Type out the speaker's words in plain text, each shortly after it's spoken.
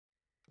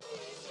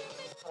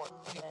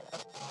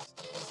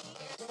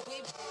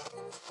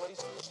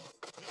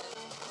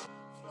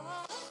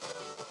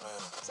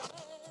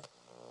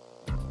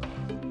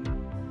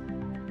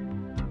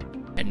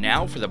And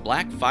now for the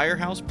Black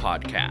Firehouse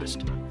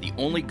Podcast, the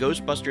only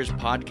Ghostbusters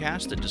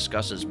podcast that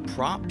discusses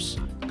props,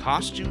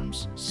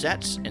 costumes,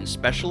 sets, and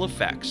special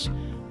effects,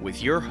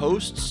 with your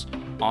hosts,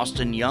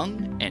 Austin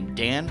Young and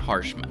Dan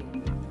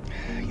Harshman.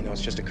 You know,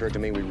 it's just occurred to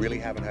me we really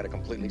haven't had a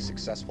completely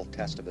successful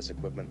test of this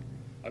equipment.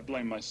 I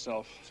blame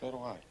myself. So do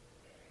I.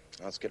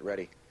 Let's get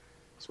ready.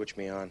 Switch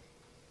me on.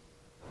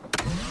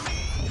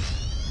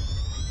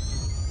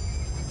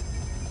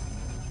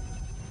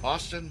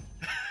 Austin,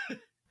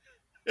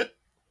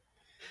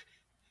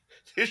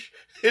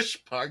 this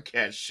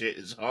podcast shit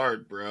is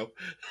hard, bro.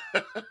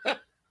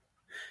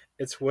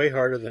 It's way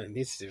harder than it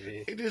needs to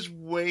be. It is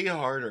way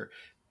harder.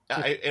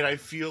 I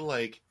feel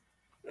like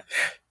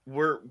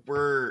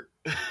we're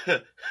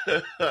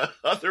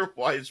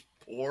otherwise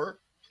poor.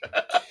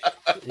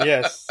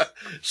 Yes.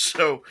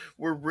 So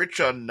we're rich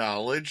on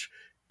knowledge,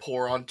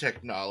 poor on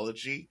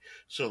technology.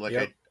 So like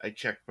Yep. I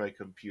checked my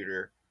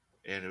computer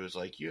and it was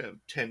like, you have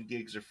 10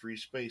 gigs of free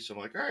space. I'm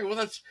like, all right, well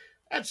that's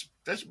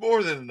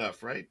more than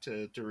enough, right?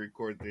 To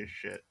record this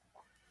shit.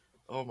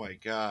 Oh my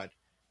God.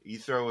 You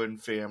throw in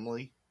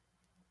family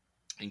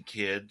and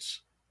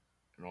kids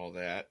and all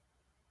that.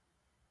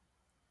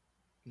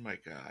 Oh my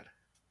God.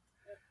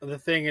 The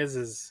thing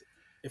is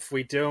if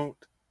we don't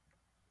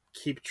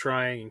keep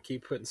trying and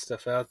keep putting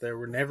stuff out there,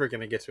 we're never going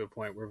to get to a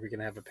point where we can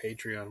have a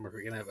Patreon where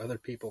we can have other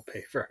people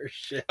pay for our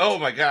shit. Oh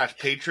my gosh,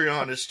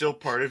 Patreon is still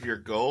part of your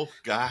goal?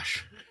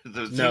 Gosh.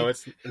 No,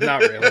 it's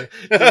not really.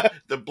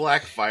 the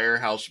Black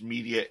Firehouse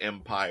media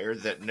empire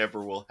that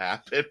never will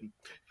happen.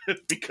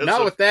 because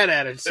Not of, with that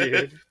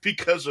attitude.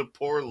 because of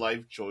poor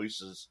life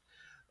choices.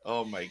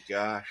 Oh my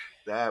gosh.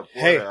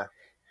 Hey,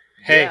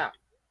 Yeah.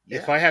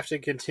 If I have to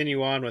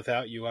continue on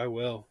without you, I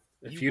will.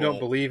 If you don't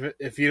believe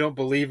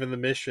in the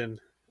mission,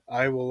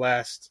 I will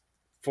last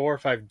 4 or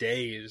 5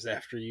 days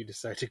after you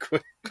decide to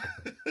quit.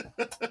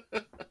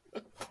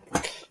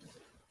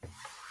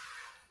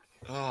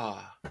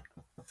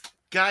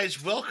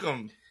 Guys,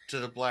 welcome to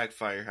the Black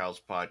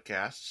Firehouse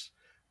Podcasts.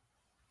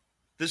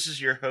 This is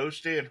your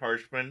host, Dan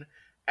Harshman,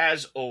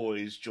 as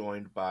always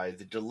joined by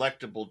the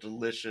delectable,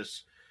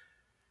 delicious,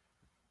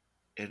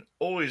 and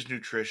always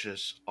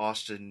nutritious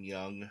Austin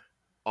Young.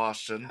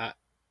 Austin.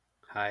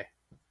 Hi.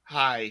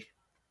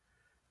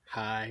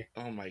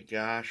 Oh my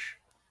gosh.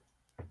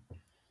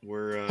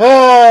 We're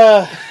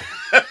Ah!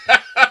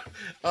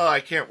 Oh, I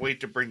can't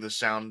wait to bring the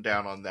sound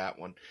down on that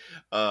one.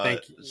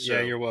 Thank you. So,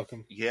 yeah, you're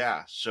welcome.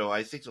 Yeah, so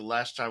I think the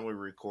last time we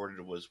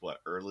recorded was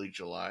early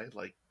July,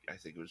 I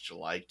think it was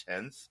July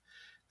 10th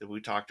that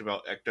we talked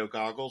about ecto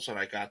goggles, and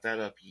I got that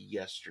up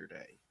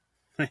yesterday.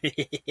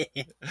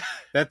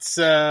 That's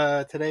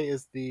today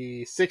is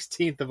the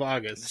 16th of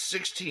August. The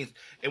 16th,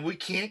 and we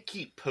can't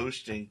keep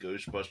posting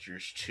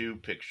Ghostbusters 2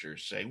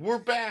 pictures saying we're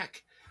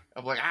back.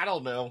 I'm like, I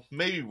don't know,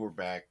 maybe we're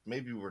back,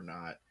 maybe we're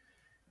not.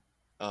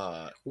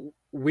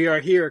 We are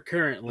here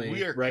currently.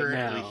 We are right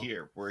currently now.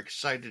 here. We're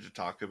excited to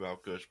talk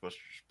about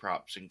Ghostbusters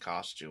props and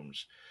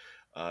costumes.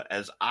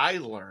 As I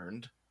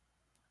learned,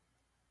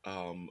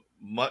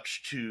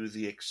 much to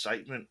the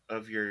excitement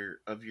of your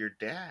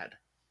dad.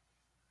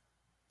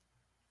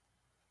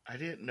 I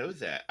didn't know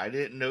that. I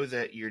didn't know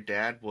that your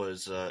dad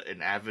was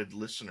an avid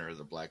listener of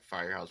the Black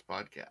Firehouse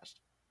Podcast.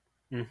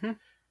 Mm-hmm.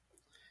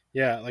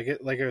 Yeah,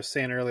 like I was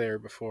saying earlier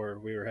before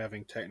we were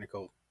having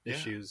technical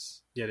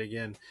issues yet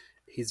again.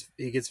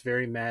 He gets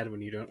very mad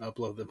when you don't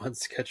upload them on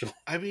schedule.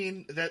 I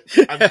mean,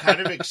 I'm kind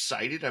of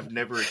excited. I've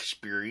never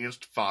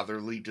experienced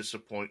fatherly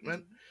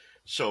disappointment,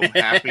 so I'm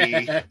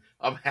happy.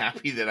 I'm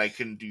happy that I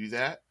can do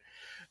that.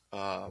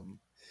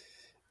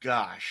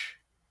 Gosh,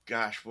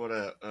 what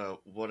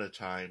a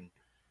time.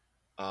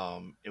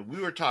 And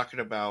we were talking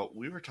about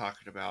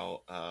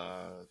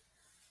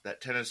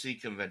that Tennessee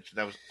convention.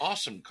 That was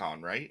Awesome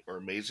Con, right? Or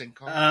Amazing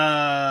Con?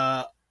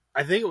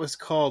 I think it was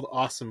called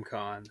Awesome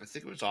Con. I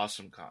think it was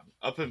Awesome Con.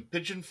 Up in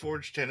Pigeon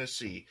Forge,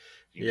 Tennessee.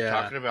 You were Yeah.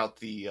 talking about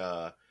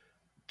the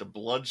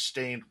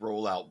blood-stained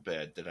rollout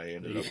bed that I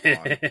ended up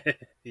on.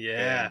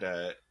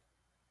 Yeah.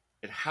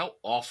 And how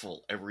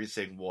awful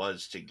everything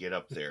was to get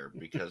up there,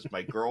 because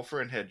my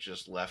girlfriend had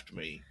just left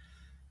me.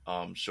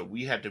 So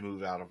we had to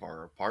move out of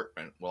our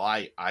apartment. Well,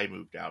 I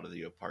moved out of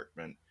the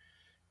apartment,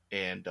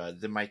 and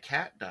then my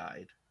cat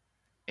died.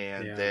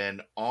 And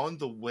then on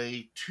the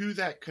way to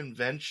that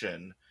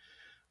convention,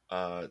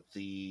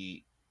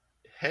 the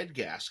head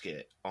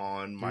gasket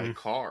on my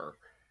car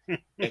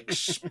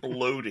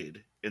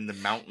exploded in the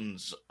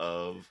mountains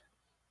of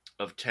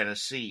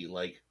Tennessee.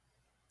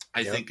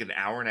 I think an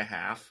hour and a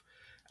half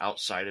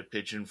outside of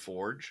Pigeon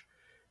Forge,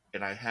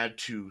 and I had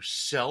to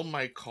sell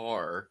my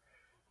car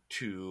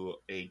to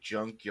a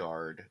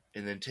junkyard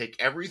and then take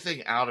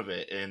everything out of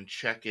it and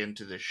check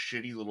into this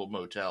shitty little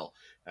motel.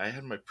 I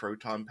had my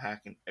proton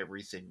pack and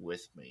everything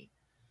with me.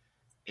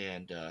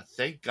 And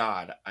thank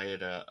God I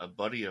had a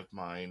buddy of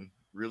mine,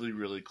 really,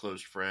 really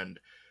close friend,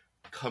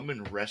 come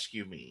and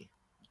rescue me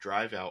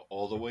drive out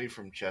all the way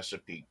from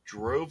Chesapeake,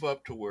 drove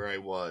up to where I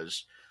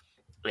was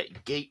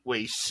at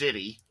Gateway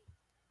City,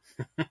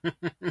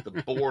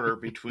 the border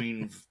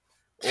between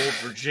old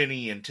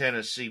Virginia and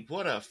Tennessee.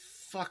 What a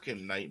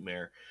fucking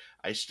nightmare.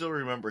 I still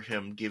remember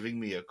him giving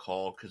me a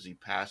call because he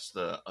passed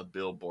a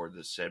billboard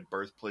that said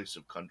birthplace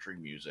of country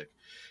music.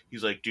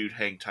 He's like, dude,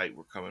 hang tight,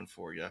 we're coming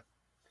for you.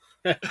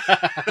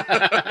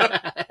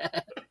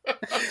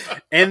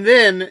 And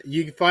then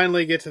you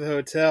finally get to the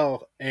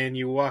hotel and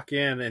you walk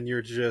in and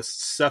you're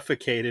just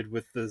suffocated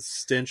with the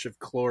stench of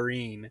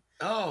chlorine.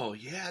 Oh,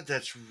 yeah,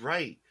 that's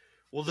right.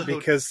 Well,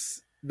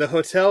 because the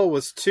hotel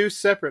was two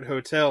separate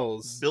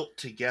hotels built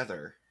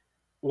together.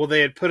 Well,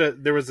 they had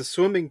there was a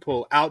swimming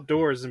pool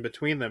outdoors in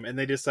between them, and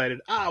they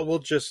decided, we'll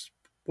just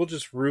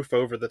roof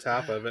over the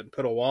top of it and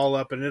put a wall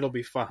up, and it'll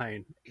be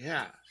fine.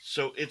 Yeah,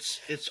 so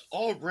it's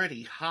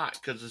already hot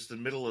because it's the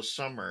middle of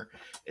summer,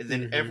 and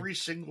then every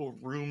single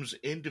room's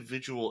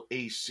individual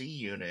AC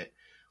unit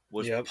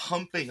was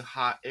pumping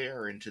hot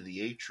air into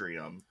the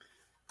atrium,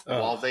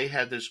 while they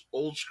had this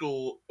old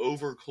school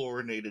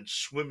over-chlorinated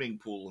swimming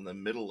pool in the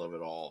middle of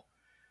it all.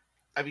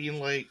 I mean,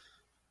 like,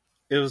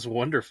 it was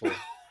wonderful.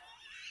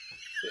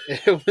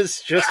 It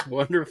was just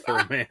wonderful,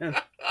 man.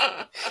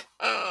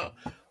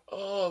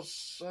 Oh,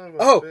 son of a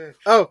bitch.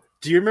 Oh,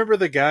 do you remember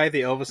the guy,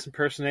 the Elvis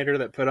impersonator,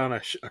 that put on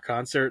a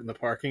concert in the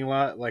parking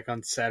lot, like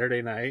on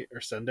Saturday night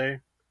or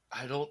Sunday?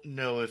 I don't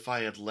know if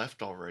I had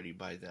left already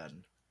by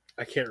then.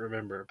 I can't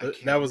remember,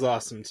 but that was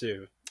awesome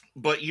too.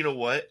 But you know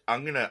what?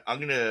 I'm gonna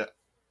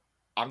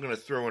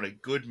throw in a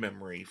good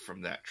memory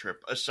from that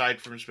trip, aside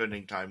from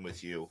spending time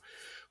with you,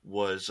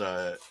 was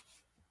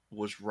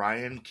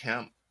Ryan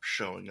Kemp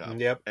showing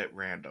up at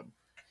random.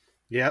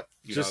 Yep.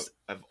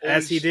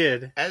 As he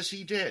did.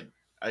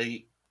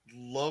 I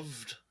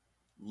loved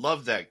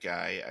that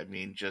guy. I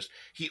mean,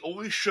 he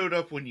always showed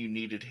up when you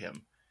needed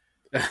him.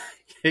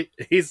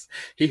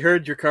 he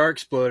heard your car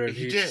exploded.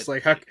 He's just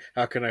like,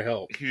 how can I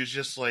help? He was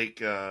just like,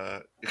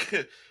 the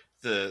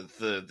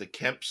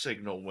Kemp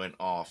signal went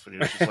off, and he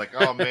was just like,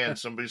 oh man,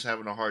 somebody's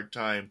having a hard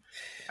time.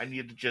 I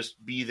need to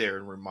just be there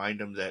and remind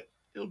him that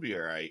he'll be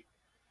all right.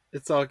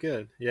 It's all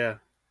good. Yeah.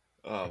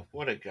 Oh,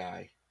 what a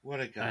guy.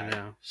 What a guy. I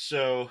know.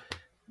 So,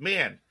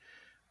 man,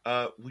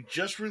 we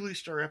just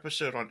released our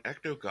episode on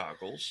Ecto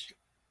Goggles.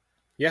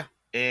 Yeah.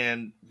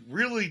 And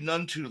really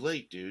none too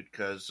late, dude,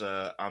 because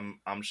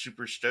I'm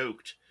super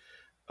stoked.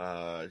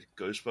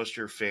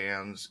 Ghostbuster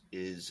Fans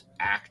is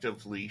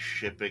actively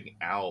shipping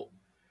out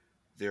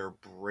their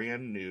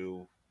brand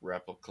new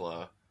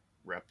replica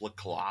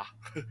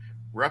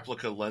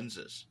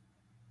lenses.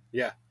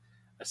 Yeah.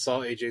 I saw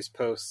AJ's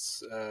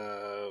posts,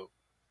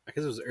 I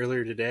guess it was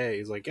earlier today.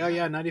 He's like,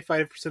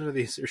 95% of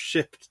these are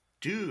shipped.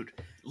 Dude,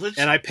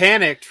 and I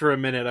panicked for a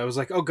minute. I was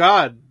like, oh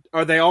God,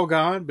 are they all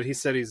gone? But he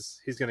said he's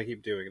going to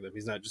keep doing them.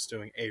 He's not just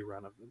doing a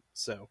run of them.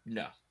 So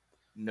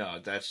no,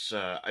 that's,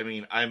 I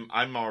mean,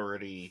 I'm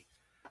already,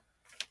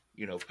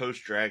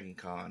 post Dragon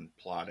Con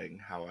plotting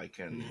how I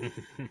can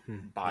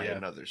buy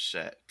another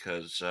set.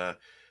 Cause,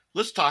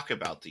 let's talk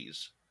about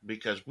these,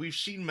 because we've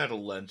seen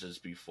metal lenses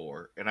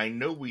before. And I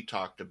know we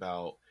talked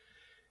about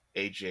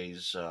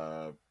AJ's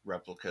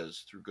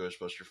replicas through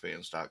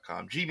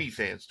GhostbusterFans.com,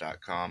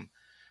 GBFans.com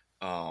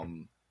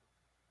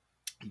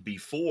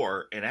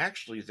before, and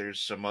actually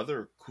there's some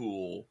other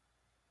cool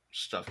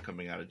stuff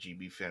coming out of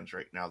GB Fans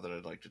right now that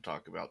I'd like to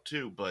talk about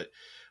too. But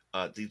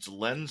these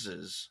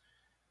lenses,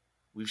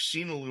 we've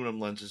seen aluminum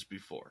lenses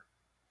before.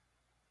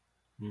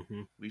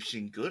 We've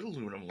seen good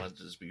aluminum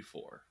lenses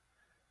before.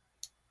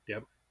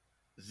 Yep.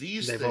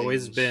 They've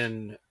always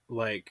been,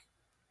 like,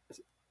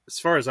 as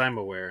far as I'm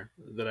aware,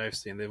 that I've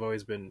seen, they've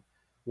always been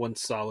one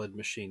solid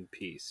machine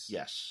piece.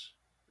 Yes.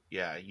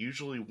 Yeah,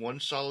 usually one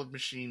solid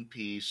machine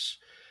piece,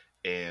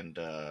 and,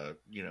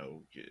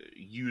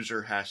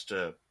 user has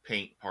to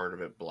paint part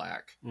of it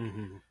black.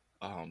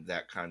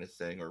 That kind of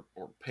thing, or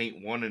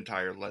paint one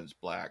entire lens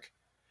black.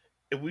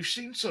 And we've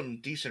seen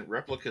some decent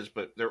replicas,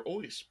 but they're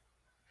always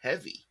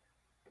heavy.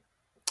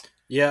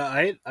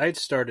 Yeah, I'd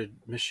started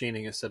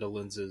machining a set of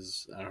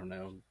lenses, I don't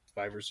know,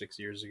 5 or 6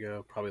 years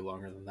ago, probably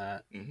longer than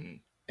that.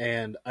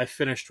 And I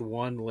finished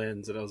one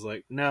lens, and I was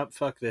like, nope,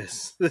 fuck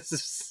this.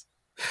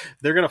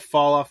 They're going to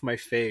fall off my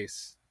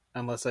face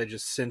unless I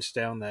just cinch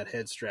down that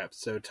head strap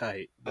so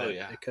tight that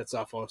it cuts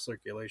off all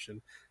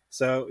circulation.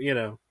 So,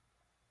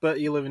 but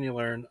you live and you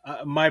learn.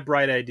 My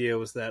bright idea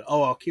was that,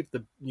 I'll keep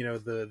the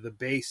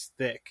base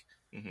thick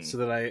so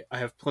that I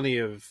have plenty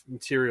of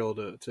material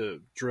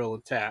to drill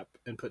and tap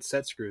and put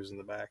set screws in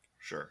the back.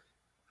 Sure.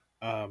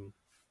 It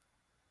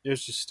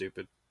was just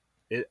stupid.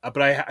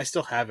 But I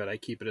still have it. I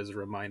keep it as a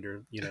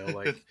reminder,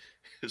 like...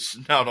 It's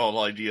not all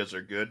ideas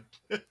are good.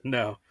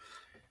 No.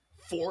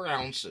 4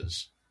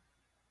 ounces.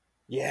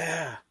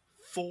 Yeah.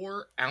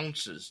 4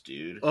 ounces,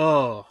 dude.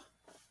 Oh.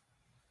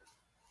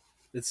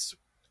 It's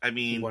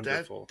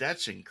wonderful.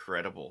 That's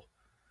incredible.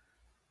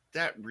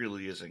 That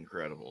really is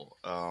incredible.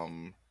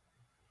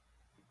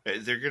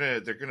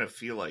 They're gonna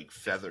feel like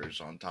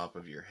feathers on top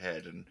of your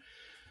head, and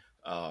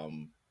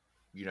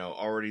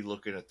already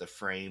looking at the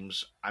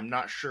frames. I'm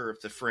not sure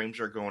if the frames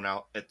are going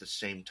out at the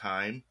same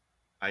time.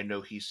 I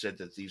know he said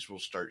that these will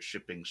start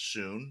shipping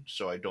soon,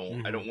 so I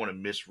don't want to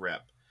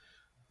misrep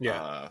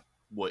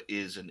what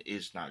is and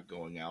is not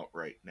going out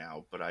right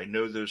now. But I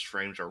know those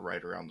frames are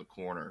right around the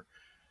corner.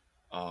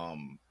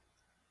 I'm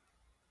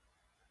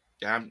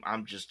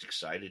just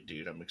excited,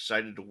 dude. I'm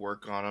excited to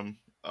work on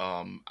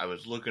them. I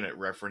was looking at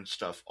reference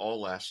stuff all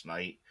last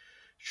night,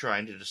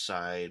 trying to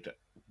decide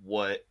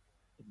what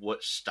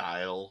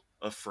style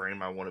of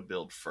frame I want to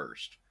build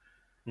first.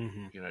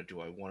 Do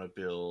I want to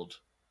build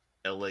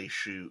LA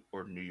shoot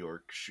or New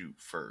York shoot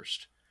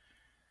first?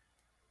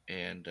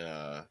 And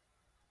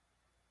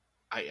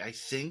I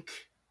think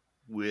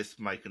with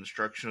my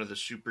construction of the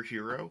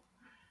superhero,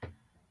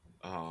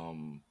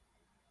 I'm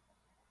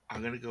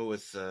gonna go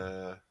with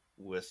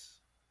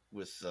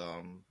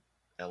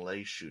LA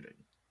shooting.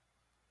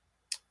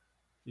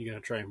 You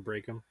gonna try and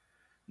break them?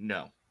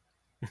 No.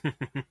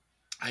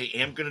 I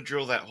am gonna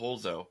drill that hole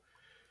though,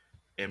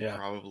 and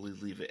probably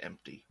leave it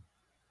empty.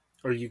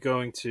 Are you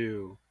going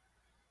to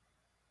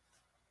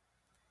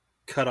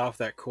cut off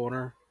that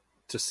corner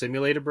to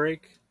simulate a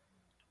break,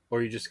 or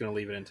are you just going to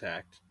leave it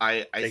intact?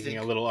 I taking think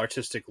a little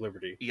artistic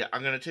liberty. Yeah,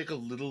 I'm going to take a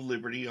little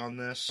liberty on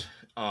this.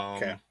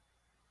 Okay.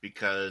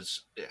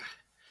 Because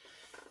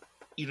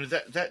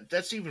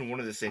that's even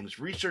one of the things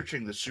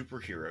researching the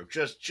superhero.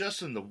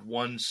 Just in the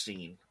one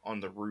scene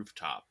on the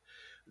rooftop,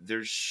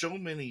 there's so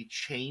many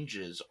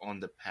changes on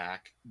the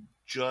pack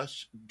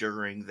just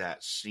during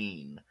that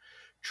scene.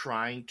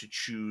 Trying to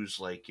choose,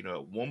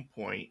 at one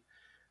point,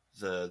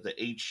 the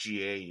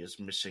HGA is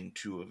missing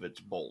 2 of its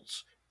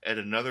bolts. At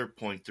another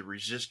point, the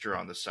resistor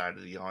on the side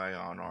of the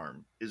ion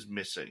arm is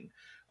missing.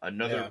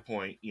 Another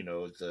point,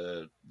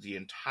 the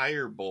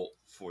entire bolt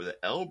for the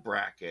L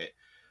bracket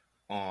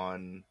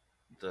on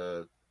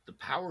the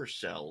power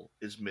cell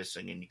is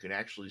missing, and you can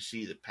actually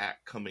see the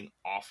pack coming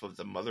off of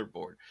the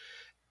motherboard.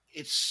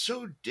 It's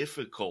so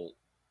difficult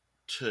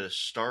to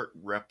start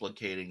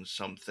replicating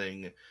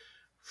something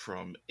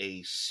from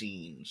a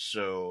scene.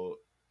 So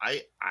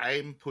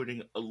I'm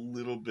putting a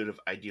little bit of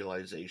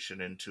idealization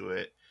into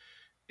it,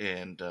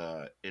 and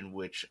in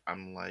which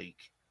I'm like,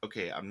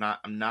 okay, I'm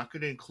not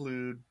going to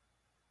include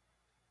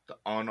the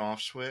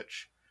on-off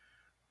switch,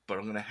 but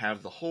I'm going to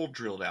have the hole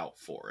drilled out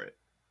for it.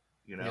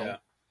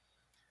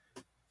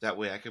 That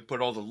way I can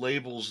put all the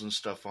labels and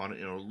stuff on it,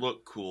 and it'll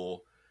look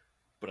cool.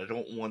 But I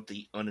don't want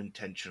the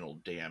unintentional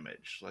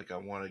damage. I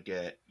want to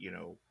get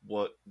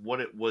what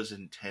it was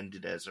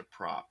intended as a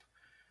prop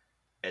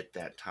at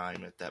that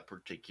time, at that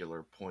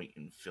particular point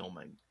in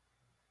filming.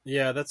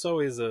 Yeah, that's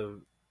always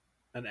an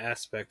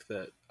aspect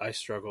that I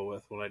struggle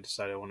with when I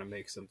decide I want to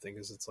make something,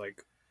 is it's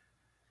like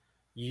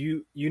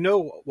you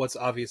know what's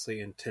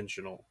obviously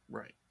intentional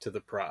to the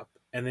prop,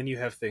 and then you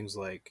have things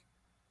like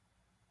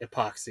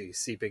epoxy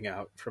seeping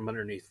out from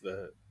underneath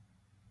the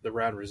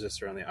round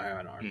resistor on the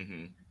ion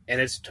arm, and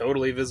it's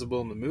totally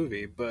visible in the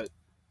movie, but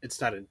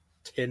it's not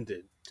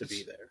intended to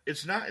be there.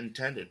 It's not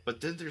intended, but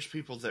then there's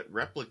people that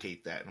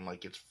replicate that, and I'm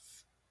like,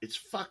 it's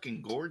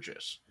fucking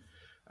gorgeous.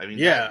 I mean,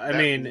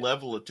 that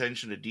level of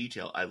attention to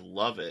detail, I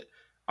love it.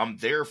 I'm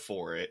there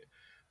for it.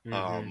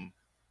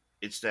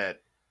 It's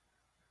that,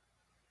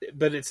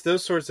 but it's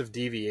those sorts of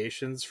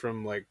deviations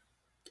from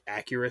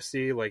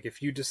accuracy. Like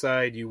if you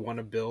decide you want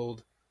to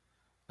build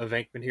a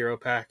Venkman Hero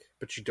pack,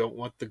 but you don't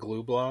want the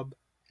glue blob,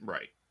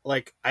 right?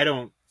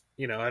 I'm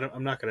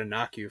not going to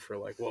knock you for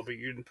but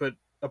you didn't put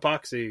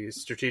epoxy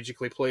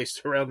strategically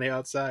placed around the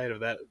outside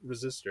of that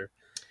resistor.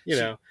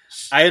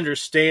 I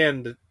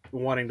understand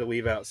wanting to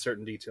leave out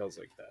certain details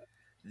like that.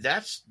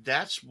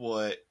 That's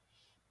what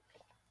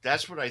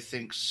I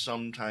think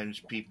sometimes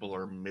people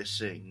are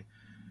missing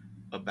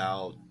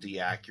about the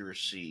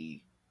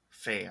accuracy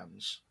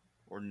fans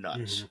or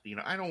nuts.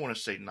 I don't want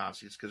to say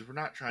Nazis, because we're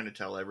not trying to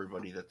tell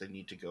everybody that they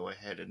need to go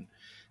ahead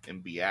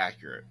and be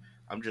accurate.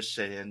 I'm just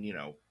saying,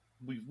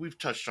 we've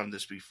touched on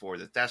this before,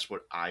 that's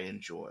what I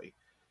enjoy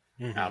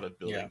out of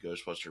building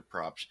Ghostbuster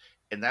props.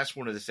 And that's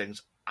one of the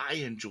things I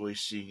enjoy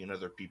seeing in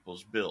other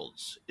people's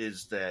builds,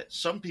 is that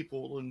some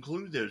people will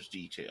include those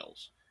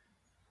details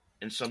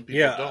and some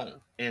people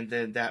don't. And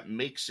then that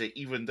makes it,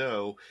 even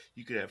though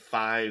you could have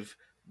 5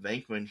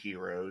 Venkman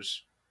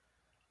heroes,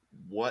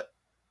 what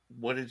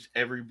is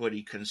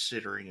everybody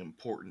considering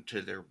important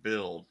to their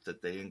build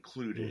that they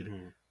included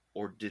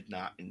or did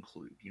not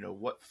include?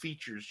 What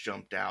features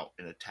jumped out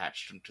and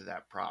attached them to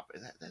that prop?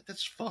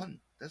 That's fun.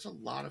 That's a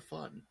lot of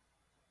fun.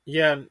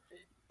 Yeah,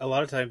 a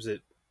lot of times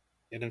it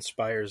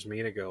inspires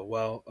me to go,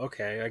 well,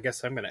 okay, I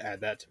guess I'm going to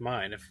add that to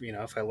mine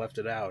if I left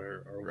it out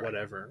or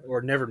whatever,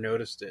 or never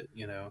noticed it.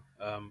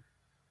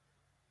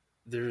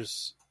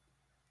 There's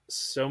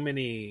so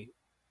many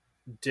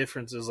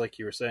differences, like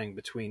you were saying,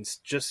 between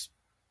just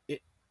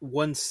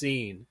one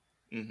scene.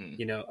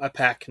 A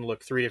pack can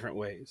look 3 different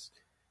ways,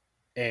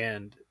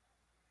 and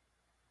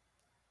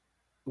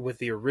with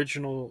the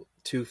original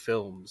 2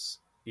 films,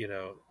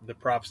 the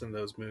props in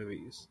those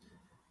movies,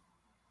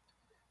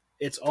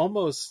 it's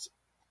almost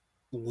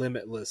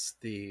limitless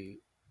the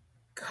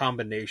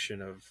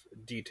combination of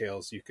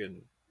details you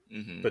can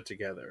put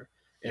together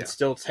and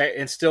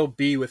still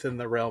be within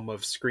the realm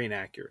of screen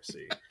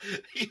accuracy.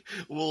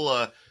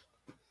 Well,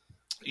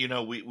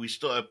 we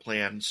still have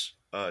plans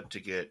to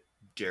get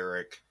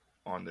Derek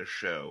on the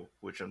show,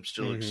 which I'm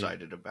still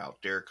excited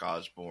about. Derek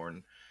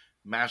Osborne,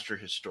 master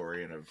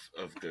historian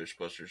of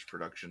Ghostbusters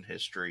production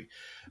history.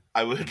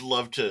 I would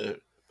love to.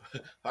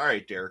 All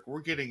right, Derek,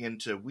 we're getting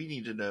into. We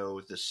need to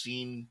know the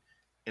scene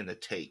and the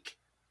take.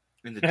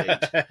 In the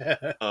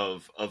date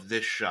of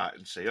this shot,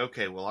 and say,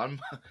 okay, well,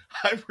 I'm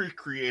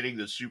recreating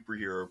the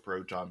superhero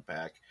proton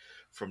pack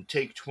from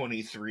take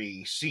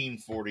 23, scene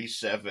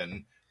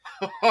 47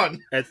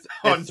 at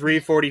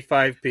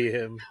 3:45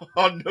 p.m.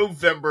 on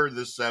November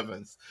the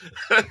 7th.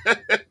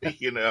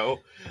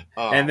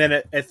 And then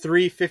at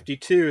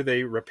 3:52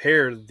 they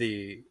repaired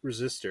the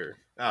resistor.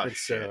 Oh,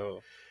 shit.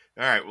 So,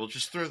 all right, we'll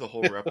just throw the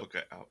whole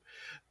replica out.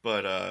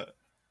 But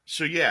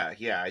so yeah,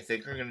 I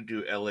think I'm gonna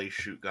do LA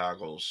shoot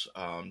goggles,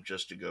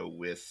 just to go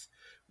with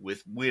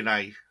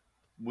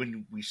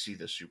when we see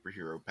the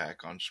superhero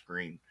pack on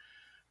screen.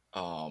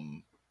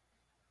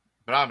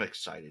 But I'm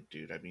excited,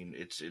 dude. I mean,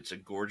 it's a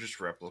gorgeous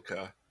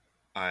replica.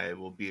 I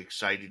will be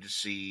excited to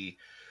see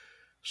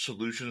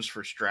solutions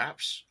for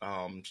straps.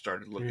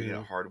 Started looking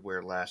at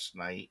hardware last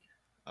night.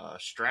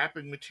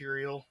 Strapping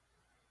material.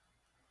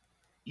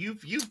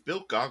 You've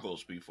built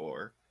goggles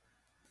before.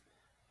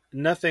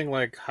 Nothing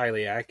like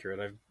highly accurate.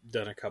 I've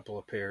done a couple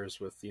of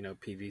pairs with,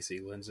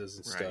 PVC lenses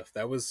and stuff.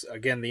 That was,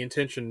 again, the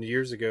intention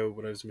years ago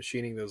when I was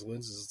machining those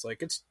lenses. It's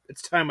like, it's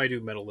time I do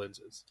metal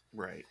lenses.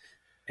 Right.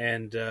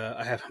 And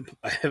I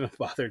haven't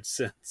bothered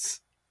since.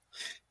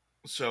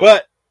 So,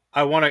 but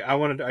I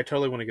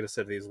totally want to get a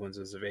set of these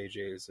lenses of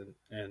AJ's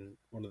and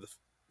one of the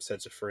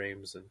sets of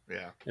frames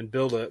and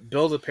build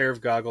a pair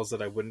of goggles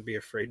that I wouldn't be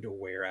afraid to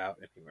wear out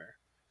anywhere.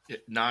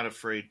 Not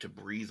afraid to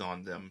breathe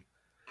on them.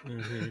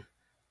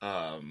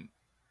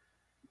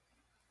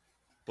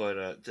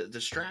 But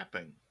the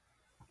strapping,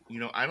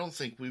 I don't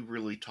think we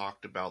really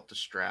talked about the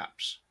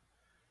straps,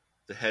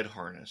 the head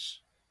harness.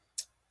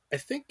 I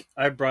think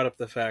I brought up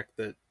the fact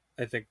that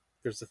I think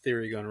there's a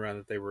theory going around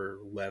that they were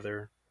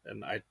leather,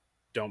 and I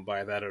don't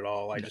buy that at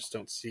all. I just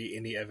don't see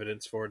any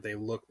evidence for it. It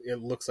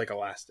looks like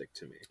elastic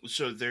to me.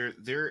 So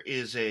there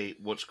is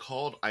what's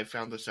called, I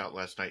found this out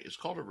last night, it's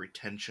called a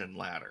retention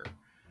ladder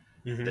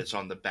that's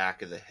on the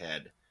back of the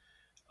head.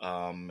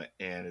 And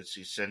it's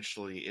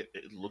essentially,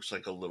 it looks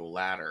like a little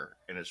ladder,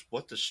 and it's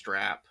what the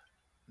strap,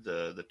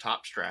 the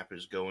top strap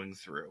is going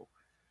through,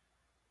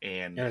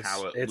 and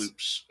how it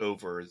loops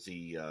over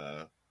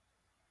the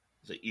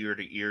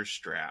ear-to-ear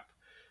strap,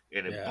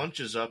 and it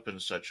bunches up in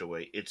such a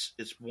way. It's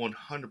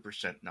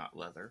 100% not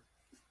leather.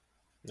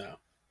 No.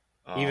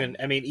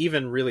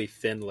 Even really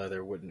thin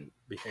leather wouldn't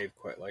behave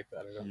quite like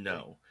that. I don't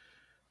think.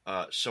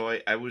 So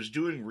I was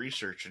doing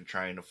research and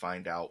trying to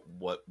find out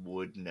what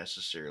would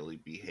necessarily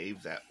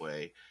behave that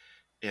way.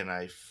 And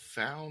I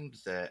found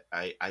that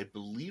I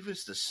believe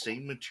it's the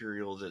same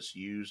material that's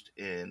used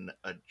in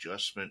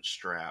adjustment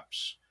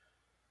straps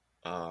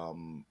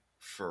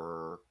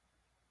for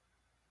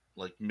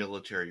like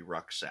military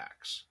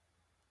rucksacks.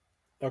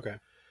 Okay.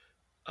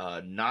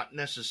 Not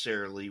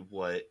necessarily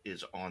what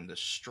is on the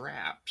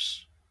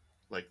straps,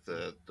 like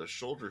the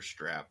shoulder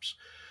straps,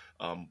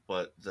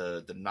 but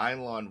the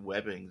nylon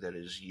webbing that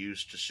is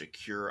used to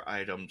secure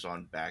items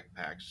on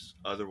backpacks is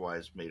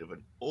otherwise made of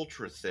an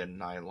ultra-thin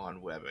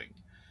nylon webbing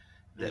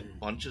that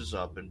bunches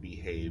up and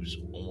behaves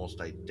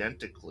almost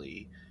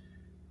identically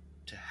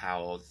to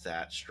how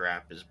that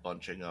strap is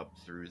bunching up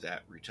through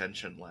that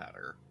retention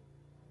ladder.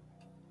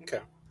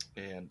 Okay.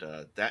 And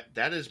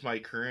that is my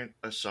current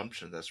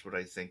assumption. That's what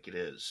I think it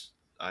is.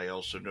 I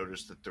also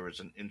noticed that there was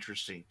an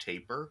interesting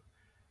taper,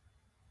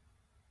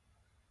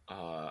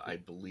 I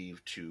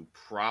believe, to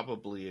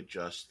probably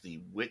adjust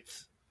the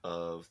width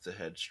of the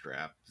head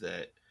strap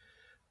that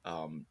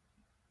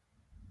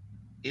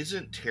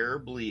isn't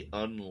terribly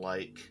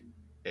unlike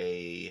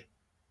a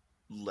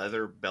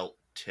leather belt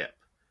tip.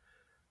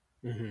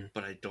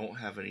 But I don't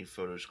have any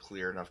photos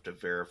clear enough to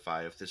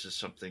verify if this is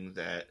something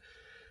that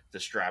the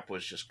strap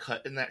was just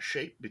cut in that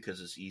shape because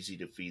it's easy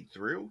to feed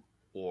through,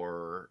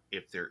 or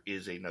if there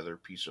is another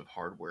piece of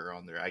hardware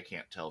on there. I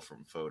can't tell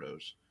from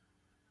photos.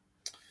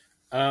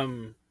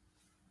 I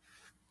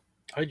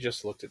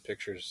just looked at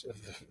pictures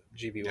of the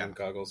GB1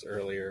 goggles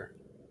earlier.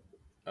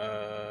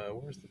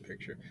 Where's the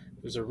picture?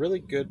 There's a really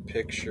good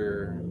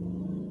picture.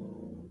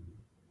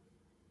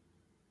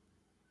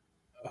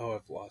 Oh,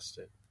 I've lost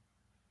it.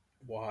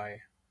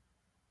 Why?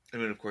 I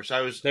mean, of course,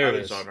 I was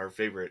on our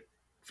favorite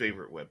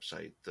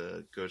website,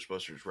 the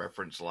Ghostbusters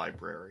Reference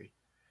Library.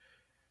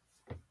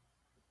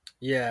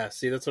 Yeah,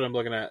 see, that's what I'm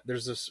looking at.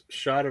 There's this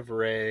shot of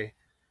Ray,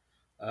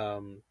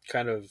 kind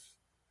of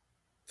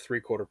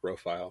 3/4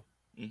 profile.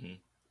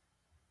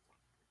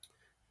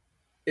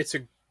 It's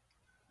a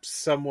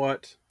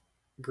somewhat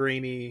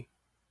grainy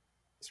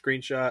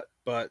screenshot,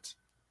 but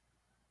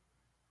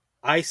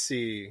I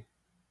see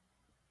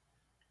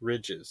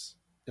ridges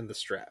in the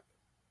strap.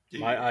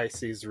 My eye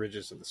sees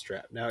ridges in the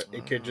strap. Now,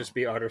 it could just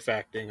be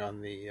artifacting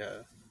on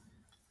the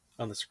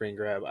on the screen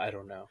grab. I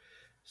don't know.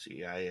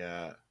 See,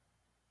 I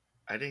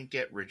didn't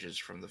get ridges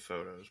from the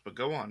photos, but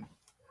go on.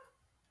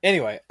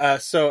 Anyway,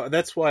 so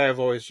that's why I've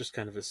always just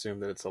kind of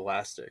assumed that it's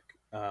elastic.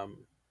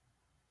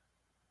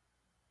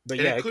 But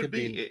And yeah, it it could could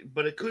be, be.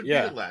 but it could be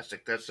Yeah,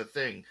 elastic. That's the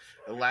thing.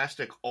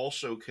 Elastic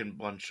also can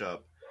bunch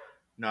up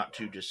not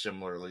too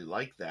dissimilarly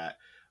like that.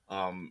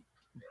 Um,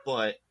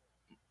 but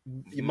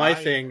my my,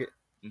 thing,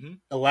 mhm,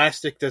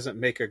 elastic doesn't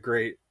make a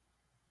great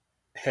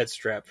head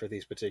strap for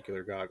these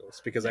particular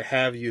goggles because I no,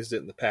 have used it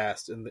in the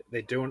past and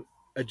they don't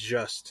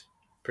adjust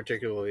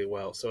particularly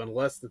well. So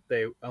unless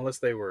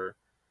they were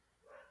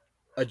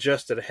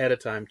adjusted ahead of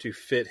time to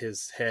fit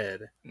his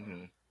head,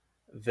 mm-hmm,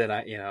 then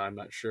I'm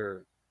not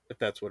sure if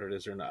that's what it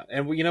is or not.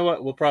 And you know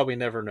what? We'll probably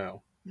never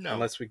know no,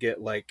 unless we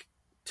get like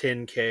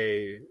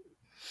 10K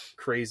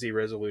crazy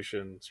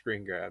resolution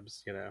screen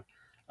grabs.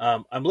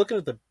 I'm looking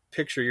at the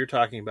picture you're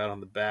talking about on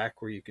the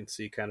back where you can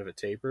see kind of a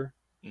taper.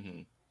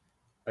 mm-hmm,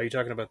 Are you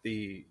talking about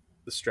the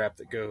strap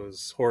that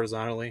goes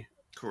horizontally?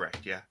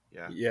 correct. Yeah,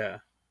 yeah, Yeah,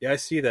 yeah, I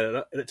see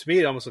that. To me,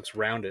 it almost looks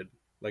rounded,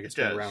 like it it's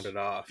been does. rounded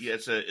off. Yeah,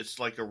 it's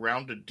like a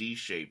rounded D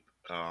shape.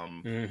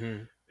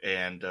 Mm-hmm.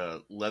 And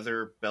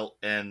leather belt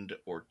end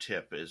or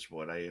tip is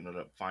what I ended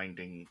up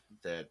finding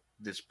that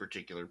this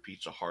particular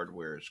piece of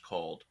hardware is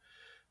called.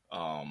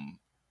 Um,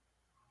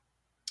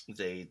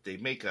 they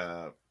make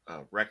a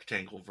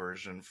rectangle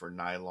version for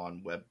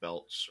nylon web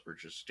belts or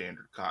just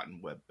standard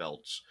cotton web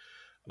belts.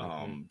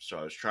 Mm-hmm. So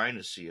I was trying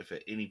to see if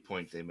at any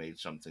point they made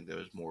something that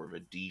was more of a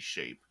D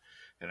shape,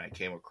 and I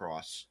came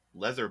across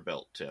leather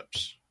belt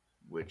tips,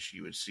 which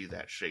you would see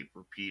that shape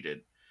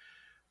repeated.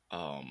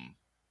 Um,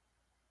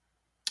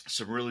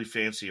 some really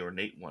fancy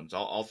ornate ones.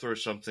 I'll throw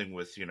something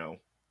with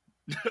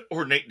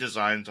ornate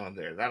designs on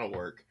there. That'll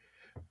work.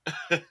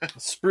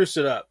 Spruce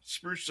it up.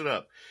 Spruce it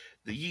up.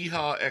 The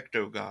Yeehaw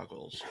Ecto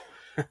goggles.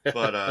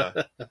 But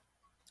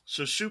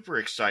so super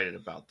excited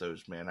about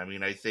those, man. I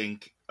mean, I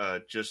think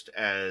just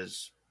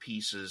as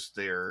pieces,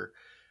 they're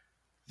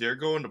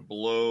going to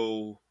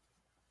blow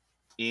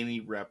any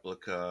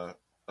replica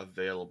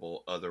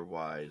available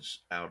otherwise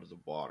out of the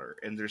water.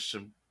 And there's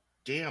some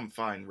damn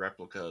fine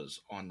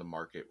replicas on the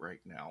market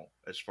right now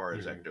as far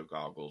as Mm-hmm. ecto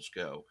goggles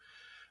go.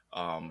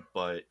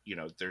 But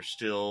they're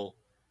still,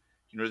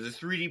 the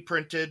 3D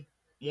printed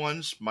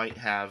ones might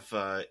have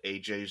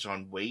AJs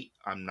on weight.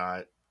 I'm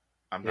not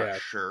Yeah.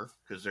 sure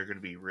because they're going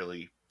to be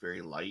really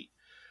very light.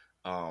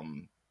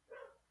 Um,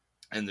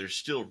 and there's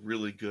still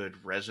really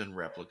good resin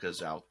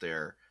replicas out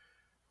there.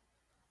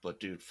 But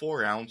dude,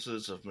 4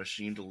 ounces of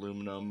machined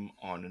aluminum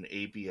on an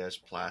ABS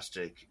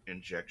plastic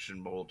injection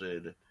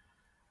molded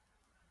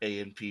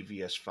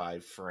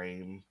ANPVS5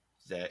 frame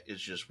that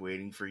is just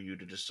waiting for you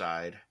to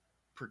decide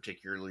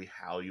particularly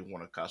how you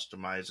want to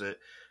customize it.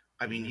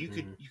 I mean, you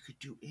could Mm-hmm. you could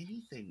do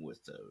anything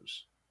with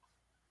those.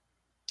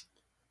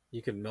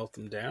 You can melt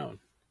them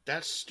down.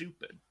 That's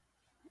stupid.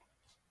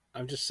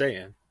 I'm just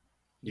saying.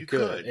 You You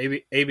could.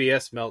 could.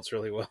 ABS melts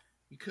really well.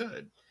 You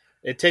could.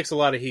 It takes a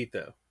lot of heat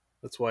though.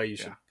 That's why you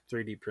should Yeah.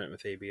 3D print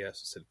with ABS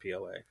instead of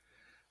PLA.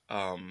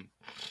 Um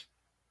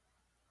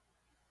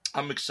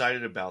I'm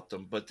excited about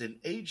them, but then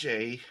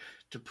AJ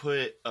to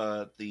put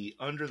the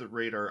under the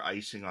radar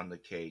icing on the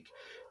cake,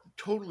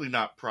 totally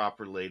not prop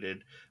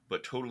related,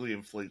 but totally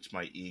inflates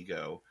my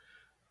ego.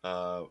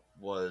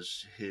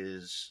 Was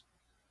his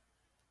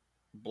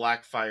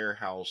Black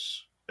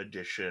Firehouse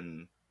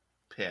edition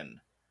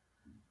pin,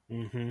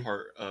 Mm-hmm.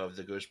 part of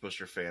the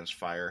Ghostbuster fans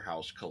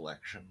Firehouse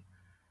collection.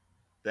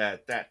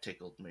 That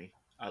tickled me.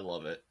 I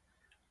love it.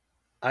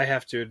 I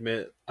have to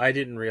admit, I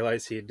didn't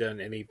realize he had done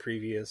any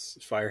previous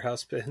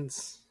Firehouse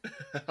pins.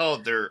 Oh,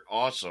 they're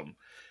awesome.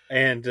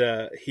 And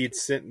he'd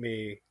sent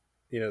me,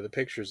 the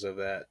pictures of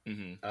that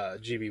Mm-hmm.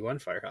 GB1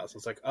 Firehouse. I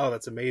was like, oh,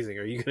 that's amazing.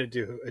 Are you going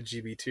to do a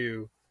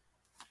GB2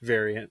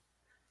 variant?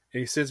 And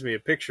he sends me a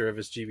picture of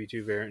his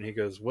GB2 variant, and he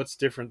goes, what's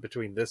different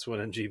between this one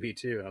and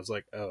GB2? And I was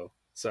like, oh,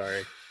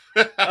 sorry.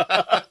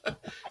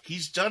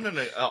 He's done an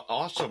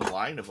awesome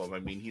line of them. I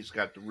mean, he's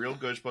got the real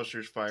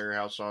Ghostbusters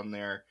Firehouse on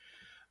there.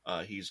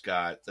 He's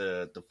got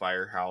the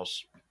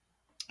Firehouse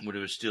when it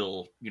was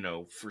still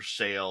for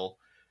sale.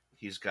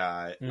 He's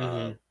got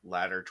Mm-hmm.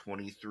 Ladder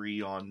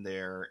 23 on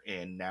there,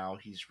 and now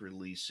he's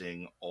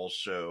releasing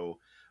also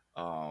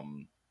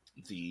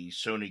the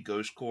Sony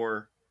Ghost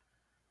Core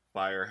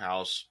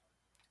Firehouse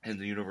and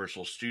the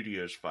Universal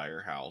Studios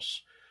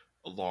Firehouse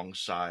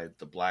alongside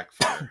the Black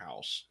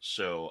Firehouse.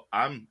 So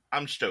I'm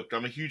stoked.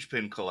 I'm a huge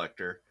pin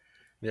collector,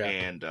 Yeah.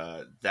 and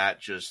that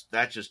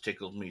just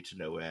tickled me to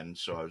no end.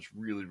 So I was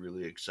really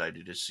really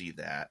excited to see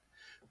that.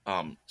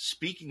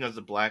 Speaking of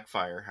the Black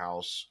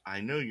Firehouse,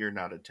 I know you're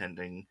not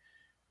attending,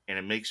 and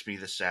it makes me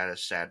the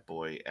saddest sad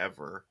boy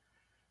ever.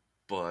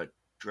 But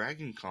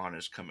Dragon Con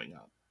is coming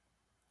up,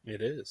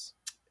 It is.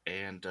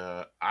 and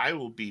I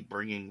will be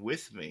bringing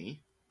with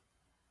me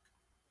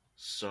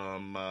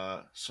some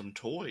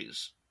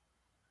toys.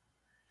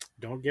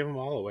 Don't give them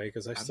all away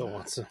because I I'm still not.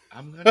 want some.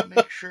 I'm gonna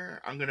make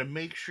sure. I'm gonna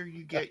make sure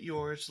you get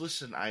yours.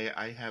 Listen,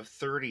 I have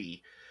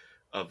 30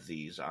 of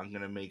these. I'm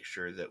gonna make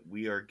sure that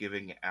we are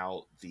giving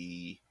out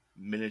the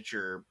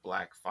miniature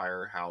Black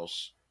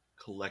Firehouse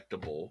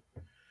collectible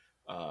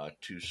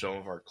to some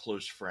of our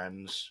close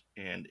friends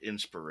and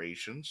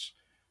inspirations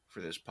for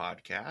this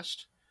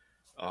podcast.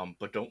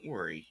 But don't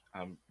worry,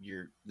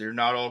 they're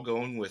not all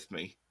going with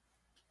me.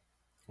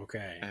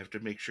 Okay. I have to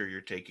make sure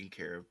you're taken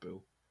care of,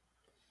 Boo.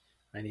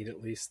 I need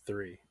at least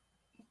 3.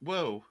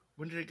 Whoa,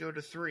 when did it go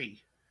to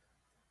 3?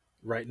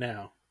 Right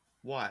now.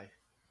 Why?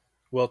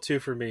 Well, 2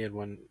 for me and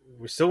 1.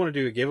 We still want to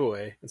do a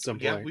giveaway at some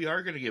point. Yeah, we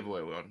are going to give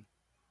away one.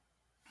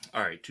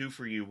 All right, 2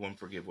 for you, 1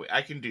 for giveaway.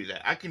 I can do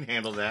that. I can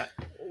handle that.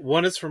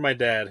 1 is for my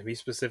dad. He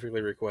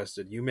specifically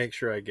requested, you make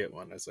sure I get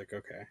one. I was like,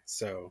 okay.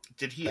 So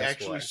did he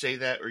actually say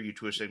that, or are you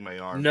twisting my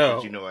arm? No.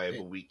 Because you know I have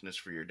a weakness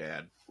for your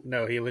dad.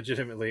 No, he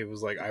legitimately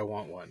was like, I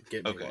want one.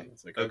 Get me one. I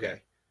was like,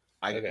 okay.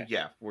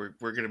 Yeah, we're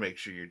going to make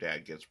sure your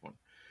dad gets one.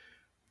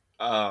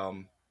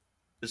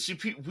 See,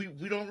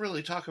 we don't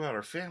really talk about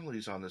our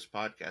families on this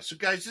podcast. So,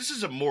 guys, this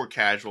is a more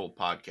casual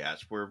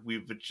podcast where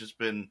we've just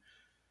been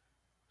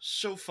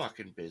so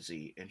fucking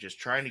busy and just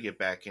trying to get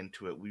back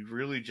into it. We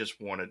really just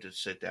wanted to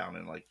sit down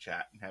and like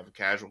chat and have a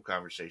casual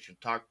conversation,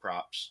 talk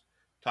props,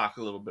 talk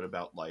a little bit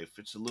about life.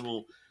 It's a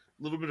little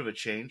bit of a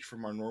change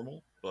from our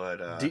normal,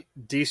 but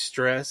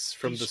de-stress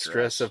from the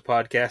stress of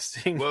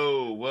podcasting.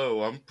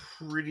 Whoa! I'm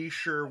pretty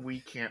sure we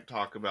can't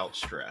talk about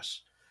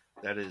stress.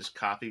 That is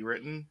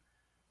copywritten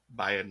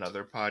by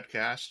another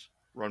podcast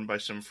run by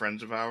some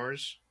friends of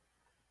ours.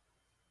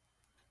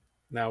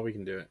 Now we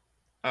can do it.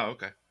 Oh,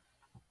 okay.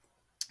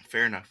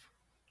 Fair enough.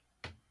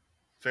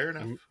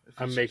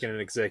 I'm making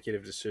an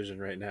executive decision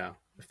right now.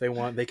 If they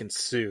want, they can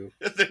sue.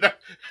 Not...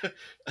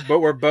 But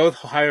we're both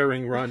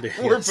hiring Ron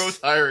Daniels. We're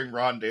both hiring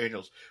Ron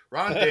Daniels.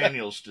 Ron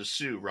Daniels to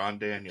sue Ron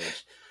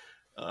Daniels.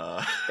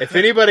 If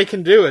anybody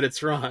can do it,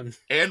 it's Ron.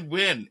 And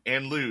win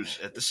and lose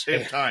at the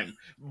same time.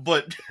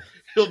 But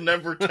he'll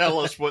never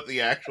tell us what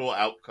the actual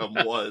outcome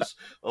was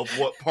of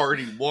what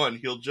party won.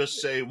 He'll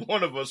just say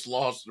one of us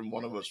lost and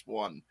one of us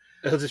won.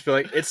 He'll just be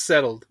like, it's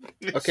settled.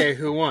 Okay,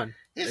 who won?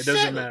 It doesn't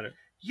settled. matter.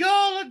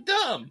 Y'all are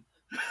dumb.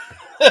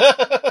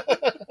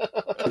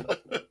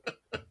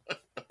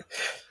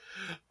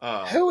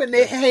 Who in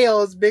the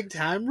hell is Big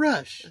Time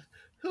Rush?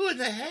 Who in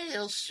the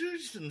hell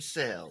sues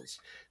themselves?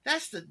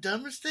 That's the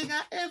dumbest thing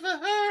I ever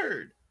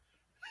heard.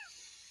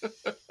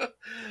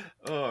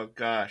 Oh,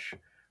 gosh.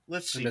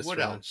 Let's see. What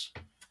else?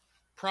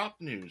 Prop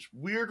news.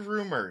 Weird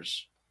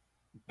rumors.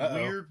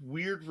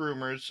 Weird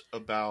rumors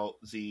about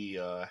the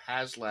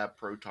HasLab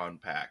Proton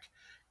Pack.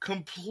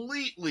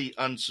 Completely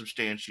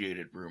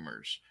unsubstantiated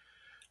rumors.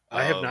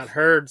 I have not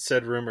heard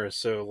said rumors,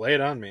 so lay it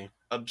on me.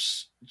 I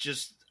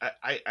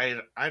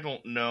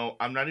don't know.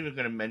 I'm not even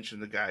going to mention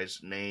the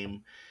guy's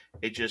name.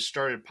 It just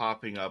started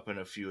popping up in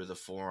a few of the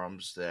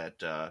forums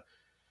that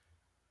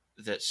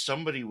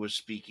somebody was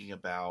speaking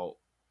about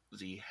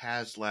the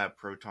HasLab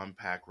Proton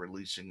Pack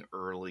releasing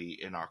early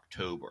in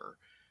October.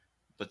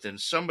 But then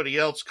somebody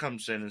else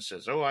comes in and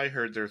says, oh, I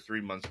heard they're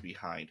 3 months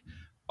behind.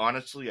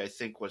 Honestly, I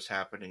think what's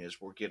happening is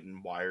we're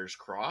getting wires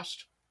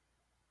crossed.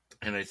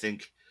 And I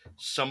think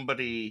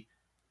somebody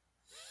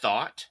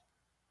thought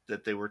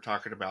that they were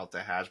talking about the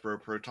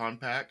Hasbro Proton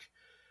Pack,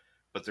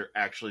 but they're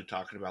actually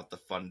talking about the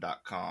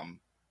Fun.com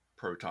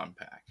Proton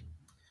Pack.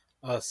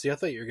 See, I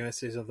thought you were going to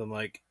say something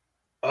like,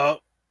 oh,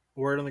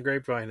 word on the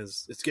grapevine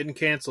is it's getting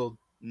canceled.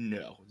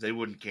 No, they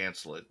wouldn't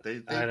cancel it.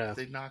 They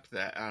knocked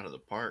that out of the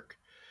park.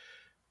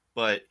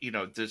 But, you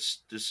know,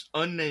 this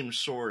unnamed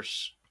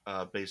source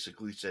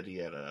basically said he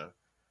had a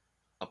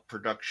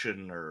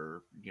production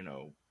or, you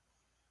know,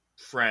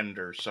 friend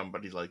or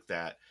somebody like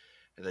that.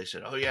 And they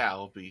said, oh, yeah,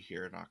 I'll be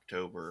here in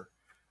October.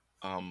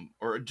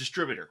 Or a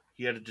distributor.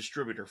 He had a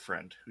distributor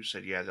friend who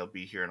said, yeah, they'll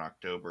be here in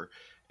October.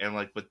 And,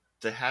 like, but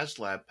the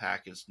HasLab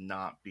pack is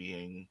not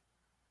being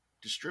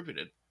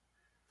distributed.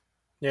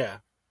 Yeah.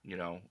 You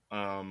know,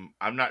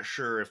 I'm not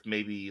sure if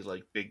maybe,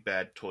 like, Big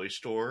Bad Toy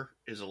Store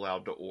is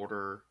allowed to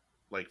order,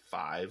 like,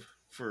 5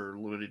 for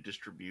limited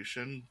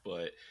distribution,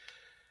 but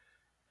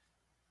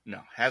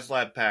no,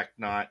 HasLab pack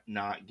not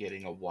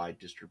getting a wide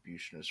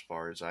distribution as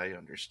far as I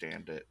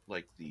understand it,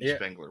 like the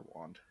Spengler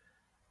wand.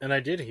 And I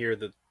did hear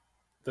that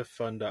the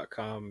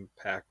Fun.com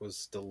pack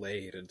was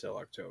delayed until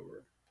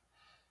October.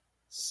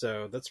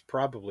 So that's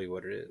probably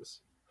what it is.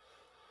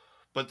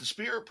 But the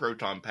Spirit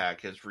Proton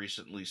pack has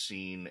recently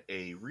seen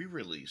a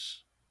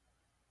re-release.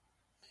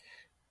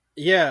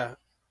 Yeah,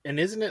 and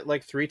isn't it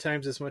like 3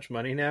 times as much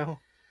money now?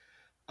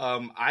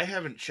 I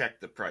haven't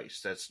checked the price.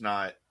 That's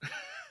not.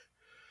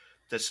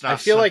 That's not. I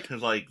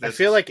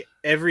feel like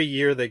every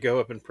year they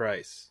go up in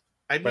price.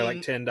 By like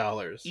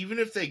 $10. Even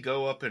if they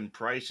go up in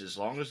price, as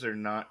long as they're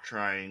not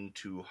trying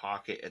to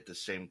hawk it at the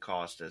same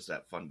cost as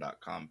that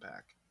Fun.com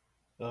pack.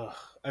 Ugh.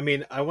 I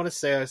mean, I want to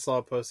say I saw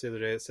a post the other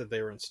day that said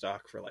they were in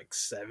stock for like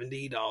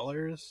 $70,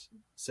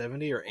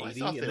 $70 or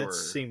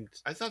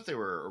 $80. I thought they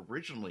were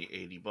originally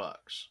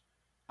 $80.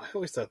 I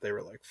always thought they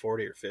were like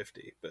 $40 or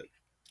 $50, but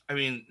I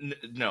mean,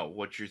 no.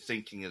 What you're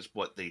thinking is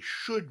what they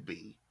should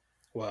be.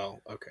 Well,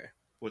 okay.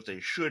 What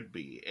they should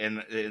be,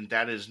 and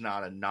that is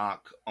not a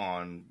knock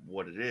on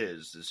what it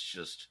is. It's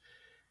just,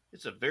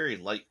 it's a very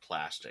light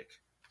plastic.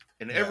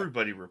 and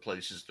everybody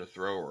replaces the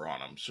thrower on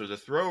them. So the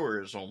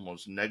thrower is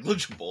almost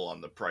negligible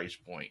on the price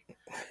point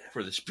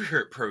for the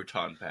Spirit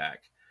Proton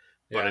Pack.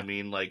 But I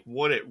mean, like,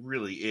 what it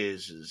really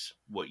is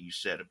what you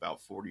said,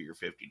 about $40 or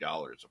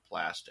 $50 of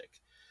plastic.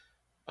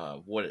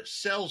 What it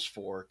sells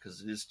for,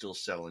 because it is still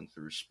selling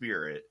through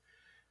Spirit,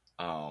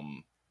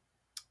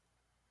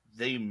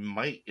 they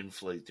might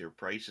inflate their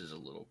prices a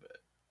little bit.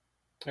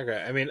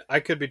 Okay, I mean, I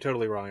could be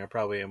totally wrong. I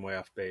probably am way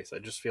off base. I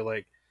just feel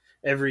like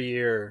every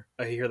year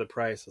I hear the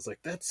price, I was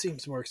like, that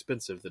seems more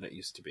expensive than it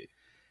used to be.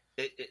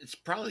 It's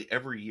probably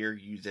every year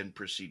you then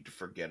proceed to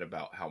forget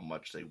about how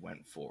much they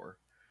went for.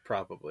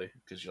 Probably.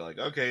 Because you're like,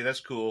 okay, that's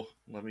cool.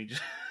 Let me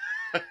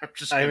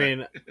just... I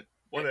mean...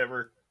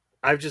 whatever.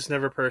 I've just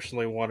never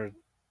personally wanted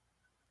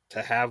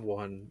to have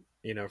one,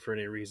 you know, for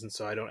any reason,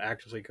 so I don't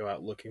actively go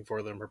out looking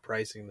for them or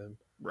pricing them.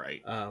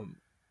 Right.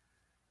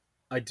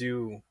 I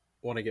do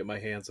want to get my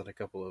hands on a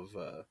couple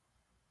of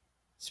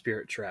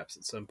Spirit traps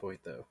at some point,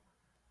 though.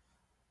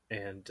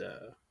 And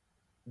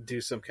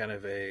do some kind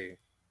of a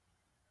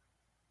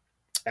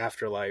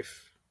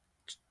afterlife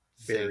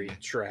buried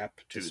trap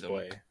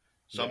display.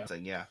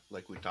 Something, yeah,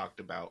 like we talked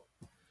about.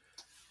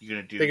 You're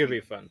gonna do. I think it'd be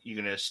fun.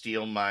 You're gonna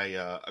steal my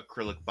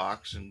acrylic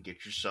box and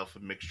get yourself a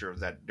mixture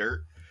of that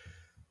dirt.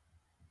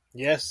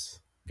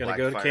 Yes, gonna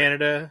go to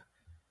Canada,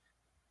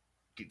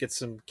 get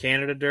some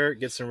Canada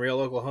dirt, get some real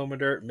Oklahoma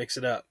dirt, mix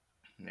it up.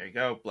 There you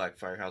go, Black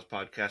Firehouse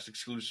Podcast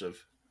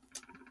exclusive.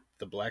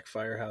 The Black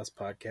Firehouse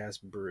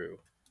Podcast brew.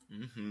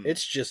 Mm-hmm.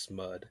 It's just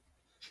mud.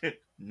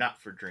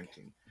 Not for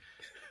drinking.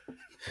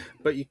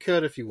 But you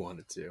could if you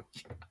wanted to.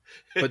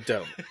 But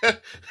don't.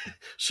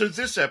 So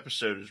this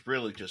episode is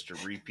really just a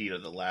repeat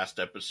of the last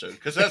episode,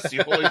 because that's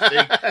the only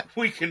thing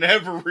we can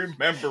ever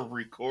remember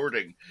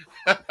recording.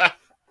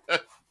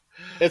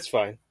 It's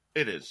fine.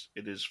 It is.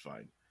 It is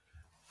fine.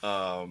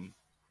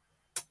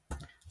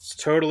 It's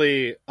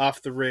totally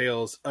off the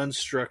rails,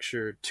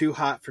 unstructured, too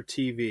hot for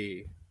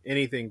TV.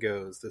 Anything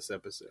goes this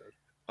episode.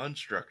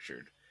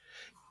 Unstructured.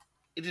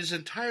 It is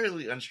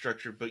entirely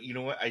unstructured, but you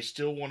know what? I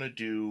still want to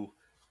do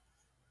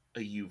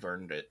a You've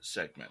Earned It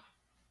segment.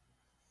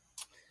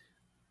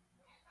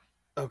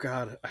 Oh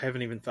God, I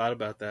haven't even thought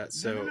about that.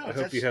 So No, I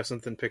hope you have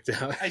something picked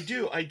out. I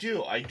do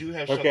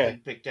have something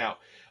picked out.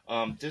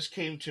 This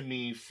came to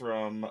me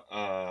from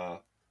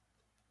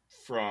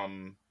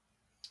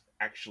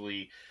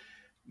actually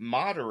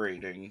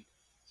moderating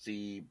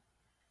the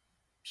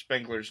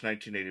Spengler's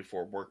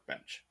 1984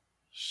 workbench.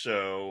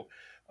 So,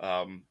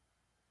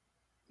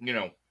 you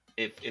know,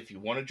 if you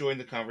want to join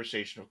the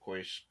conversation, of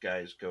course,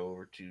 guys, go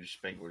over to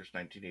Spengler's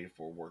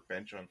 1984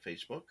 workbench on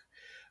Facebook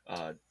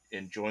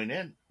and join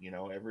in. You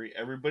know,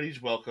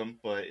 everybody's welcome,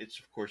 but it's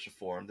of course a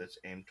forum that's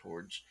aimed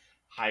towards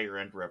higher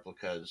end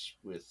replicas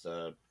with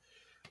a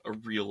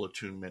real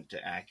attunement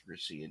to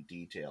accuracy and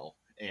detail.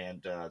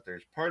 And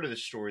there's part of the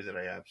story that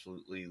I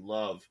absolutely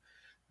love.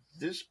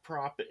 This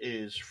prop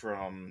is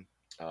from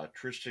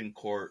Tristan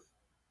Court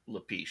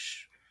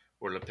Lapiche,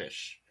 or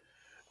Lapiche,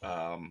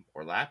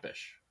 or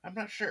Lapish. I'm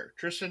not sure.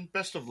 Tristan,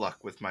 best of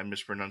luck with my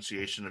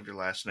mispronunciation of your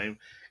last name.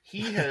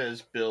 He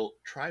has built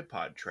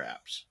tripod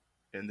traps,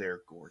 and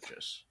they're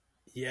gorgeous.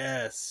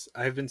 Yes,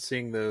 I've been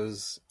seeing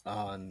those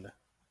on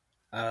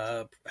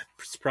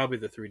it's probably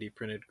the 3D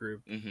printed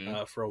group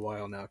for a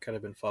while now. Kind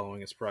of been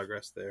following his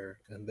progress there,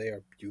 and they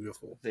are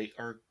beautiful. They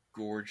are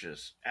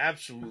gorgeous.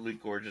 Absolutely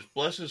gorgeous.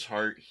 Bless his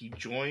heart, he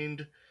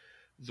joined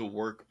the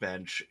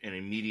workbench and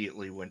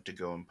immediately went to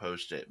go and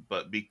post it.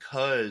 But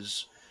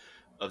because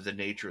of the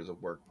nature of the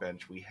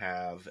workbench, we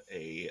have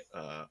a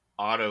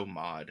auto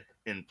mod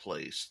in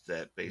place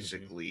that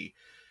basically,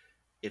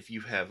 if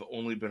you have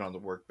only been on the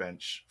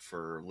workbench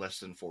for less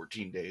than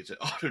 14 days, it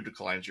auto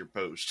declines your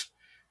post.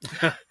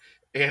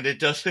 And it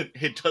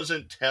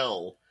doesn't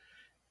tell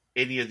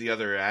any of the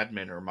other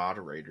admin or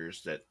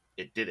moderators that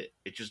it did it.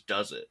 It just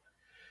does it.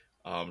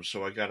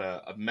 So I got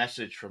a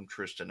message from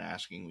Tristan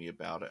asking me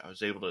about it. I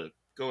was able to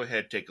go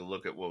ahead, take a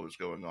look at what was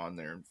going on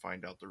there and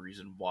find out the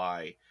reason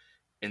why,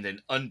 and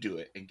then undo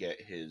it and get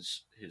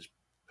his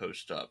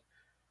post up.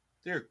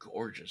 They're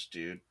gorgeous,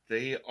 dude.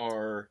 They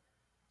are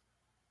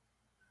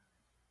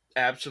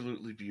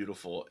absolutely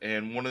beautiful.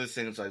 And one of the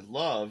things I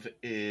love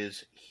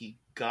is he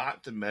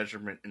got the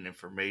measurement and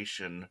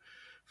information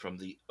from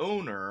the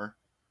owner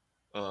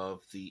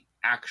of the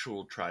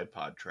actual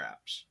tripod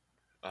traps.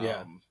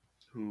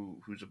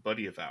 Who's a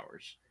buddy of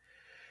ours.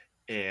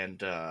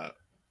 And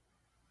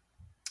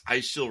I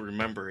still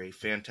remember a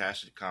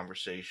fantastic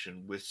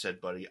conversation with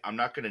said buddy. I'm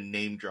not going to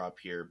name drop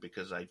here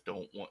because I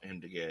don't want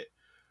him to get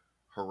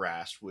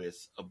harassed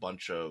with a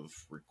bunch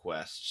of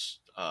requests.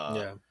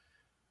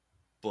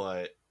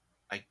 But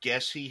I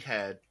guess he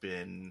had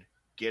been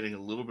getting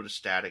a little bit of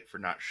static for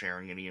not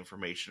sharing any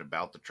information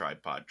about the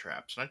tripod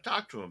traps. And I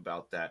talked to him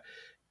about that.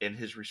 And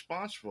his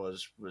response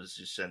was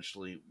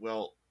essentially,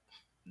 well,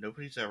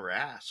 nobody's ever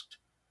asked.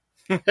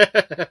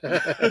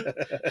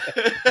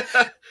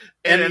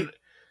 and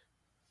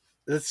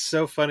that's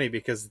so funny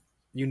because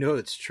you know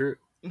it's true.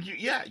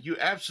 You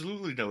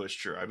absolutely know it's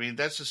true. I mean,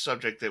 that's a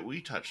subject that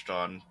we touched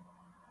on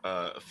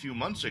a few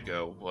months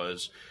ago,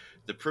 was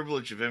the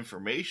privilege of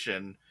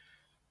information,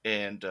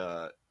 and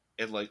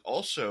like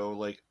also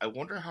like I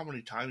wonder how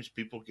many times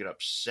people get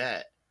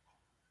upset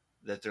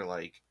that they're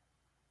like,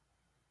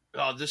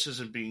 oh, this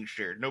isn't being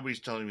shared, nobody's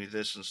telling me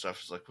this and stuff.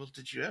 It's like, well,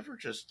 did you ever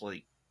just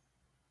like,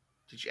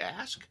 did you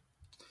ask?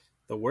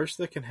 The worst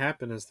that can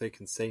happen is they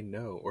can say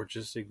no or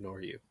just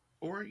ignore you.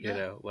 Or yeah, You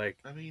know, like,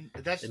 I mean,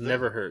 that's it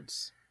never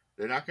hurts.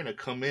 They're not going to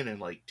come in and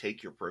like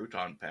take your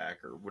proton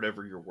pack or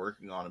whatever you're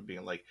working on and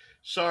being like,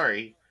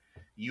 sorry,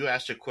 you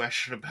asked a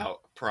question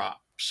about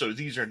prop, so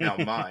these are now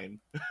mine.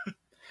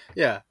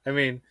 Yeah, I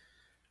mean,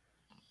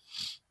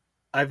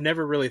 I've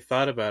never really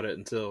thought about it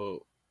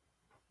until,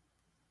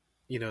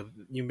 you know,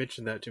 you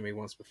mentioned that to me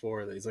once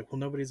before. That he's like, well,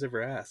 nobody's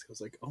ever asked. I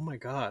was like, oh my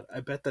god,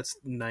 I bet that's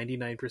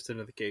 99%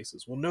 of the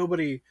cases. Well,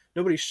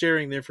 nobody's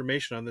sharing the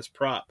information on this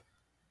prop.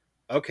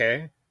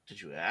 Okay,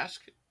 Did you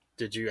ask?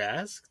 did you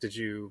ask? Did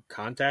you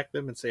contact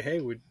them and say, hey,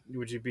 would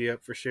you be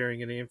up for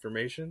sharing any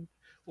information?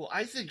 Well,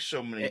 I think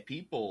so many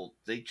people,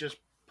 they just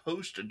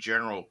post a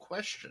general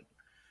question.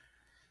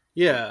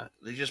 Yeah.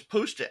 They just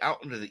post it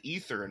out into the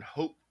ether and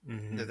hope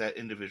that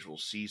individual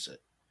sees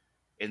it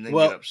and then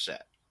Well, get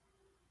upset.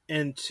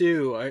 And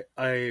two,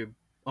 I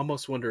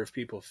almost wonder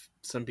if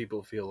some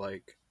people feel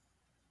like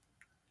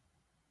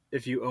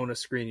if you own a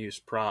screen use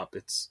prop,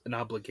 it's an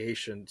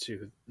obligation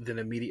to then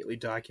immediately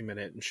document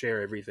it and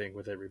share everything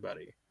with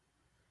everybody.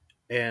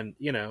 And,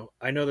 you know,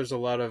 I know there's a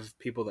lot of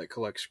people that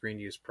collect screen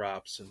use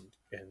props and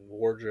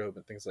wardrobe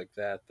and things like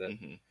that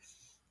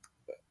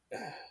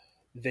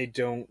they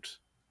don't.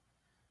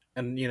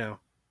 And, you know,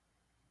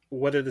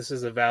 whether this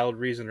is a valid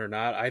reason or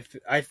not,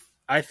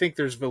 I think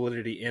there's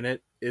validity in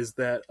it, is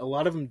that a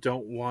lot of them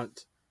don't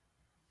want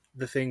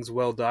the things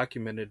well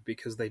documented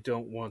because they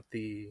don't want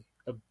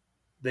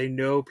they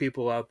know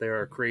people out there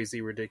are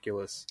crazy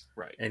ridiculous,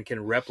 right, and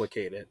can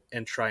replicate it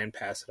and try and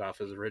pass it off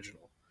as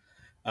original.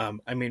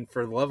 I mean,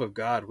 for the love of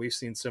God, we've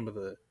seen some of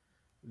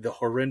the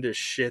horrendous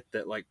shit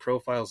that like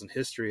Profiles in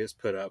History has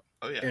put up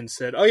and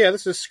said, oh yeah,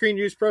 this is screen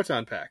use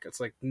proton pack. It's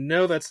like,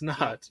 no, that's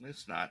not. No,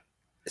 it's not.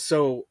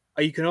 So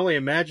you can only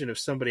imagine if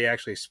somebody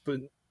actually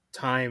spent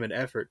time and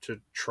effort to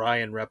try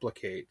and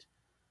replicate,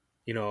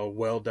 you know, a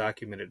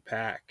well-documented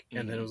pack.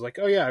 And then it was like,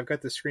 oh yeah, I've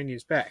got the screen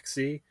use pack.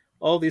 See,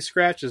 all these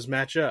scratches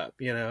match up,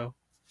 you know?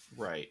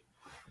 Right.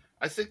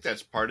 I think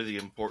that's part of the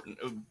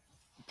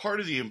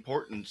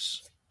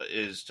importance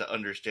is to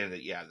understand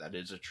that, yeah,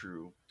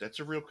 that's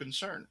a real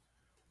concern.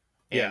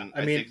 Yeah, and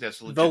I mean, think that's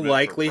the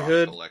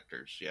likelihood for prop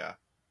collectors,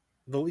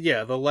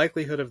 the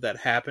likelihood of that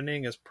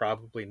happening is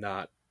probably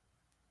not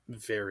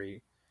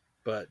very,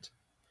 but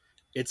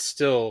it's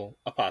still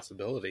a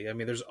possibility. I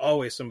mean, there's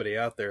always somebody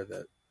out there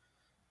that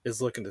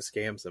is looking to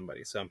scam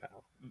somebody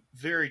somehow.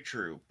 Very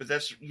true. But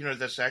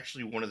that's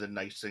actually one of the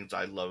nice things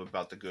I love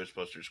about the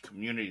Ghostbusters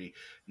community.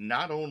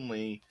 Not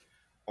only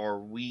are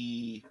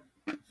we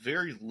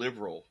very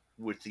liberal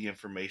with the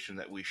information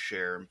that we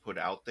share and put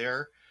out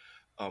there,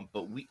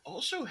 but we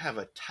also have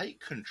a tight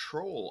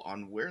control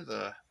on where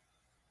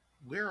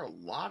a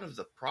lot of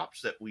the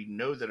props that we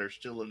know that are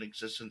still in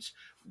existence,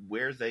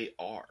 where they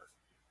are.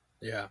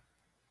 Yeah.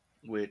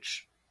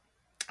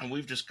 And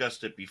we've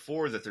discussed it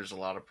before, that there's a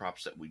lot of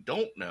props that we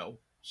don't know,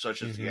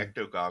 such as the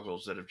ecto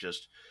goggles that have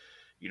just,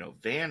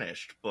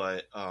 vanished.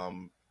 But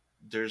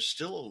there's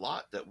still a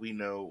lot that we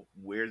know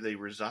where they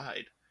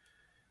reside.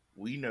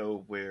 We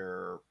know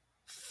where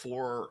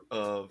 4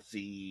 of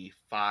the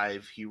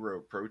 5 hero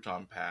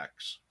proton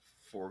packs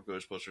for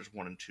Ghostbusters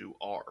 1 and 2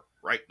 are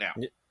right now.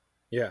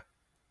 Yeah.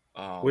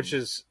 Which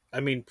is, I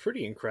mean,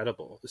 pretty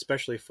incredible,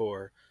 especially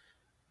for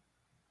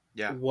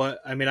what,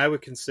 I mean, I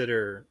would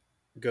consider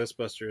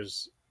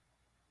Ghostbusters,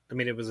 I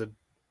mean, it was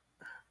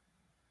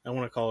I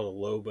want to call it a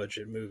low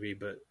budget movie,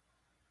 but,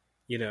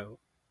 you know,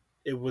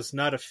 it was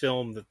not a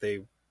film that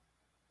they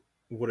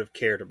would have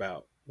cared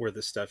about where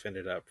this stuff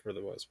ended up for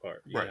the most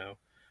part, you know?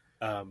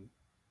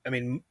 I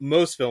mean,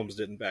 most films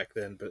didn't back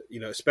then, but, you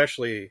know,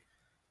 especially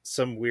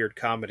some weird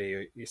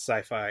comedy,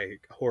 sci-fi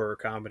horror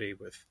comedy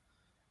with,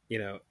 you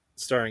know,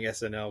 starring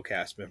SNL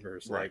cast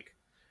members. Like,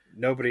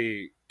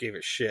 nobody gave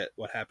a shit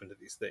what happened to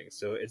these things.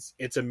 So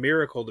it's a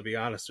miracle, to be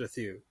honest with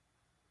you,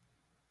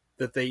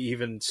 that they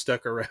even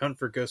stuck around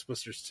for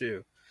Ghostbusters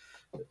 2.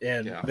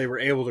 And they were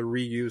able to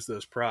reuse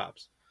those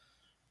props.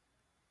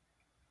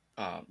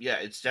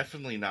 It's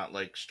definitely not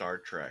like Star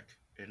Trek,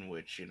 in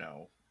which,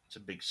 it's a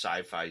big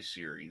sci-fi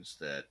series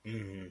that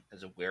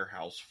has a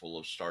warehouse full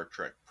of Star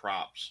Trek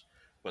props,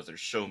 but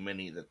there's so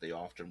many that they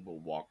often will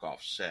walk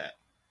off set.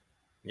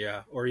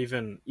 Yeah, or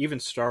even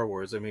Star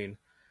Wars. I mean,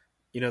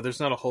 you know, there's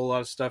not a whole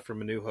lot of stuff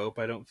from A New Hope,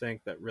 I don't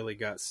think, that really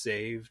got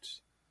saved.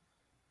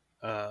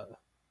 I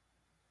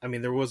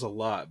mean, there was a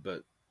lot,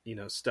 but, you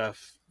know,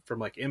 stuff from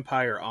like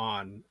Empire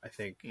on, I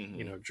think,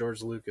 you know,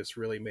 George Lucas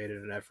really made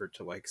it an effort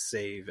to like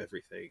save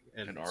everything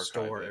and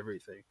store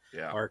everything,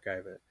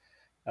 archive it.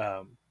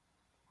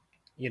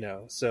 You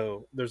know,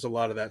 so there's a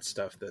lot of that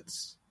stuff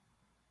that's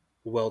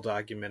well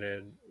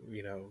documented.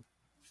 You know,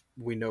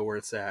 we know where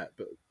it's at,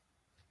 but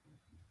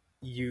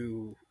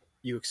you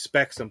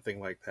expect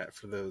something like that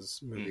for those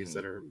movies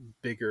that are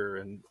bigger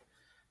and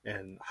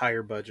and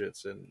higher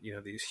budgets and, you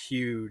know, these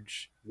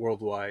huge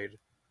worldwide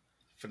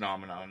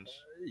phenomenons.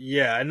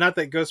 Yeah, and not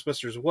that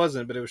Ghostbusters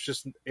wasn't, but it's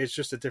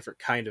just a different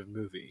kind of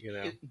movie, you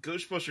know.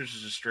 Ghostbusters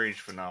is a strange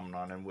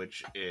phenomenon in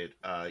which it,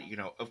 you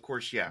know, of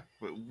course, yeah,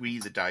 we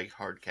the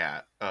diehard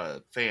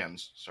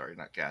fans, sorry,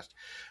 not cast,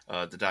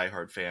 the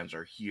diehard fans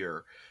are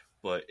here,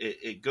 but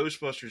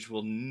Ghostbusters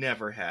will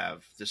never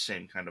have the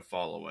same kind of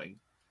following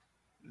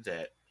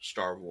that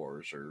Star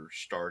Wars or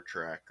Star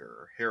Trek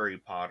or Harry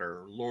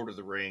Potter, or Lord of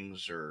the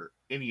Rings, or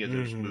any of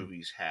those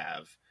movies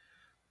have.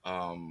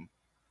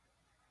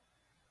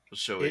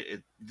 So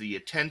the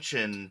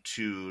attention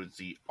to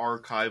the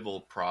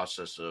archival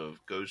process of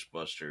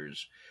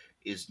Ghostbusters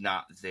is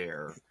not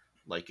there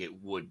like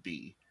it would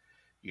be.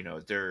 You know,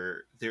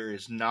 there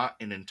is not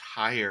an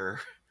entire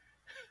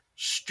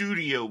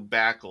studio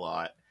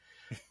backlot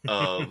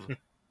of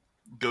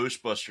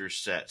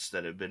Ghostbusters sets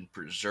that have been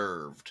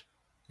preserved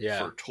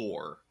for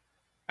tour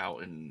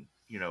out in,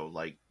 you know,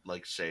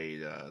 like say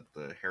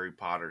the Harry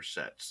Potter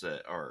sets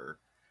that are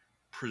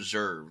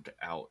preserved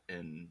out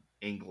in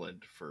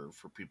England for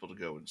people to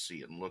go and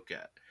see and look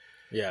at.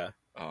 Yeah.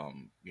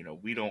 You know,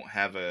 we don't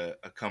have a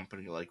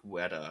company like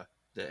Weta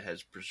that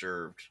has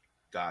preserved,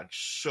 God,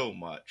 so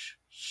much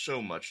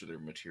of their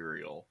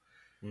material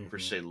for,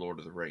 say, Lord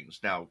of the Rings.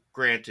 Now,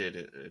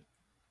 granted,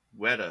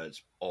 Weta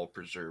is all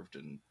preserved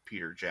in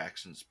Peter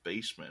Jackson's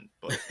basement,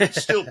 but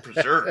it's still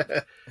preserved.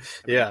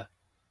 Yeah.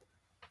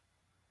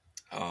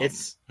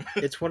 It's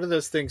one of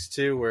those things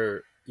too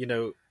where, you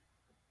know,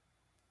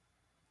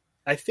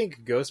 I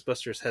think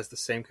Ghostbusters has the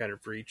same kind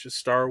of reach as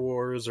Star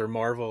Wars or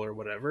Marvel or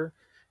whatever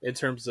in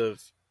terms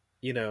of,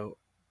 you know,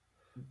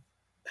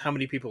 how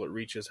many people it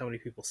reaches, how many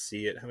people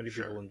see it, how many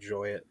people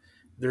enjoy it.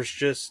 There's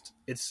just,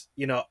 it's,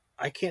 you know,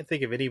 I can't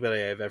think of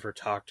anybody I've ever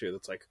talked to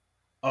that's like,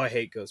 oh, I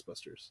hate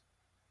Ghostbusters.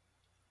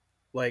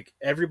 Like,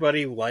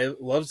 everybody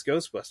loves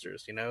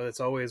Ghostbusters, you know? It's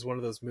always one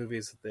of those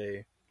movies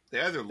that they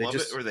either love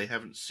it or they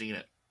haven't seen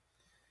it.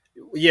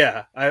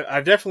 Yeah,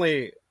 I've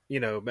definitely, you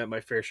know, met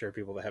my fair share of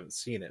people that haven't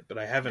seen it, but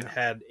I haven't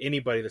had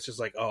anybody that's just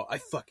like, oh, I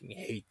fucking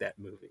hate that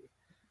movie,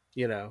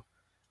 you know.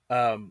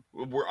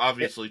 We're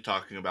obviously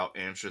talking about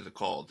Answer the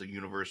Call, the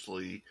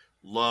universally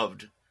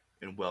loved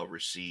and well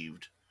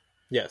received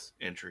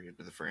entry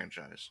into the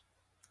franchise.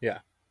 Yeah,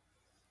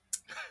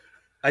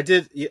 I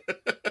did.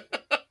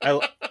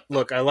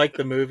 I like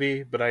the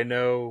movie, but I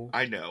know.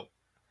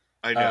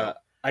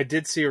 I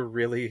did see a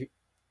really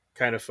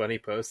kind of funny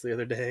post the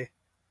other day.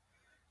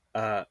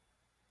 And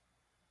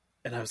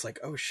I was like,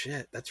 oh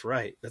shit, that's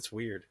right. That's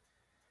weird.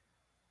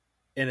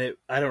 And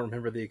I don't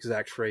remember the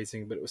exact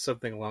phrasing, but it was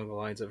something along the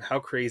lines of, how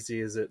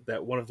crazy is it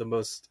that one of the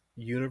most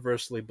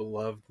universally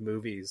beloved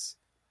movies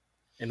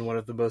and one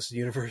of the most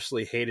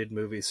universally hated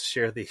movies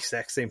share the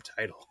exact same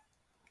title?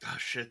 Oh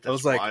shit, that's I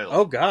was like, wild.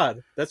 Oh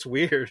god, that's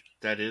weird.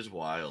 That is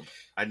wild.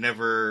 I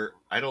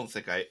don't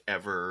think I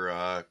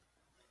ever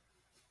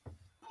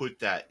put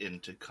that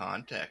into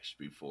context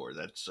before.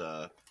 That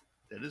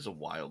is a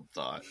wild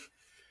thought.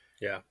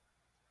 Yeah.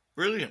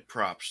 Brilliant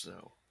props,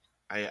 though.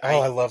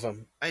 I love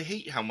them. I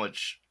hate how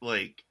much,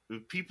 like,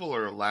 people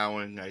are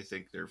allowing, I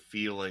think, their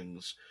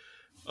feelings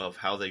of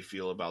how they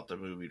feel about the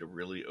movie to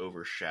really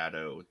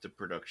overshadow the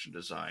production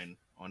design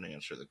on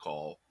Answer the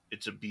Call.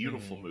 It's a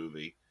beautiful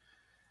movie.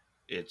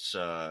 It's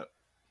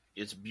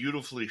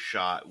beautifully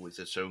shot with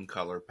its own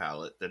color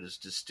palette that is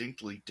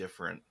distinctly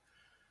different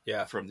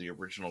from the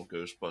original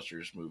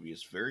Ghostbusters movie.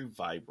 It's very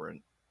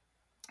vibrant.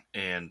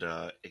 And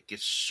it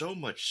gets so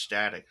much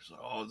static. It's like,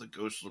 oh, the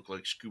ghosts look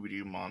like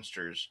Scooby-Doo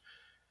monsters.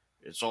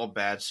 It's all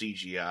bad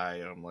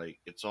CGI. And I'm like,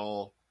 it's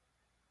all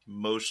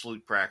mostly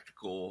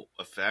practical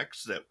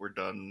effects that were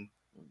done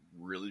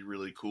really,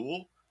 really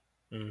cool.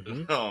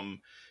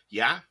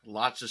 Yeah,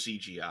 lots of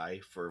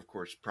CGI for, of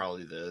course,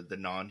 probably the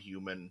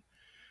non-human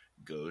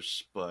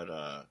ghosts.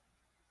 But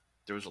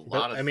there was a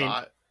lot of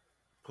thought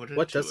put into it.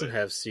 What doesn't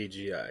have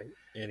CGI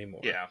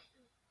anymore? Yeah.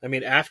 I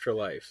mean,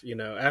 Afterlife, you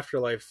know,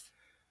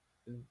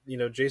 you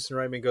know, Jason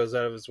Reitman goes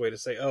out of his way to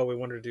say, oh, we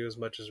wanted to do as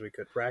much as we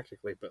could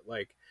practically, but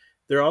like,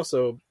 they're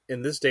also,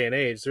 in this day and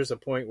age, there's a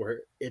point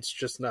where it's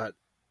just not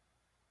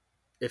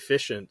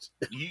efficient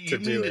you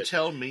mean to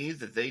tell me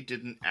that they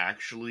didn't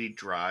actually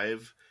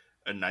drive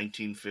a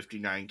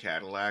 1959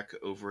 Cadillac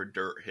over a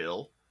dirt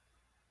hill?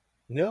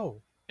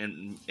 No.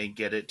 And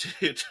get it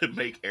to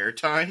make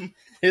airtime?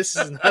 It's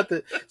not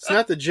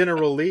the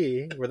General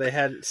Lee where they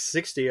had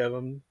 60 of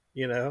them,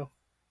 you know,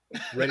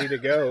 ready to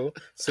go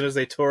as soon as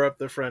they tore up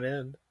the front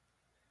end.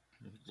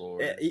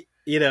 Lord.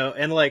 You know,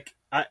 and like,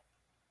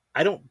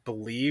 I don't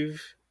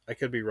believe, I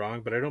could be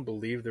wrong, but I don't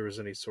believe there was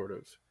any sort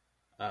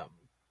of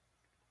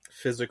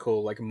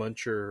physical, like,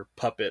 muncher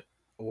puppet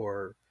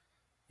or,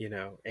 you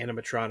know,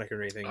 animatronic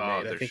or anything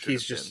made. I think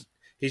he's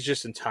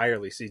just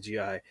entirely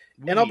CGI.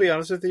 And I'll be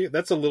honest with you,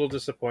 that's a little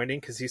disappointing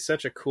because he's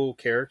such a cool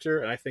character,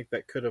 and I think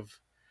that could have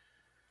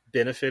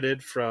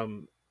benefited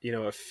from, you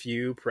know, a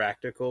few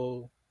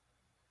practical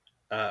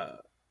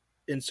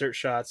insert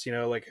shots, you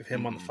know, like of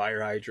him on the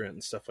fire hydrant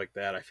and stuff like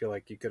that. I feel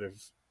like you could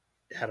have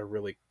had a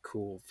really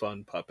cool,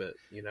 fun puppet,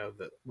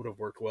 that would have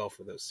worked well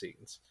for those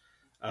scenes.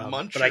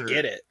 Muncher, but I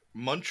get it.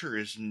 Muncher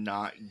is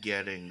not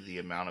getting the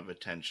amount of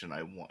attention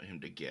I want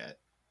him to get.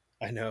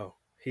 I know.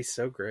 He's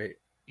so great.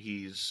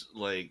 He's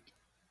like,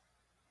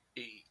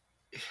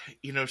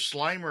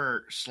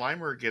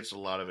 Slimer gets a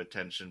lot of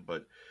attention,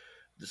 but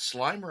the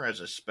Slimer as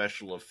a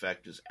special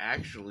effect is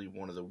actually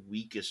one of the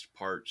weakest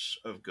parts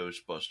of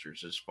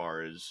Ghostbusters as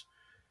far as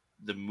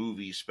the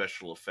movie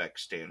special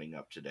effects standing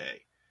up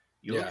today.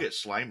 You look at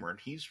Slimer, and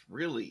he's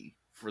really,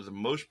 for the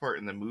most part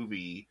in the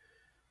movie,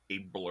 a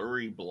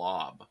blurry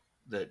blob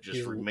that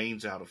just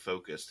remains out of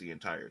focus the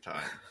entire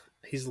time.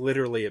 He's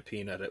literally a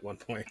peanut at one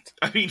point.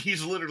 I mean,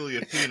 he's literally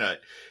a peanut,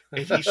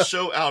 and he's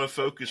so out of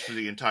focus for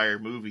the entire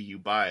movie, you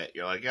buy it.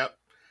 You're like, yep.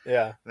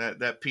 Yeah.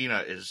 That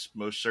peanut is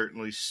most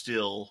certainly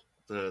still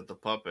the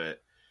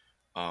puppet.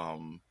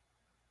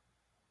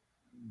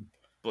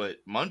 But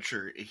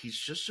Muncher, he's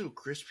just so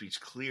crisp, he's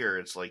clear.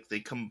 It's like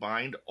they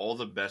combined all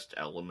the best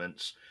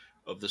elements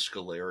of the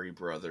Scoleri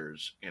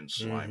brothers and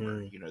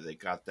Slimer. Mm-hmm. They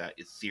got that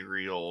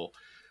ethereal,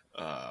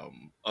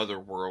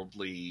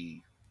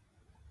 otherworldly,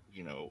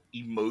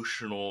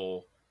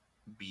 emotional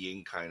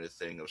being kind of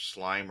thing of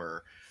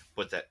Slimer,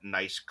 but that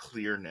nice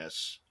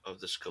clearness of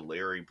the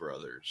Scoleri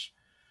brothers.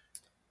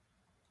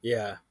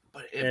 Yeah.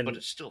 But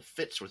it still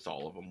fits with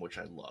all of them, which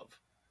I love.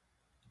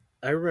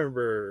 I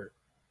remember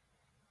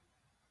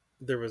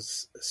there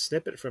was a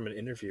snippet from an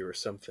interview or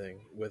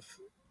something with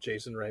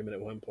Jason Reitman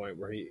at one point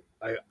where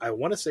I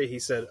want to say he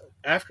said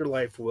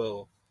Afterlife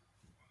will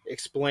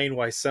explain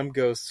why some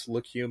ghosts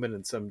look human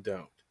and some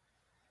don't.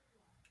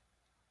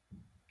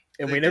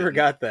 And we never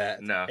got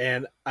that. No.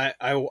 And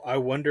I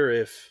wonder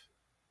if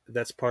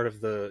that's part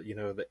of the,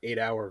 the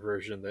 8-hour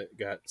version that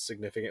got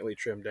significantly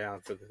trimmed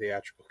down for the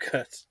theatrical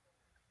cut.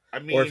 I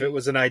mean, or if it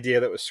was an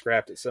idea that was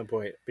scrapped at some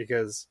point,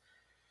 because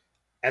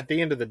at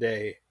the end of the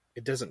day,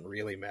 it doesn't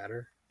really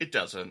matter. It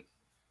doesn't.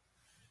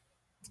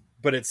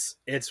 But it's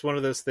one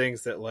of those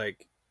things that,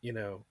 like,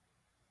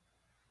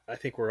 I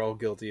think we're all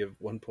guilty of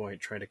one point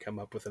trying to come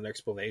up with an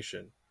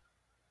explanation.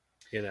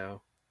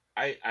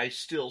 I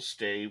still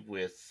stay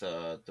with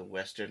the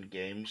West End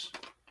Games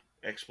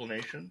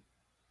explanation.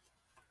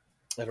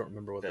 I don't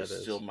remember what that is.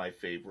 That's still my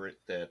favorite.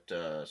 That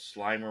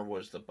Slimer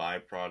was the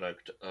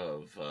byproduct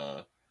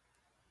of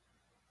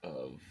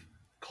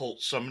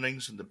cult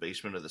summonings in the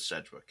basement of the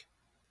Sedgwick.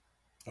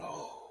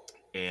 Oh.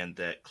 And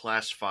that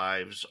Class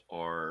 5s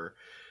are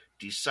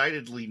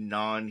decidedly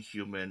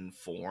non-human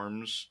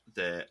forms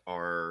that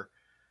are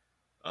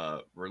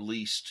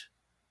released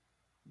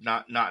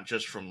not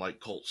just from like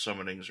cult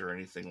summonings or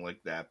anything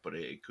like that, but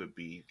it could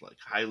be like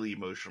highly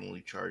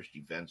emotionally charged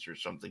events or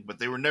something, but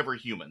they were never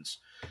humans,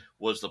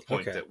 was the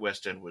point that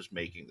West End was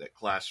making. That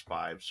Class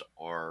 5s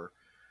are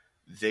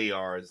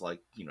like,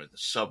 the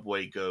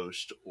subway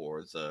ghost,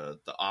 or the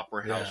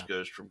opera house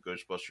ghost from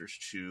Ghostbusters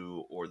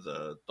 2, or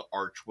the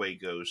archway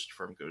ghost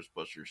from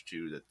Ghostbusters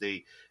 2, that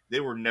they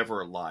were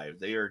never alive.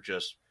 They are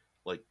just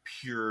like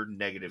pure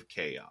negative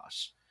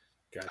chaos.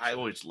 Gotcha. I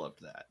always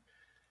loved that.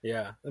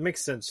 Yeah, that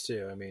makes sense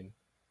too. I mean,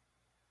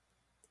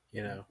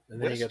 and then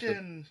West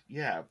End,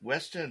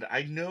 West End.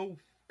 I know.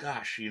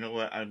 Gosh, you know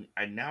what?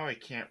 I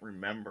can't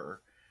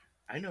remember.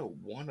 I know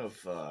one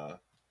of the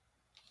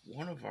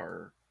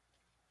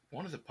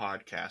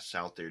podcasts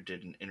out there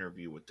did an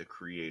interview with the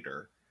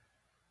creator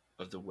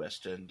of the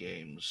West End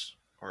Games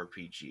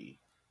RPG,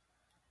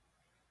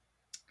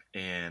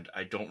 and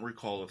I don't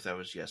recall if that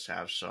was Yes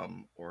Have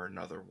Some or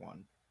another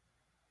one.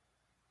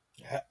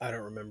 I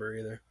don't remember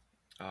either.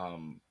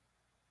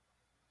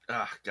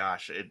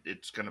 Gosh,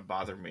 it's going to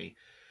bother me.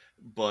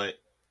 But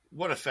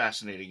what a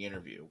fascinating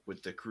interview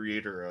with the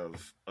creator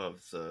of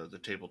the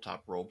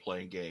tabletop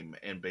role-playing game,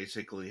 and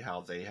basically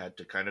how they had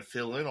to kind of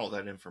fill in all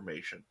that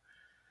information.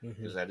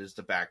 Because that is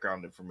the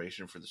background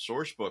information for the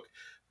source book.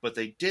 But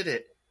they did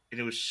it, and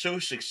it was so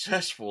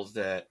successful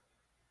that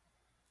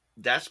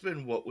that's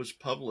been what was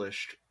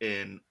published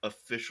in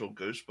official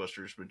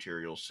Ghostbusters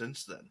material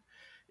since then.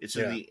 It's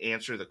in the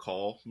Answer the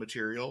Call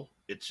material.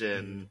 It's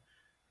in...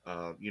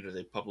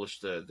 they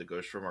published the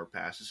Ghost from Our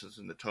Past. It's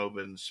in the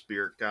Tobin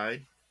Spirit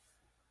Guide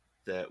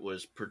that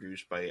was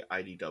produced by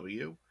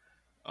IDW.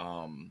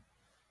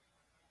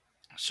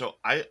 So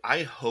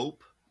I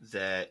hope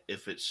that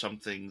if it's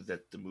something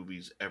that the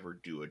movies ever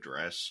do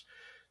address,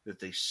 that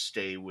they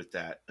stay with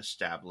that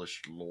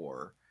established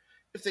lore.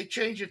 If they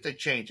change it, they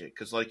change it.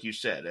 Because like you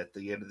said, at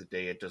the end of the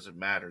day, it doesn't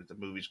matter. The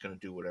movie's going to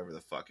do whatever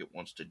the fuck it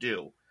wants to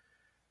do.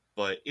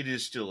 But it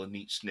is still a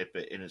neat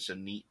snippet, and it's a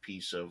neat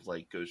piece of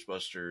like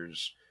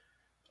Ghostbusters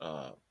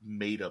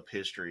made up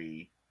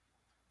history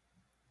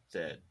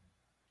that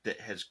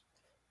has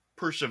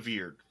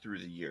persevered through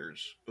the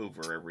years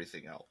over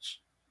everything else.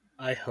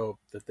 I hope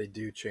that they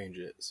do change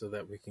it so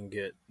that we can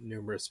get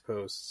numerous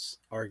posts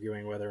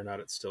arguing whether or not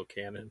it's still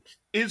canon.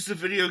 Is the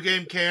video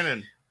game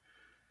canon?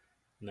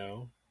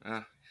 No.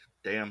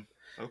 Damn.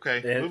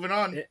 Okay, moving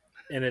on.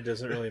 And it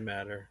doesn't really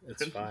matter.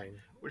 It's fine.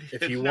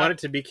 If you want it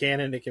to be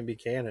canon, it can be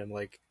canon.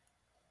 Like,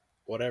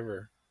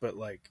 whatever. But,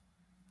 like,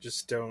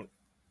 just don't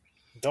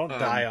Don't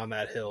die on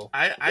that hill.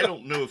 I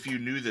don't know if you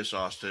knew this,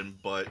 Austin,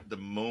 but the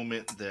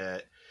moment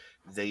that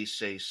they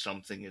say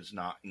something is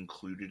not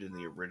included in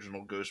the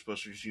original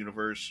Ghostbusters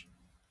universe,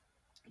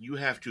 you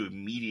have to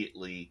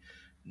immediately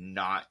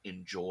not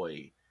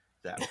enjoy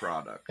that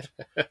product.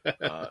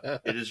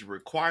 It is a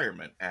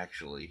requirement,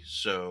 actually.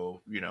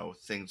 So,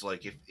 things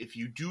like if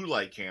you do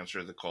like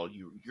Cancer the Call,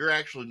 you're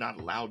actually not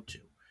allowed to,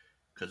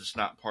 because it's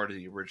not part of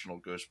the original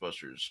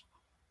Ghostbusters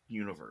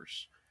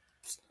universe.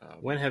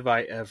 When have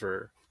I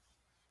ever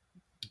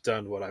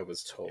done what I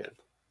was told? Yeah.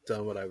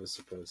 Done what I was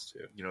supposed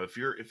to?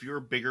 If you're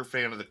a bigger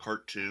fan of the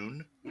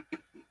cartoon,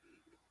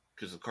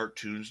 because the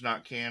cartoon's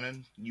not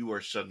canon, you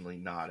are suddenly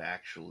not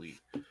actually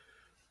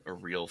a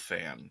real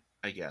fan,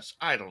 I guess.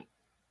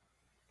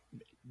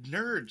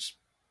 Nerds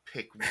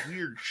pick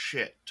weird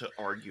shit to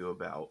argue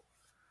about.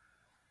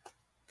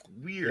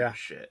 Weird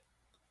shit.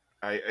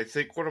 I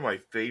think one of my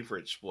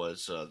favorites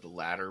was the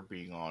ladder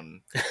being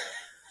on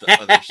the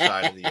other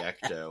side of the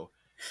ecto.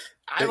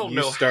 I don't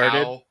know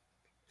how.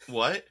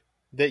 What?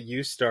 That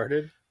you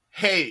started?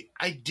 Hey,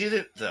 I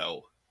didn't,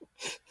 though.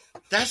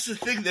 That's the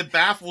thing that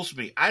baffles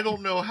me. I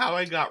don't know how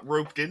I got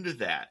roped into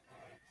that.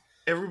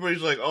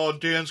 Everybody's like, oh,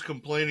 Dan's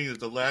complaining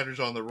that the ladder's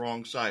on the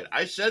wrong side.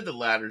 I said the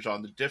ladder's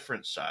on the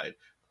different side,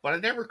 but I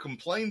never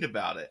complained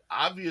about it.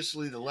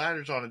 Obviously, the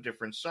ladder's on a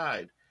different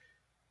side.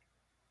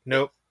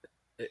 Nope.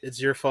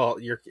 It's your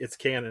fault. It's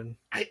canon.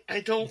 I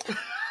don't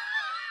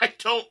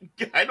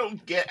I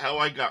don't get how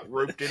I got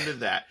roped into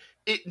that.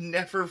 It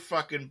never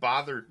fucking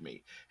bothered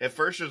me. At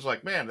first it was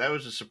like, man, that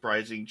was a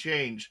surprising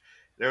change.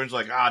 Everyone's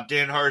like,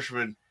 Dan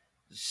Harshman,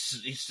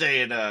 he's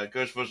saying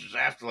Ghostbusters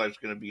Afterlife is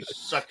going to be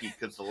sucky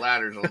because the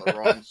ladder's on the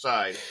wrong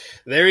side.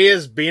 There he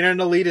is, being an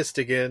elitist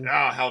again.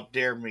 Oh, how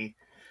dare me.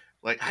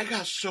 Like, I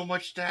got so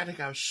much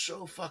static, I was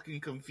so fucking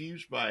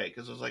confused by it,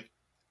 because I was like,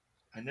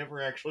 I never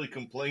actually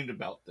complained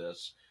about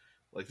this.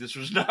 Like, this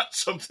was not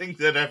something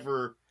that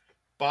ever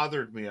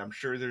bothered me. I'm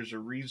sure there's a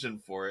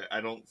reason for it.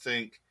 I don't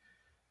think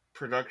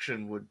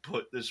production would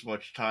put this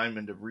much time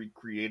into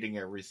recreating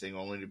everything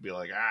only to be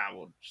like,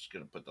 we're just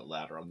going to put the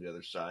ladder on the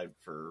other side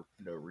for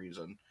no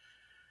reason.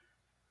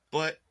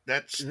 But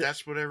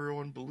that's what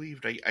everyone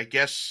believed. I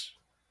guess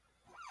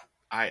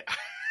I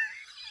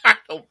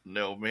don't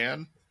know,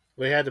 man.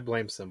 They had to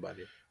blame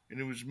somebody.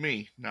 And it was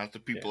me, not the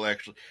people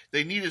actually.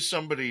 They needed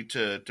somebody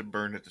to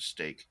burn at the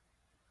stake.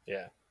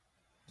 Yeah.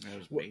 That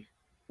was me.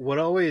 What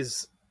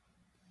always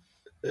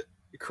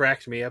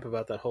cracked me up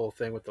about that whole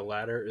thing with the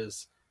ladder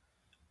is,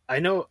 I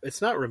know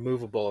it's not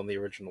removable in the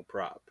original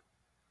prop.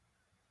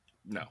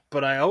 No.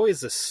 But I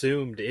always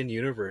assumed in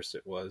universe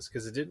it was,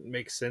 because it didn't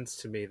make sense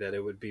to me that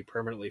it would be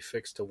permanently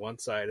fixed to one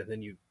side and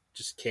then you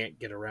just can't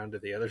get around to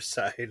the other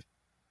side.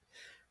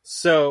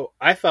 So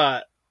I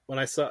thought, when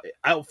I saw it,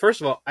 first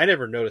of all, I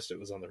never noticed it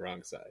was on the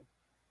wrong side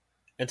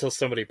until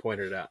somebody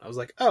pointed it out. I was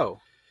like, oh,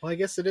 well, I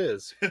guess it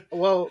is.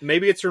 Well,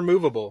 maybe it's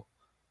removable.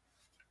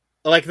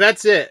 Like,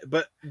 that's it.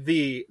 But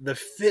the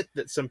fit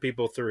that some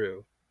people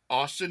threw.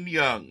 Austin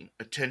Young,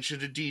 attention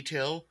to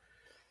detail,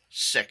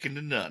 second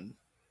to none.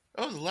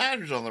 Oh, the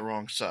ladder's on the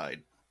wrong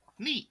side.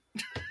 Neat.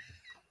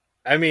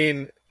 I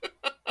mean,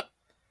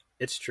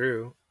 it's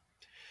true.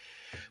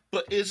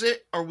 But is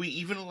it? Are we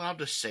even allowed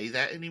to say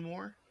that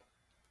anymore?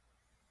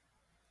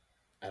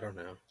 I don't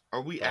know.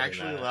 Are we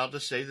actually allowed to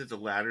say that the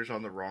ladder's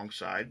on the wrong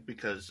side?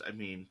 Because, I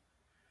mean,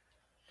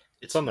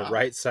 it's on the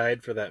right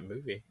side for that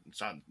movie.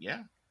 It's on,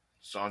 yeah.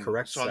 It's on,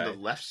 correct it's on side. the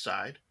left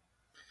side.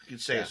 You can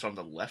say it's on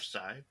the left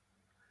side.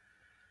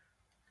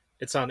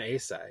 It's on a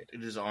side.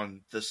 It is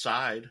on the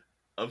side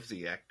of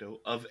the ecto,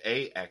 of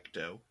a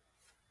ecto.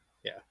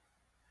 Yeah.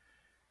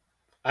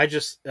 I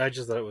just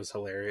thought it was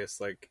hilarious.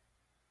 Like,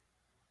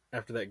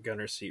 after that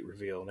gunner seat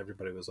reveal, and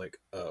everybody was like,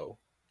 oh,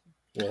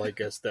 well, I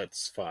guess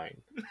that's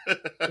fine.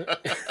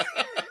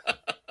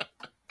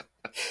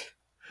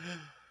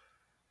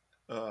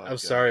 I'm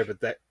sorry,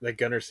 but that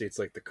gunner seat's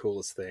like the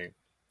coolest thing.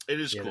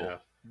 It is cool.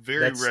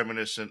 Very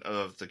reminiscent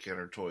of the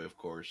Kenner toy, of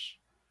course.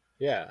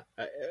 Yeah.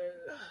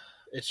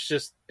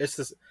 It's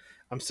this.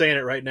 I'm saying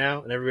it right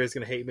now, and everybody's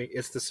going to hate me.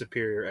 It's the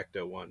superior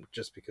Ecto 1,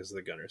 just because of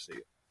the gunner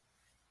seat.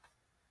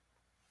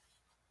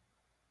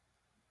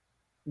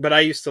 But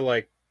I used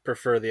to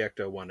prefer the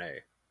Ecto 1A,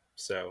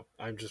 so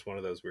I'm just one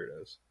of those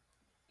weirdos.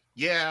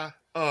 Yeah,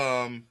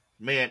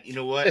 man, you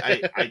know what?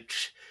 I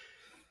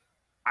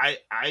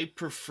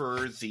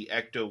prefer the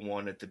Ecto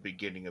 1 at the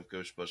beginning of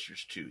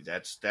Ghostbusters 2.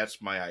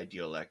 That's my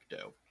ideal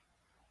Ecto.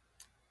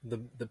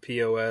 The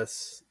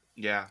POS.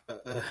 Yeah.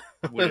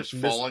 When it's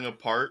falling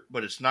apart,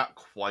 but it's not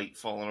quite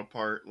falling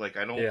apart. Like,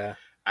 I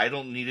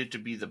don't need it to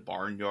be the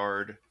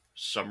Barnyard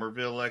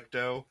Somerville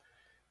Ecto,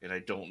 and I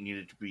don't need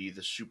it to be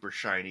the super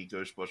shiny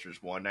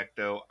Ghostbusters 1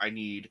 Ecto. I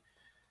need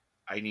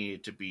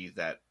it to be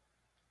that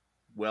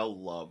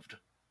well-loved.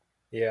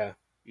 Yeah.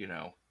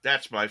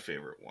 That's my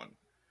favorite one.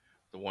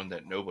 The one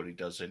that nobody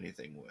does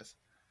anything with.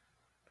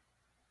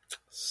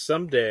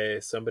 Someday,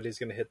 somebody's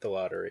going to hit the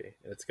lottery,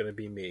 and it's going to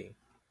be me.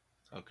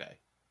 Okay.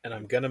 And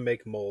I'm going to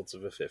make molds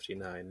of a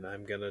 59, and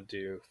I'm going to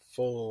do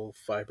full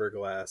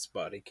fiberglass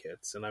body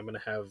kits, and I'm going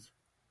to have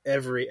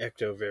every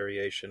ecto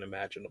variation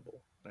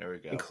imaginable. There we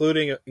go.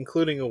 Including a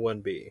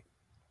 1B.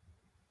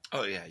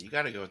 Oh yeah, you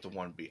got to go with the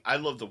 1B. I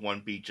love the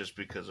 1B just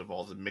because of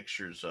all the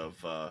mixtures of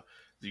the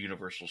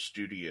Universal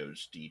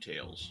Studios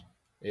details.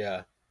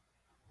 Yeah.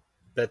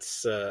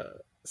 That's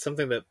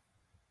something that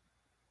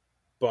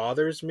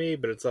bothers me,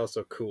 but it's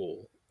also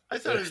cool. I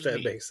thought it was that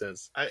neat. Makes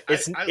sense. I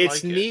it's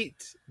like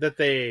neat that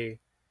they.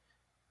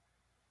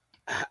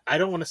 I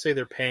don't want to say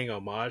they're paying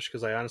homage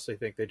because I honestly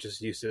think they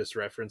just used this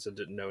reference and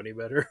didn't know any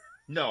better.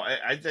 No,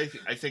 I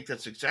think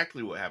that's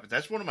exactly what happened.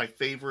 That's one of my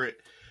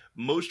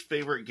most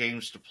favorite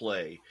games to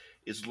play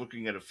is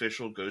looking at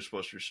official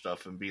Ghostbusters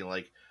stuff and being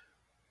like,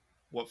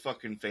 what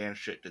fucking fan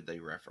shit did they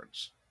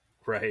reference?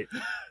 Right.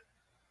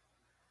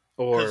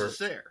 Because it's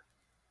there.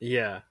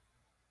 Yeah.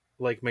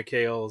 Like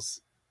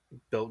McHale's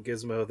built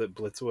gizmo that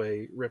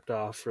Blitzway ripped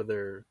off for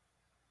their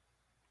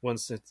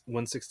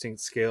 1/16th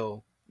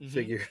scale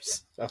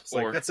figures. I was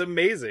like, that's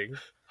amazing.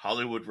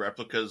 Hollywood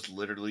Replicas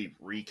literally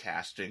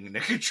recasting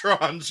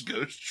Nickatron's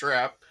Ghost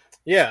Trap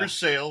for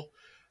sale.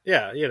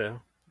 Yeah,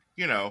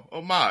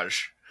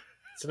 homage.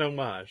 It's an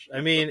homage. I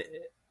mean,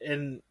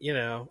 and,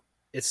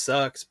 it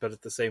sucks, but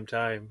at the same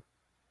time,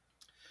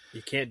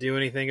 you can't do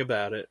anything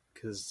about it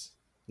because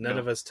none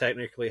of us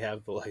technically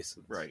have the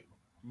license. Right.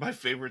 My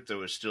favorite,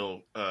 though, is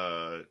still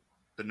the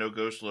No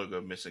Ghost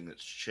logo missing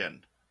its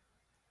chin.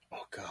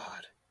 Oh,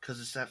 God. Because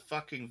it's that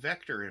fucking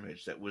vector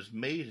image that was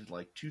made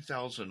in,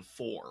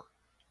 2004.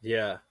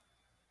 Yeah.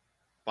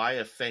 By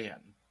a fan.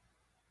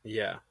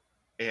 Yeah.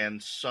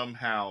 And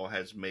somehow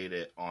has made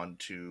it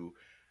onto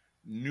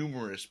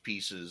numerous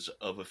pieces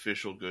of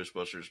official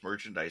Ghostbusters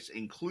merchandise,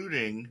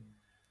 including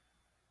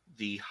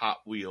the Hot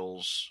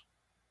Wheels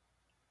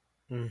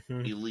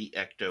Elite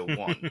Ecto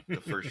 1,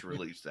 the first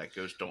release. That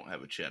ghost don't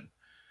have a chin.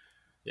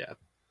 Yeah.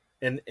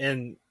 And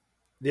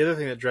the other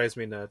thing that drives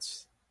me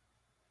nuts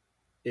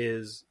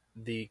is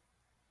the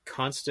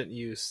constant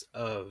use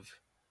of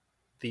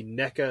the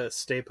NECA,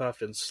 Stay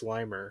Puft, and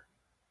Slimer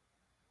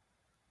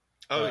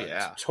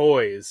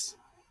toys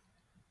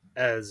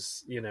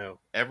as,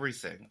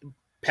 everything.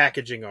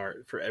 Packaging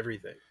art for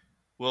everything.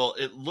 Well,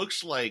 it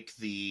looks like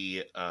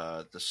the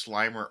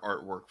Slimer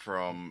artwork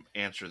from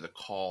Answer the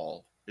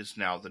Call is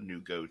now the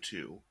new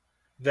go-to.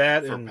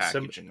 That for and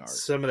packaging art.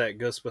 Some of that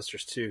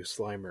Ghostbusters 2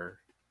 Slimer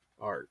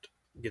art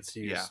gets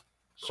used. Yeah,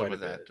 some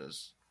of that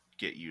does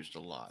get used a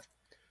lot.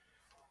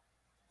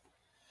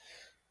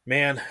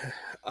 Man,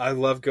 I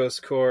love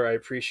Ghost Corps. I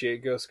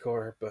appreciate Ghost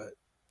Corps, but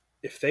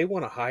if they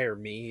want to hire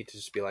me to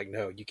just be like,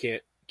 no, you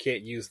can't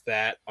use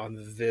that on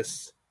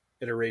this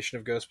iteration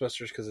of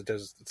Ghostbusters because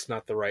it's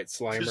not the right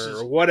Slimer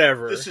or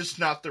whatever. This is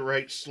not the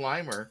right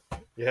Slimer.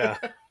 Yeah.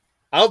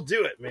 I'll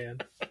do it, man.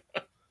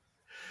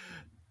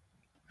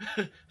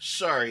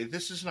 Sorry,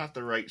 this is not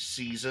the right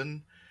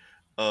season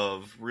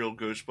of Real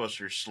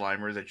Ghostbusters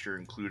Slimer that you're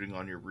including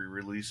on your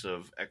re-release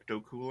of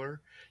Ecto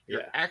Cooler.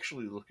 You're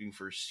actually looking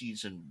for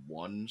season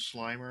 1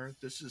 Slimer.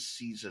 This is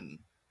season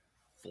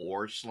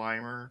 4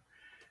 Slimer,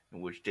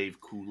 in which Dave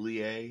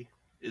Coulier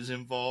is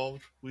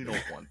involved. We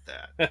don't want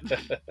that.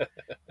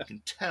 You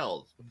can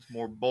tell it's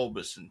more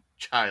bulbous and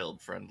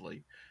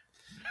child-friendly.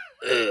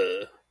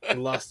 He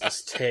lost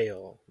his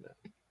tail.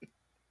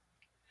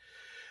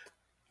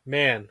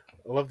 Man,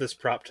 I love this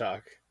prop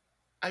talk.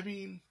 I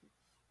mean,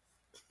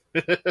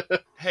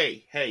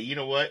 hey, you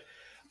know what?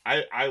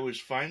 I was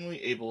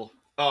finally able...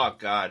 Oh,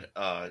 God.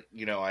 I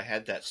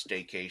had that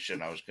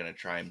staycation. I was going to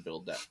try and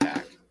build that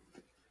pack.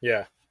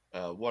 Yeah.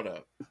 What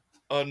a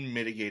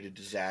unmitigated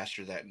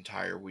disaster that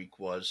entire week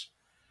was.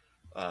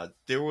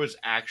 There was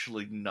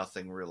actually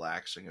nothing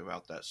relaxing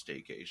about that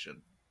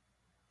staycation.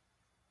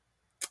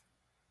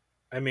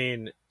 I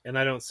mean, and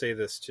I don't say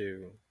this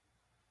to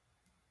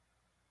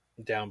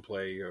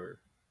downplay your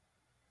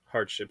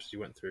hardships you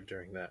went through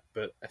during that,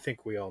 but I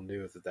think we all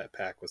knew that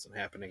pack wasn't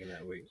happening in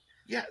that week.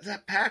 Yeah,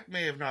 that pack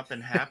may have not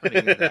been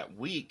happening in that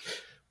week,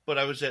 but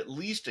I was at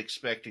least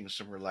expecting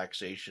some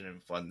relaxation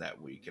and fun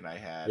that week, and I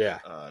had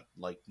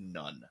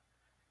none.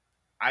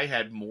 I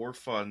had more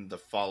fun the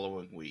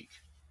following week.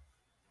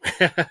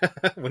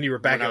 When you were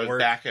back at work? I was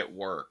back at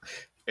work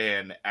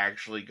and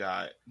actually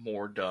got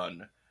more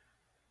done.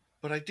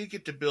 But I did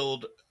get to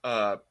build,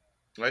 I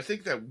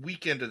think that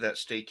weekend of that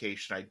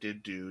staycation, I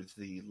did do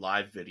the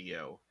live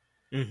video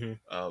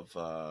of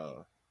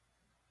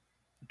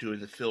doing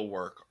the fill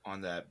work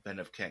on that Ben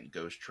of Kent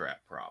Ghost Trap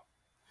prop.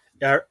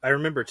 Yeah, I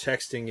remember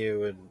texting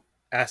you and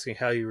asking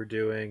how you were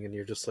doing, and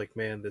you're just like,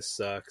 man, this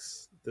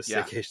sucks. This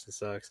staycation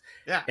sucks.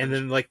 Yeah. And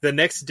then, the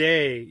next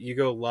day, you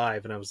go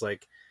live, and I was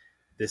like,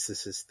 this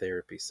is his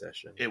therapy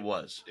session. It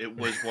was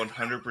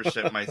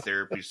 100% my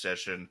therapy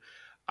session.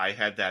 I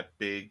had that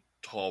big,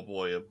 tall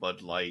boy of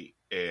Bud Light,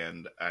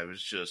 and I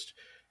was just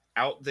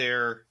out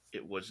there.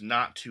 It was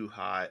not too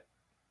hot.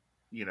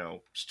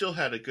 Still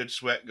had a good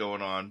sweat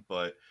going on,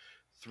 but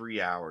 3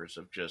 hours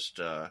of just,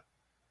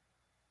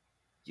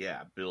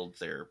 build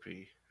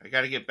therapy. I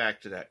got to get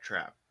back to that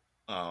trap.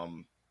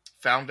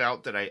 Found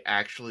out that I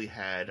actually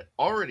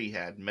already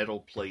had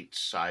metal plate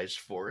size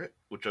for it,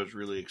 which I was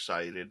really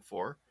excited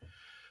for.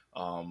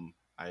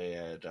 I I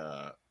had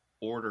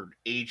ordered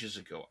ages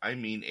ago. I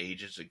mean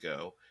ages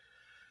ago.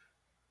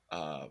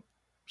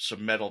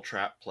 Some metal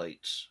trap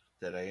plates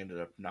that I ended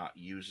up not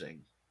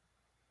using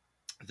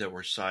that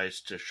were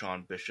sized to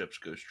Sean Bishop's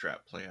ghost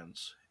trap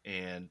plans,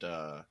 and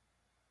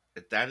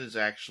that is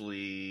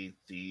actually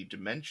the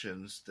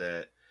dimensions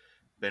that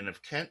Ben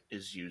of Kent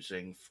is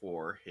using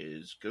for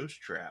his ghost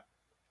trap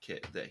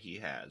kit that he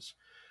has.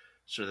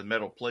 So the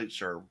metal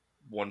plates are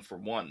 1 for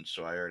 1.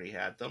 So I already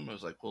had them. I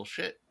was like, well,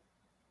 shit,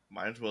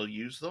 might as well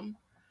use them.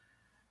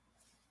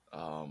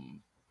 So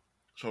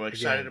I'm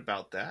excited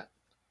about that.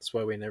 That's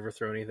why we never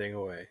throw anything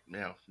away.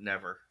 No,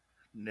 never,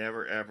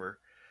 ever.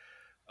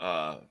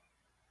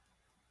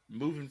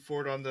 Moving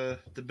forward on the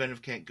Ben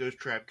of Kent Ghost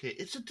Trap kit,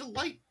 it's a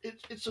delight.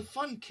 It's a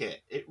fun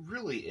kit. It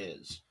really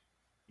is.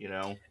 You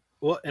know.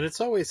 Well, and it's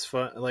always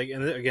fun. Like,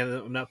 and again,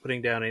 I'm not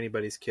putting down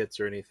anybody's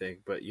kits or anything,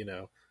 but you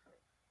know,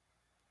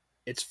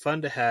 it's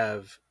fun to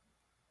have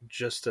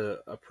just a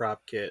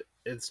prop kit.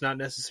 It's not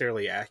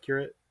necessarily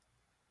accurate,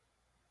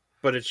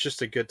 but it's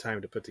just a good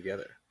time to put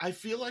together. I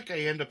feel like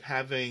I end up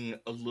having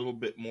a little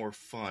bit more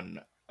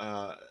fun.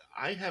 I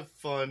have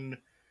fun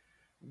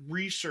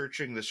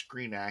researching the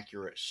screen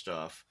accurate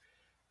stuff,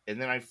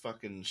 and then I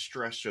fucking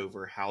stress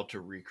over how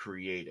to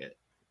recreate it.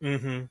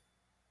 Mm-hmm.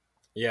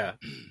 Yeah.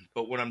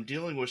 But when I'm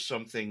dealing with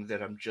something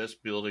that I'm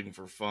just building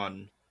for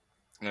fun,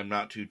 and I'm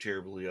not too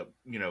terribly,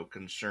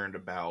 concerned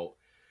about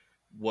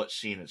what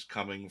scene it's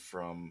coming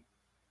from,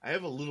 I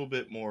have a little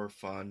bit more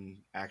fun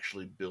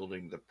actually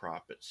building the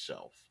prop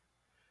itself.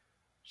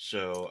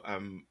 So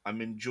I'm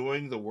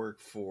enjoying the work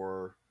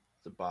for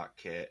the bot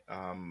kit.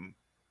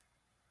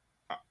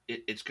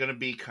 It's going to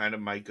be kind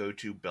of my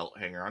go-to belt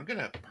hanger. I'm going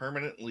to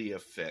permanently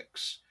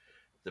affix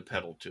the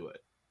pedal to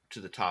it, to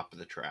the top of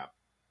the trap.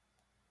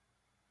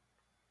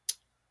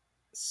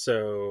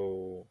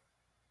 So,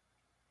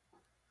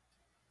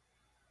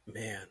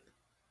 man.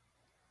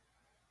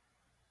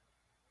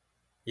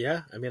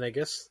 Yeah, I mean, I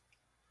guess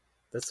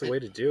that's the way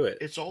to do it.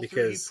 It's all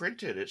 3D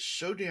printed. It's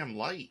so damn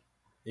light.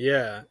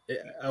 Yeah.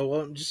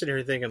 Well, I'm just sitting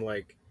here thinking,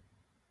 like,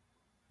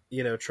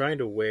 you know, trying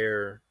to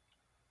wear...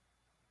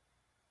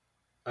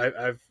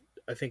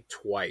 I think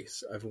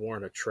twice I've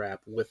worn a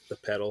trap with the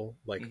pedal,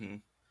 like,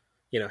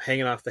 you know,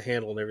 hanging off the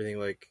handle and everything,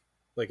 like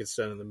it's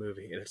done in the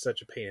movie, and it's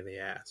such a pain in the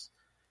ass.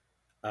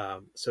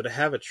 So to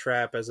have a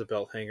trap as a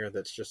belt hanger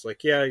that's just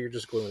like, yeah, you're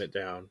just gluing it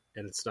down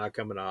and it's not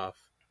coming off.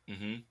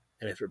 And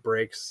if it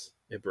breaks,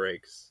 it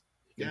breaks.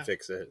 You can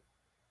fix it.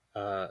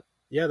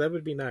 Yeah, that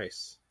would be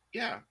nice.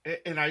 Yeah,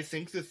 and I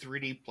think the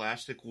 3D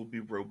plastic will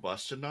be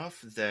robust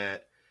enough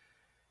that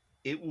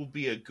it will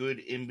be a good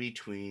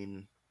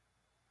in-between,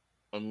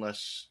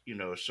 unless, you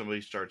know,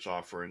 somebody starts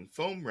offering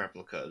foam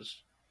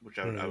replicas, which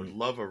I would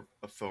love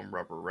a foam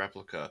rubber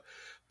replica.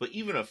 But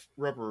even a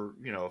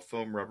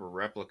foam rubber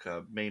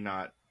replica may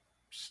not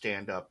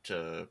stand up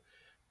to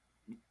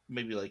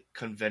maybe like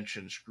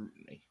convention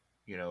scrutiny,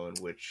 you know, in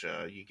which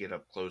you get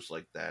up close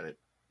like that, it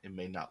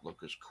may not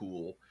look as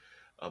cool.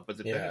 But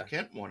the Ben of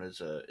Kent one is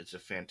a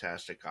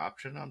fantastic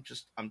option.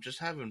 I'm just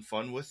having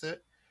fun with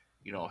it.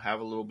 You know,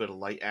 have a little bit of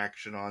light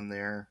action on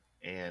there,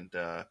 and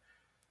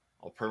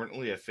I'll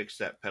permanently affix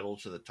that pedal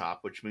to the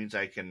top, which means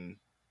I can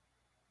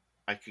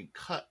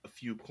cut a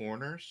few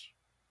corners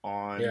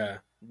on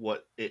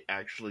what it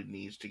actually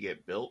needs to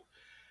get built,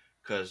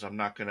 because I'm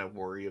not going to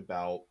worry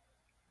about,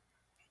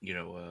 you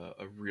know,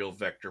 a real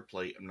vector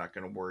plate. I'm not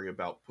going to worry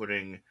about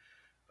putting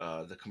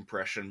the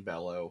compression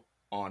bellow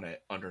on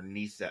it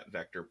underneath that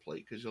vector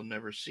plate, because you'll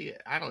never see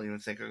it. I don't even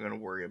think I'm going to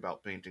worry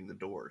about painting the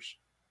doors,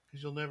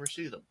 because you'll never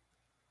see them.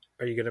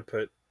 Are you going to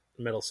put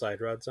metal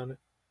side rods on it?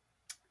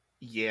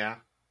 Yeah.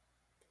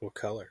 What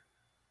color?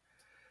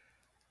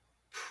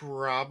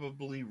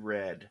 Probably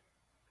red.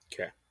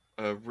 Okay.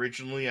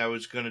 Originally, I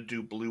was going to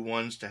do blue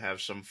ones to have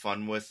some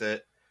fun with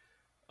it.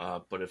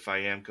 But if I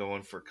am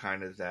going for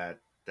kind of that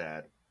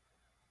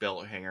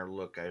belt hanger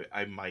look,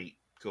 I might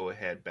go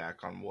ahead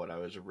back on what I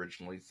was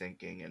originally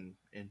thinking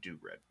and do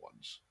red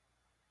ones.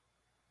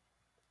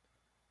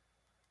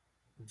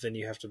 Then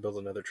you have to build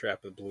another trap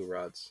with blue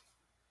rods.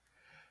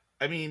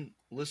 I mean,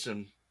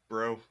 listen,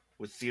 bro,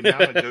 with the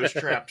amount of ghost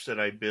traps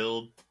that I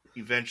build,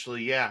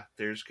 eventually, yeah,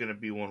 there's going to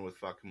be one with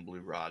fucking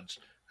blue rods.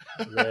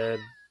 Red,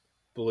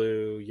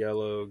 blue,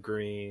 yellow,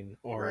 green,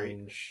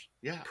 orange.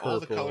 Right. Yeah, purple. all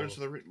the colors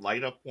of the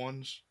light up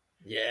ones.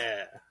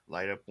 Yeah.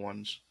 Light up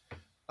ones.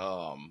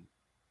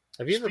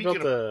 Have you ever built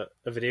a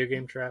video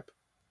game trap?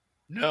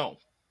 No.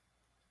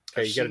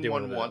 Okay, you got to do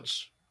one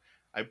once.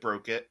 I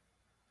broke it.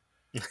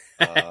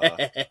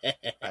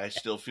 I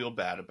still feel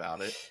bad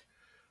about it.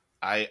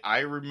 I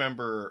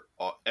remember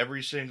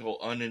every single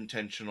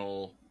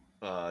unintentional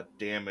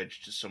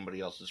damage to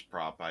somebody else's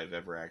prop I've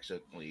ever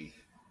accidentally...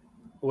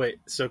 Wait,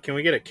 so can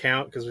we get a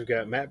count? Because we've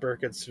got Matt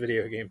Burkett's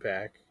video game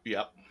pack.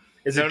 Yep.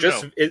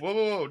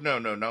 Whoa, no,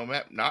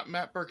 not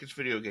Matt Burkett's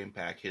video game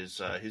pack.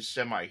 His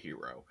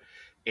semi-hero.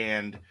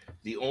 And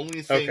the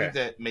only thing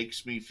that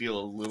makes me feel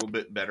a little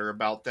bit better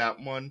about that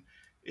one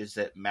is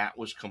that Matt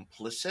was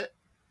complicit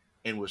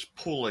and was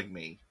pulling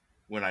me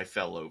when I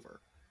fell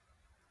over.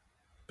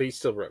 But he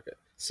still broke it.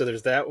 So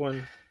there's that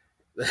one.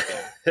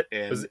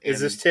 And Is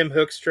this Tim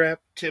Hook's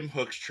trap? Tim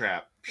Hook's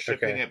trap.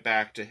 Shipping it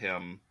back to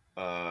him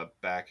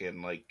back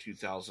in like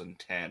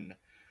 2010.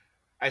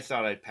 I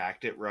thought I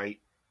packed it right.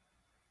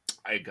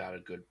 I got a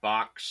good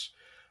box.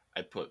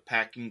 I put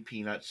packing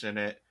peanuts in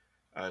it.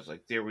 I was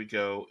like, there we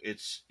go.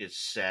 It's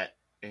set.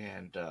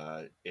 And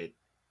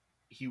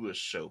he was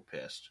so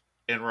pissed.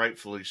 And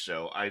rightfully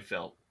so. I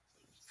felt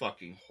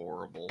fucking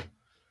horrible.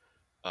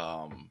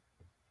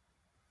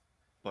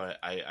 But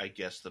I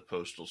guess the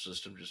postal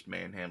system just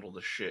manhandled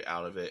the shit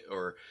out of it.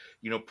 Or,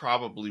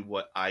 probably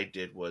what I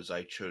did was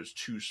I chose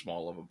too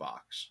small of a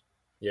box.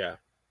 Yeah.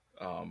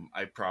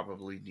 I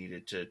probably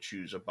needed to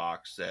choose a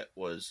box that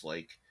was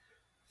like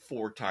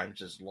 4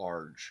 times as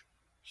large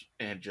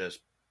and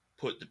just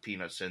put the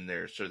peanuts in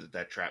there so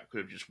that trap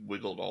could have just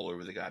wiggled all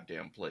over the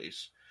goddamn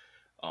place.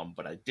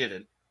 But I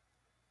didn't,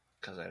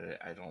 because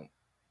I don't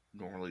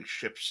normally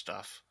ship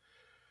stuff.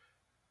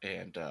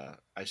 And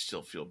I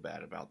still feel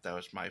bad about that. That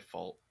was my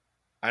fault.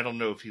 I don't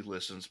know if he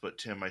listens, but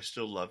Tim, I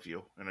still love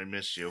you and I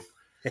miss you.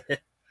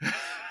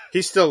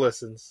 He still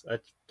listens.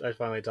 I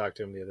finally talked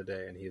to him the other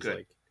day, and he's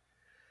like,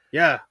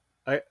 "Yeah,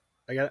 I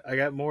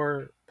got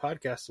more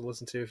podcasts to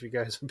listen to if you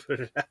guys would put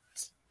it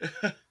out."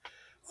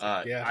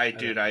 Yeah,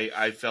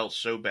 I felt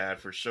so bad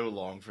for so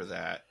long for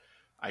that.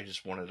 I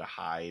just wanted to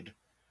hide.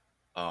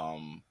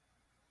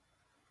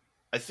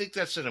 I think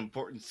that's an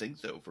important thing,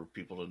 though, for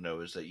people to know,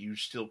 is that you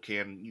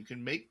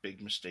can make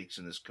big mistakes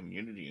in this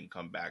community and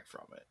come back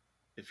from it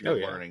if you're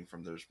learning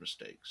from those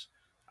mistakes.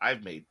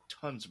 I've made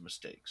tons of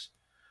mistakes.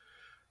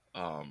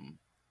 I'll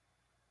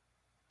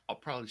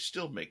probably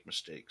still make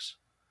mistakes,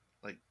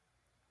 like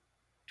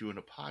doing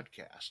a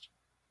podcast.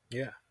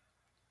 Yeah.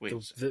 Wait,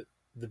 the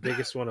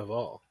biggest one of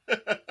all.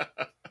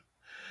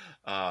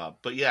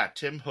 But yeah,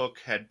 Tim Hook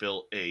had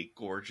built a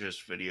gorgeous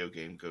video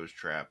game ghost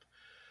trap.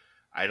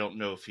 I don't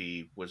know if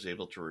he was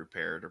able to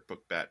repair it or put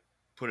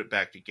it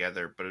back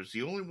together, but it was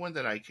the only one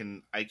that I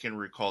can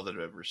recall that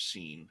I've ever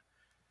seen.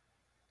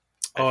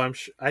 Oh,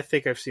 I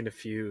think I've seen a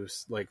few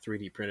like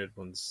 3D printed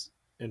ones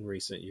in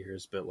recent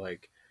years, but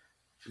like,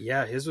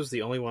 yeah, his was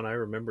the only one I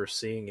remember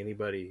seeing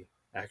anybody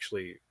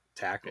actually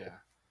tackle.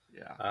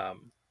 Yeah.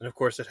 And of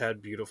course, it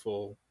had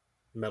beautiful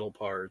metal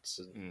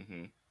parts,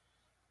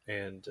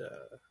 and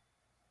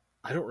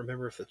I don't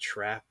remember if the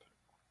trap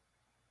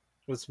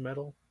was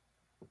metal.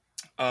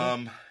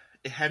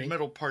 It had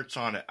metal parts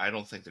on it. I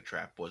don't think the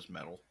trap was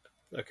metal.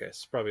 Okay,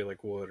 it's probably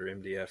like wood or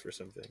MDF or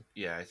something.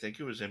 Yeah, I think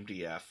it was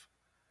MDF.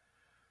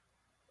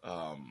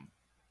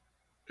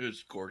 It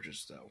was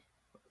gorgeous though.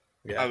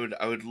 Yeah.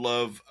 I would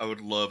love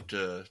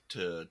to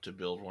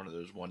build one of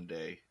those one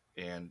day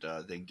and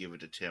then give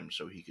it to Tim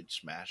so he could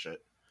smash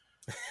it.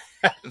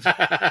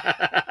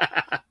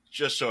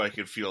 Just so I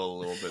could feel a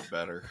little bit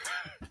better.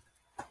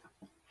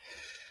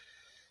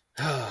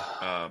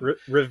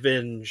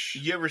 Revenge.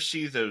 You ever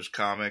see those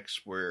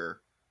comics where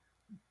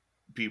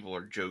people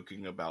are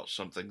joking about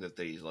something that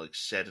they like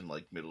said in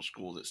like middle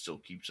school that still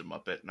keeps them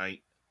up at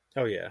night?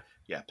 Oh yeah.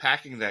 Yeah,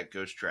 packing that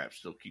ghost trap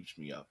still keeps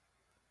me up.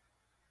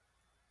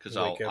 Because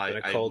I'll wake up in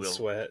a cold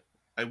sweat.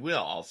 I will.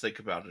 I'll think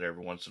about it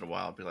every once in a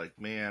while. I'll be like,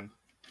 man,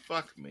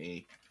 fuck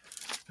me.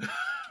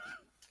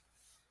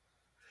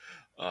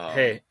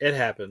 Hey, it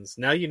happens.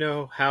 Now you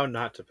know how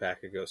not to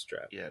pack a ghost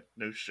trap. Yeah,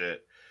 no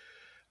shit.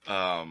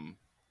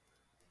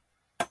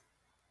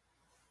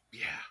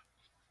 Yeah.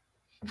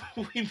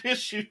 We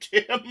miss you,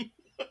 Tim.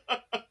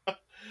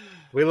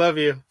 We love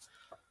you.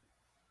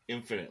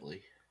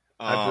 Infinitely.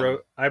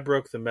 I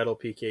broke the metal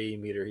PKE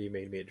meter he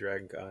made me at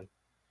Dragon Con.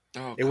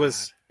 Oh, it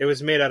was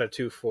made out of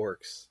 2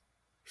 forks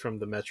from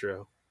the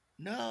Metro.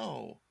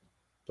 No.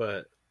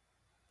 But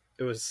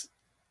it was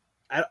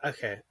I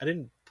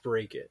didn't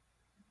break it.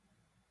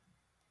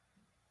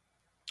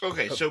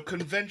 Okay, so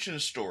convention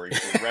story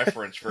for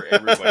reference for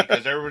everybody,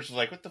 because everyone's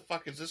like, what the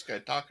fuck is this guy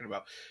talking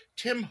about?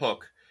 Tim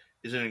Hook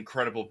is an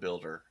incredible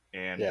builder,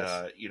 and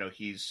yes.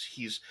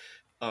 He's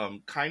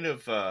kind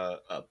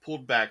of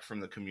pulled back from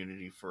the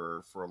community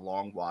for a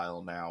long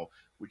while now,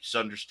 which is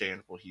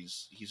understandable.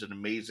 He's an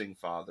amazing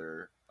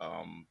father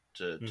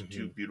to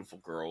 2 beautiful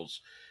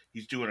girls.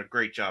 He's doing a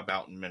great job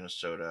out in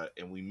Minnesota,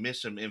 and we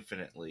miss him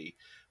infinitely.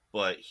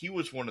 But he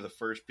was one of the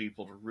first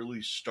people to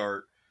really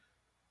start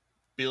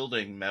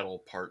building metal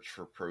parts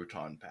for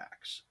proton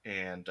packs.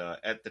 And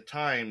at the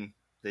time,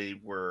 they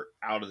were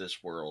out of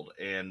this world.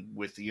 And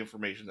with the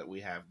information that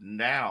we have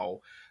now,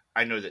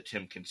 I know that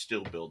Tim can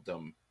still build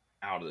them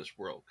out of this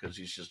world because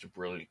he's just a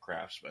brilliant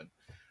craftsman.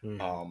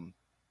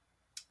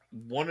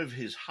 One of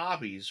his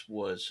hobbies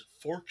was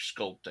fork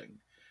sculpting.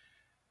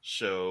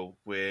 So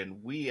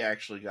when we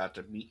actually got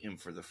to meet him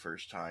for the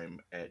first time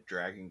at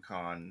Dragon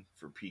Con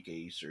for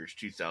PKE Surge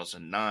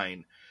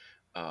 2009,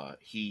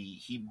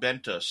 he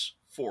bent us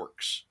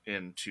forks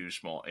into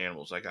small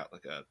animals. I got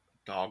like a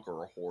dog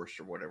or a horse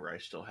or whatever. I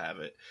still have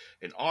it.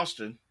 In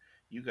Austin,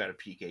 you got a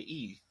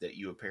PKE that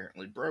you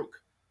apparently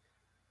broke.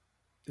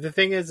 The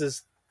thing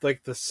is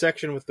like the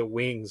section with the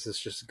wings is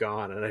just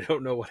gone, and I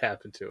don't know what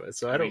happened to it.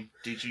 So I don't.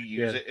 Did you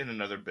use it in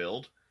another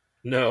build?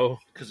 No,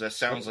 because that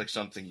sounds like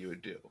something you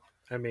would do.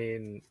 I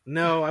mean,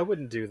 no, I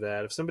wouldn't do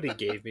that. If somebody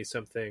gave me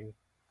something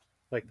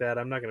like that,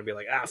 I'm not going to be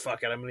like,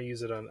 fuck it, I'm going to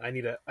use it on. I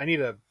need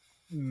a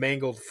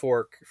mangled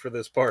fork for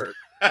this part.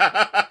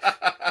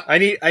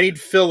 I need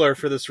filler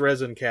for this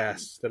resin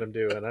cast that I'm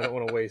doing. I don't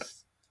want to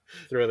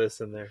throw this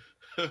in there.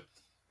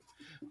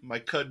 My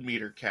cud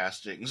meter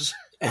castings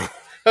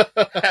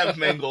have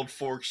mangled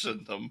forks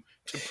in them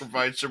to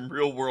provide some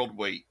real world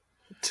weight.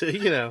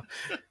 To,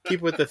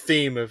 keep with the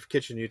theme of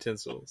kitchen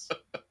utensils.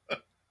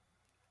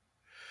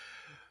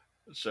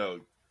 So,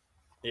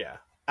 yeah.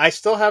 I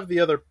still have the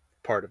other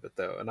part of it,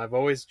 though, and I've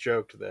always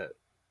joked that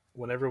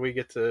whenever we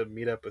get to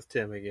meet up with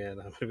Tim again,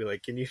 I'm going to be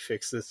like, can you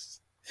fix this?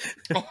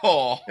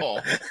 I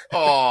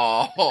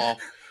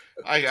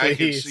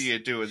can see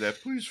it doing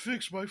that. Please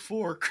fix my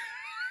fork.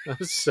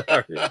 I'm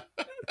sorry.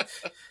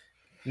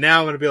 Now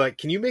I'm going to be like,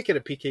 can you make it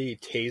a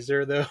PKE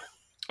taser, though?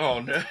 Oh,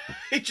 no.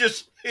 He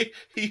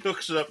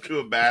hooks it up to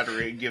a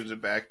battery and gives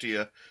it back to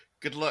you.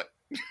 Good luck.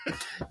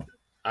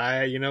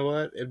 You know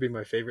what? It'd be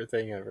my favorite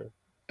thing ever.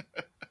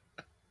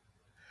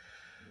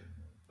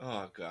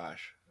 Oh,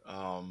 gosh.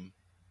 I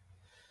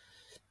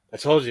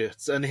told you,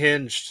 it's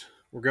unhinged.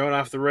 We're going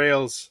off the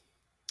rails.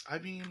 I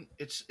mean,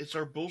 it's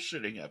our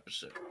bullshitting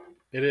episode.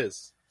 It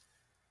is.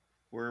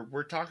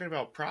 We're talking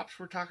about props.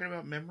 We're talking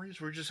about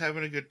memories. We're just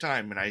having a good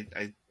time, and I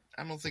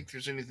don't think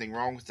there's anything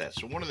wrong with that.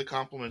 So one of the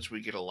compliments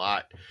we get a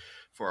lot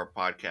for our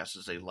podcast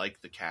is they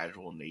like the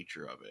casual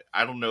nature of it.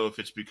 I don't know if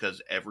it's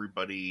because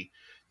everybody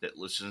that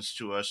listens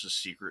to us is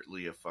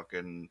secretly a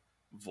fucking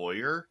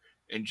voyeur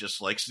and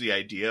just likes the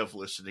idea of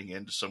listening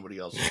into somebody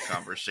else's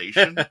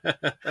conversation,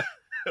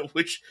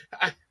 which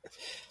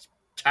it's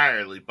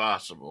entirely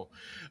possible.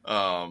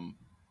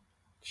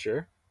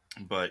 Sure.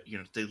 But,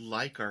 they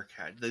like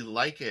they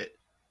like it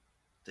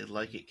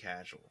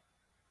casual.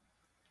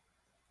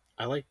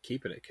 I like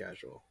keeping it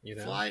casual,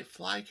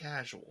 Fly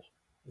casual.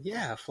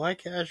 Yeah, fly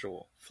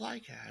casual. Fly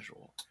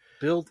casual.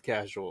 Build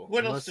casual.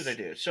 What else did I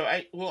do? So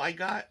I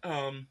got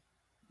that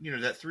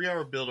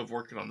 3-hour build of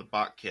working on the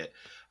bot kit.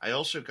 I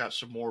also got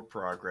some more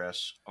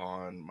progress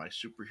on my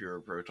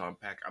superhero proton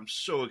pack. I'm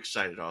so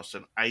excited,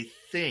 Austin. I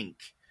think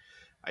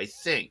I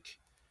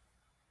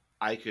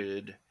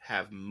could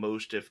have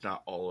most, if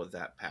not all, of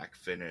that pack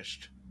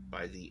finished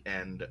by the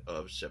end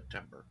of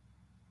September.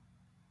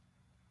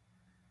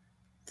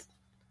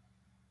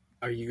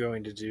 Are you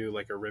going to do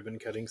like a ribbon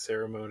cutting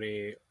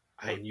ceremony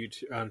on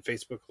YouTube, on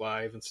Facebook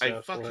Live and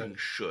stuff? I fucking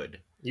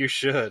should. You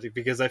should,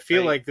 because I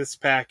feel like this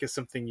pack is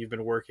something you've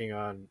been working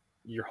on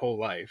your whole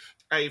life.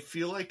 I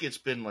feel like it's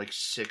been like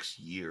 6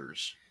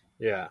 years.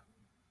 Yeah.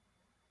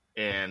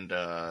 And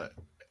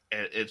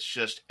it's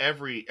just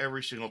every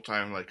single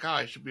time I'm like,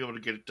 I should be able to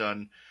get it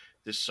done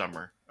this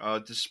summer,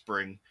 this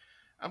spring.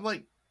 I'm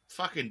like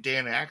fucking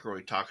Dan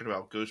Aykroyd talking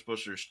about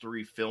Ghostbusters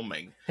 3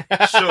 filming.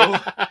 So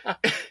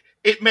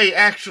it may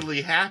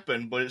actually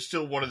happen, but it's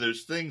still one of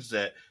those things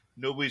that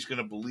nobody's going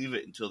to believe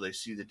it until they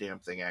see the damn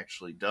thing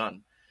actually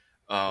done.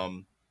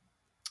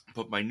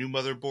 But my new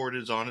motherboard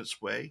is on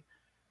its way.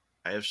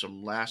 I have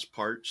some last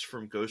parts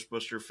from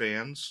Ghostbuster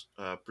fans,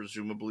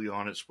 presumably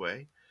on its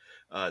way.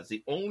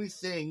 The only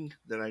thing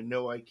that I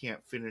know I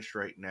can't finish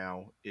right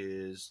now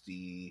is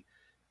the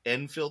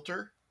N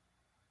filter.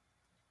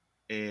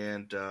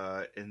 And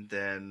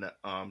then,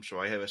 so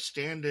I have a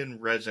stand-in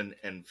resin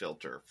N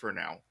filter for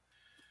now.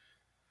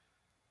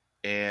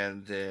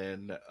 And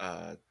then,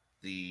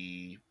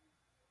 the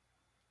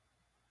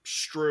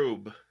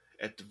strobe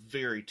at the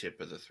very tip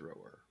of the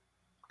thrower.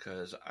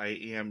 Because I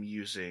am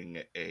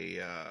using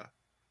a,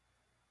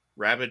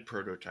 Rabid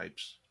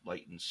Prototypes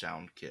Light and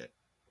Sound kit.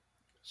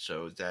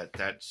 So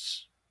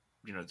that's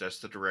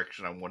the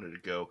direction I wanted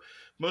to go.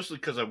 Mostly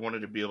because I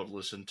wanted to be able to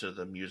listen to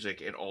the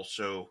music, and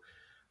also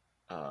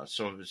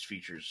some of its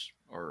features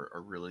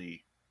are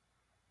really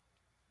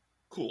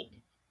cool,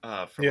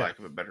 for lack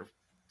of a better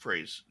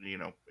phrase.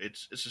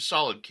 It's a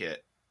solid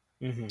kit.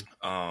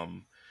 Mm-hmm.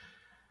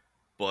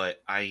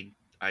 But I'm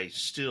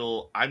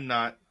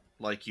not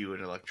like you,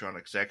 an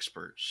electronics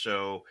expert.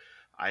 So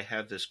I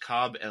have this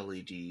Cobb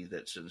LED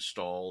that's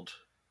installed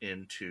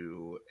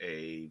into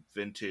a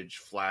vintage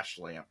flash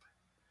lamp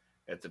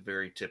at the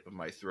very tip of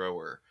my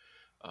thrower.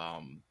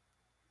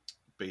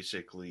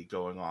 Basically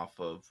going off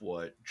of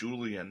what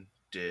Julian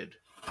did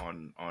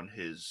on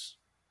his,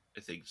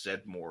 I think,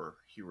 Zedmore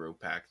hero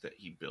pack that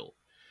he built.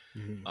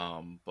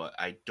 Mm-hmm. But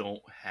I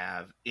don't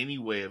have any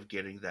way of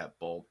getting that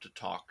bulb to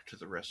talk to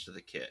the rest of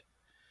the kit.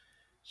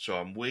 So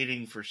I'm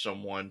waiting for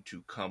someone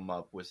to come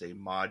up with a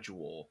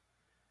module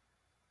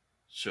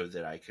so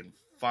that I can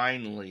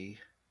finally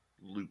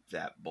loop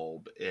that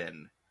bulb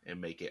in and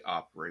make it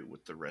operate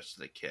with the rest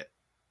of the kit.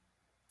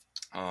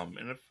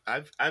 And if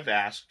I've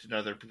asked, and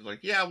other people are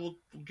like, yeah, we'll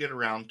get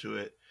around to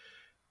it.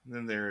 And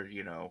then they're,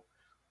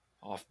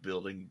 off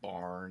building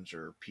barns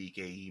or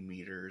PKE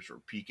meters or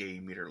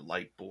PKE meter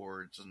light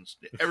boards, and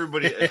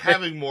everybody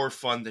having more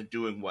fun than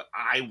doing what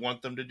I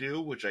want them to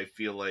do, which I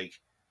feel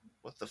like,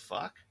 what the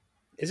fuck?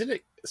 Isn't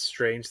it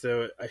strange,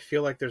 though? I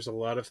feel like there's a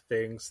lot of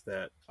things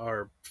that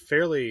are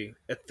fairly,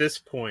 at this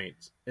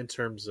point, in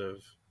terms of,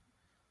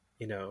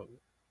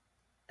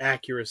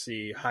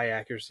 high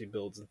accuracy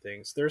builds and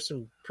things, there's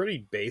some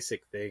pretty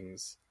basic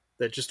things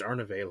that just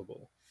aren't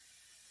available.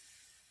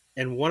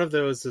 And one of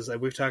those is,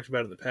 we've talked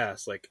about in the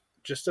past, like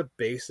just a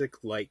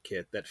basic light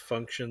kit that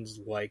functions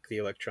like the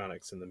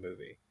electronics in the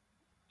movie.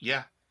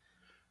 Yeah.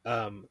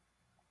 A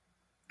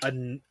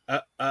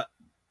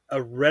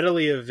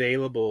readily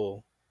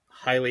available,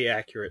 highly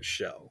accurate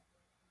shell.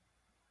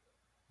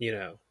 You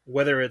know,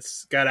 whether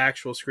it's got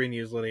actual screen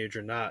use lineage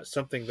or not,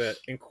 something that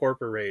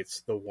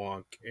incorporates the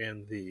wonk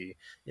and the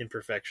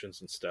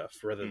imperfections and stuff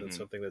rather than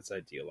something that's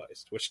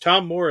idealized, which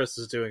Tom Morris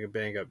is doing a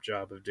bang up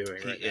job of doing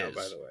now,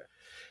 by the way.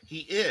 He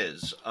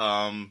is.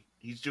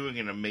 He's doing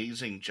an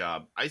amazing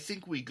job. I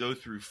think we go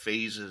through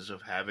phases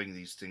of having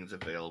these things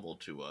available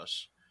to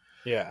us.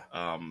 Yeah.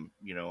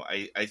 You know,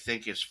 I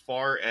think as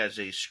far as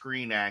a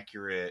screen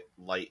accurate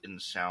light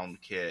and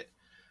sound kit,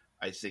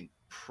 I think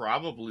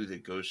probably the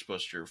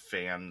Ghostbuster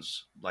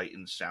Fans Light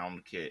and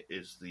Sound Kit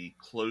is the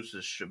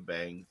closest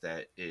shebang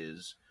that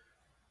is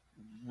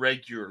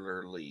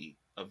regularly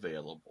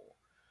available.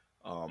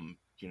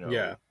 You know,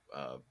 yeah.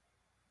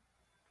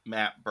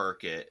 Matt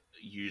Burkett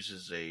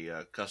uses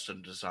a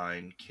custom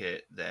design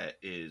kit that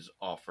is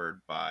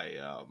offered by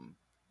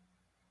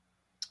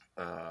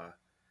oh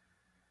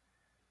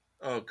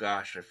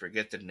gosh, I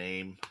forget the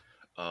name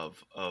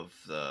of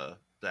the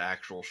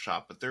actual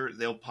shop, but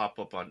they'll pop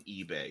up on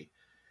eBay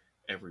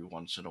every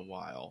once in a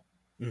while.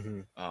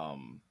 Mm-hmm. I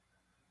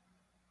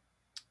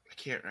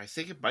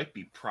think it might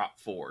be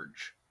Prop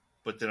Forge,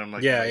 but then I'm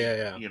like,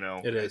 yeah. You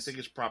know, it is. I think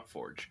it's Prop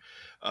Forge.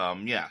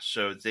 Yeah,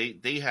 so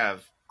they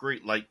have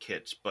great light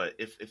kits, but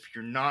if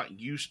you're not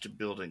used to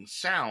building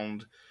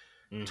sound,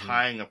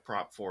 tying a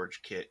Prop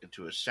Forge kit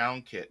into a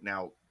sound kit,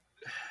 now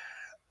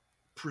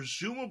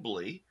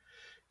presumably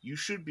you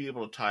should be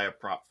able to tie a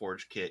Prop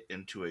Forge kit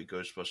into a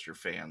Ghostbuster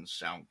Fans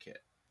sound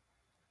kit.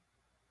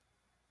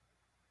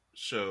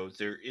 So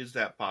there is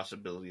that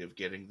possibility of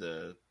getting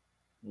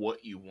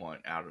what you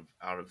want out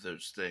of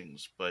those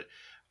things. But,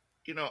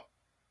 you know,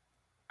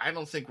 I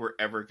don't think we're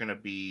ever going to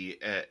be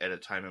at a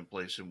time and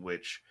place in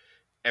which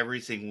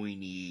everything we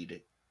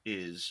need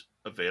is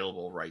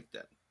available right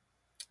then.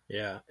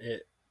 Yeah.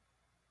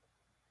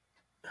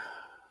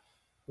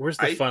 Where's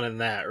the fun in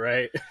that,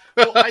 right?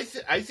 Well, I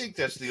think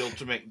that's the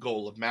ultimate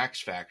goal of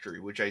Max Factory,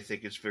 which I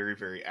think is very,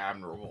 very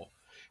admirable.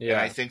 Yeah.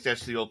 And I think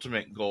that's the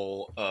ultimate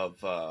goal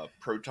of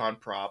Proton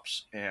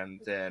Props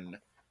and then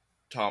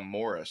Tom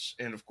Morris.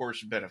 And, of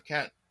course, Ben of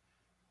Kent,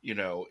 you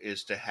know,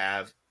 is to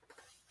have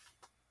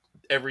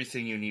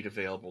everything you need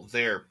available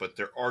there, but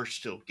there are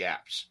still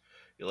gaps.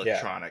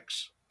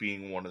 Electronics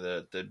being one of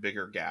the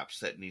bigger gaps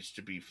that needs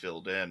to be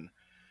filled in.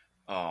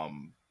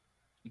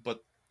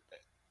 But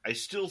I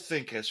still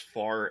think as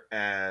far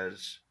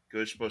as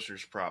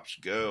Ghostbusters props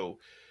go,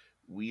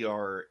 we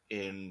are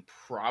in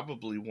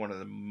probably one of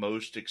the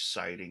most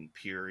exciting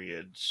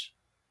periods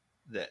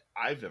that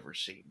I've ever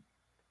seen.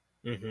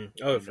 Mm-hmm.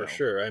 Oh, for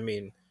sure. I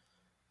mean,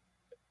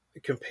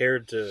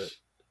 compared to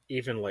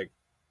even like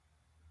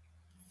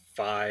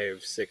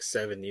 5, 6,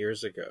 7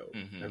 years ago,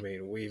 I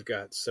mean, we've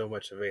got so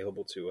much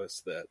available to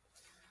us that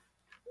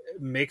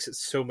it makes it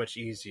so much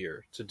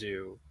easier to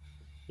do,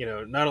 you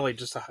know, not only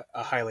just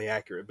a highly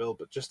accurate build,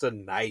 but just a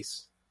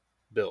nice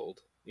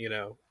build, you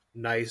know,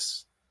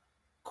 nice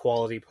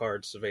quality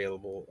parts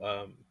available.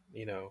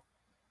 You know,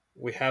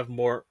 we have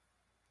more.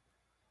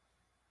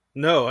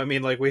 No, I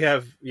mean, like, we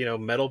have, you know,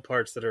 metal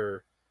parts that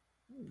are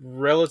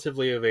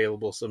relatively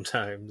available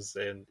sometimes,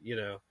 and, you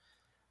know,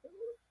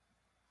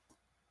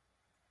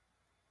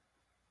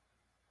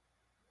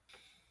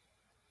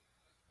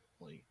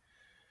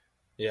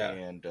 yeah,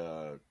 and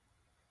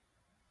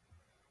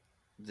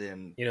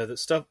then, you know, the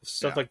stuff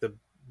like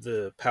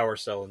the power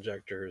cell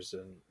injectors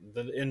and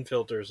the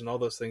infilters and all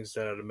those things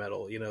done out of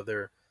metal, you know,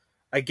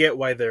 I get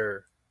why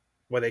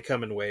they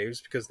come in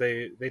waves, because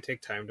they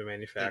take time to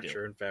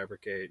manufacture and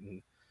fabricate,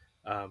 and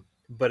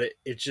but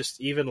it just,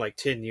 even like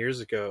 10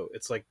 years ago,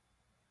 it's like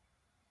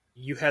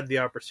you had the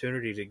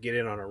opportunity to get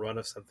in on a run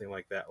of something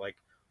like that, like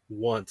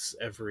once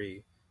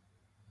every,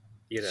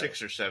 you know,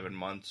 6 or 7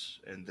 months,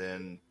 and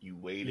then you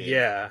waited,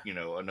 you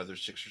know, another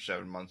 6 or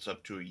 7 months,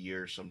 up to a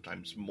year,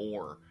 sometimes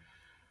more,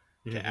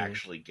 to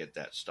actually get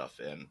that stuff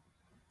in.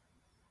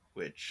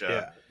 Which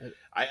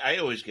I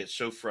always get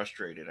so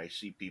frustrated. I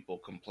see people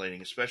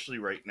complaining, especially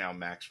right now.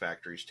 Max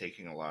Factory's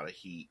taking a lot of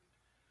heat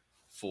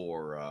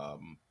for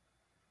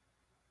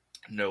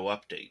no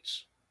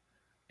updates,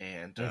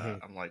 and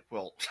I'm like,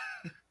 well,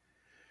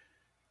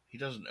 he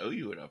doesn't owe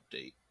you an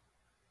update.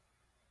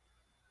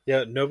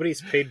 Yeah,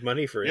 nobody's paid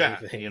money for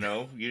anything. You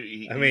know,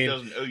 he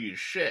doesn't owe you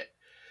shit.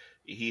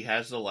 He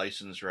has the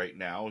license right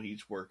now.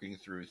 He's working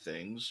through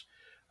things.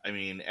 I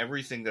mean,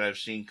 everything that I've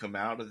seen come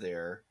out of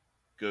there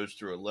goes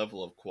through a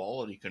level of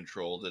quality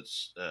control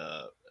that's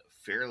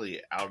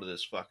fairly out of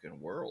this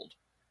fucking world.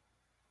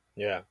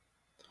 Yeah.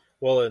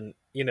 Well, and,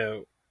 you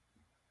know,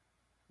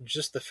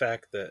 just the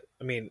fact that,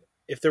 I mean,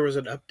 if there was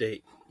an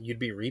update, you'd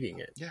be reading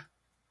it. Yeah.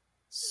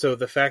 So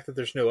the fact that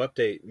there's no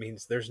update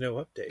means there's no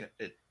update.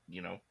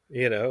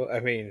 You know, I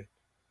mean,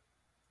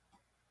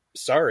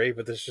 sorry,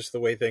 but that's just the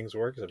way things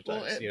work Well,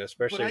 sometimes. but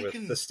Especially I with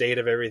can. the state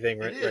of everything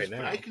It right is, but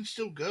now. I can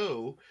still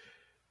go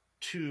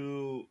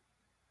to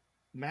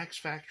Max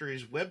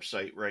Factory's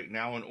website right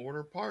now and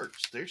order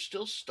parts. There's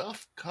still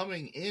stuff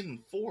coming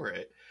in for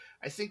it.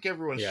 I think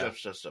everyone's Yeah.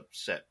 just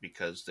upset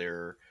because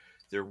they're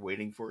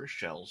waiting for his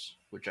shells,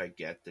 which I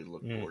get. They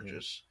look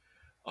gorgeous.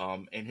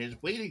 And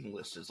his waiting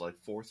list is like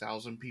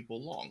 4,000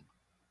 people long.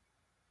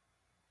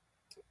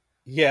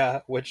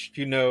 Yeah, which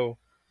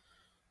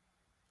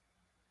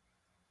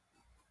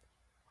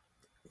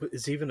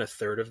is even a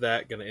third of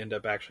that going to end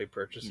up actually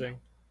purchasing?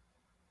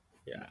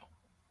 No, Yeah. no.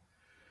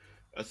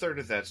 A third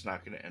of that's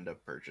not going to end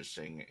up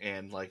purchasing.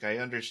 And like I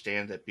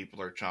understand that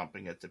people are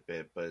chomping at the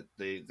bit, but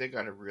they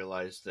got to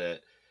realize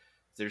that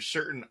there's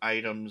certain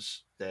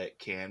items that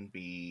can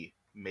be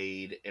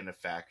made in a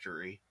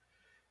factory,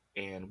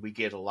 and we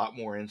get a lot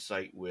more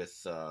insight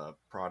with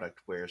product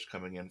wares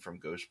coming in from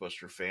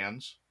Ghostbuster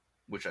fans,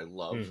 which I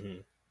love.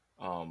 Mm-hmm.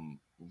 A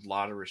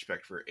lot of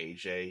respect for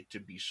AJ to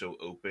be so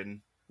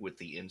open with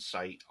the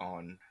insight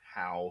on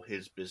how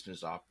his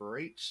business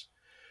operates,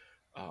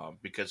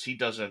 because he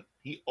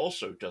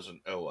also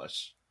doesn't owe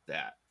us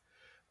that.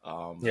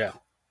 Yeah.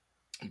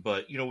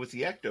 But with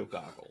the ecto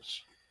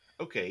goggles,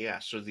 okay, yeah.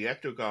 So the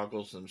ecto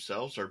goggles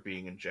themselves are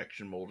being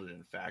injection molded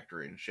in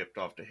factory and shipped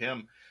off to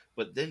him,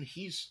 but then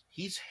he's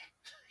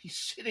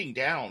sitting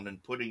down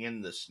and putting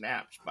in the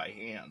snaps by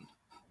hand.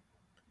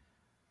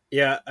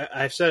 Yeah,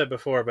 I've said it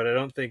before, but I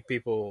don't think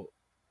people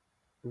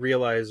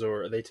realize,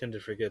 or they tend to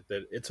forget,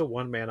 that it's a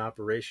one-man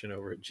operation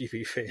over at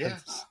GV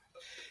Fans.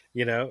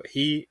 Yeah.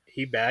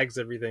 He bags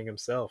everything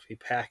himself. He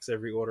packs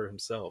every order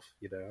himself.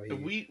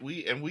 And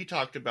we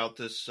talked about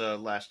this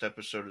last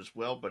episode as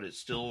well, but it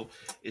still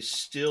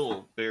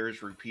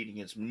bears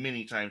repeating as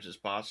many times as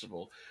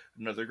possible.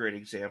 Another great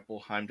example,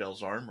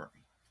 Heimdall's Armory.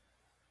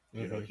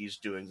 Mm-hmm. He's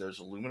doing those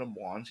aluminum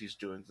wands, he's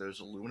doing those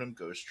aluminum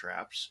ghost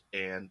traps,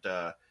 and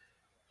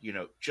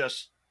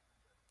just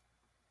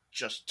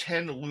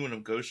 10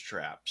 aluminum ghost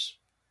traps.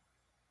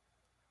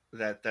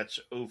 That's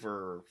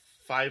over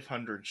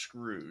 500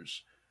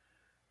 screws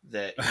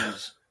that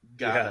he's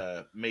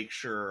gotta make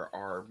sure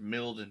are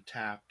milled and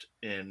tapped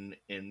in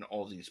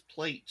all these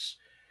plates,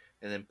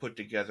 and then put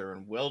together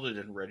and welded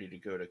and ready to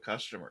go to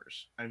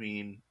customers. I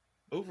mean,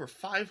 over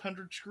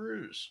 500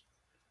 screws.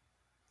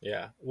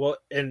 Yeah. Well,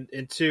 and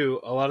two,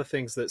 a lot of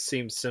things that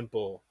seem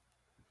simple,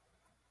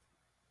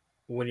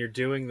 when you're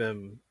doing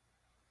them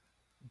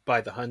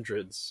by the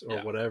hundreds or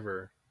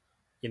whatever,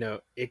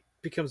 it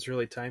becomes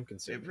really time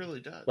consuming. It really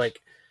does.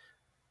 Like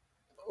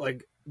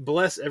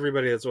bless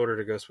everybody that's ordered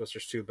a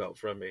Ghostbusters 2 belt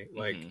from me.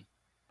 Like,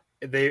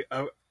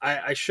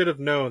 I should have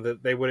known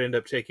that they would end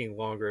up taking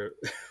longer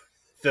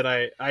than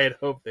I had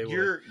hoped they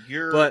would.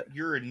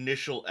 Your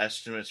initial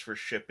estimates for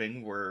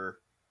shipping were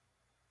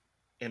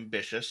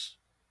ambitious.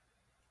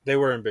 They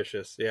were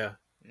ambitious, yeah.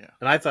 Yeah.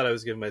 And I thought I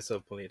was giving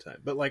myself plenty of time.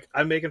 But like,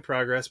 I'm making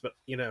progress, but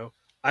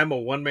I'm a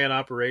one-man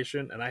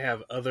operation, and I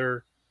have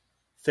other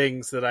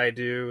things that I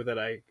do that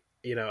I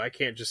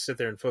can't just sit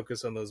there and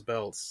focus on those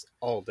belts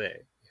all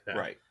day.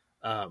 Right.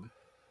 And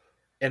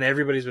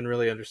everybody's been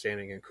really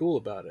understanding and cool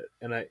about it.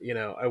 And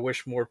I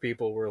wish more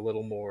people were a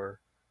little more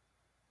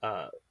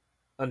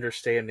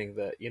understanding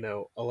that,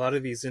 a lot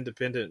of these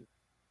independent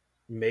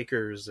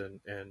makers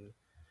and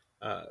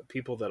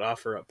people that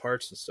offer up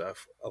parts and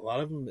stuff, a lot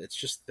of them, it's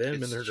just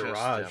them in their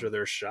garage or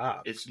their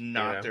shop. It's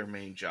not their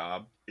main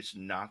job. It's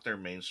not their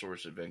main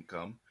source of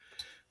income.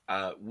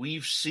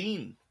 We've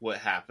seen what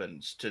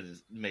happens to the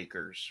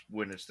makers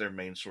when it's their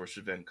main source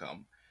of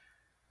income.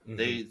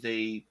 Mm-hmm.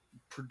 They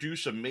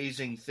produce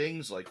amazing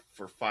things like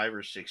for 5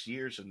 or 6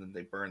 years, and then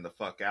they burn the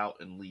fuck out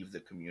and leave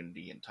the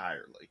community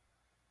entirely.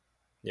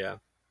 Yeah.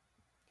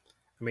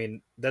 I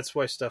mean, that's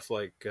why stuff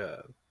like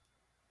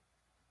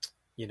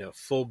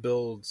full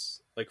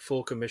builds, like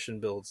full commission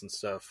builds and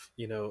stuff,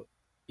 you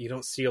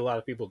don't see a lot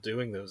of people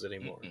doing those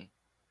anymore.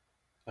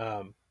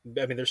 I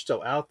mean, they're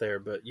still out there,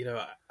 but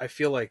I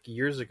feel like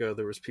years ago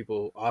there was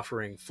people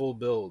offering full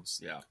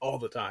builds all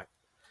the time,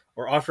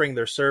 or offering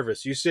their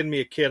service. You send me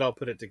a kit, I'll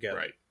put it together.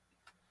 Right.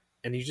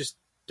 And you just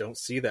don't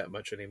see that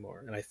much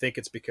anymore. And I think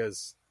it's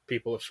because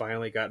people have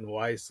finally gotten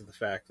wise to the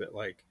fact that,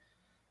 like,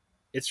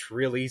 it's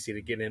real easy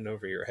to get in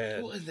over your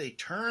head. Well, and they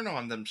turn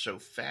on them so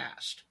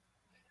fast.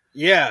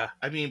 Yeah.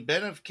 I mean,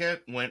 Ben of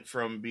Kent went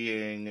from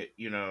being,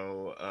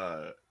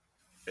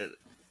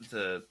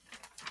 the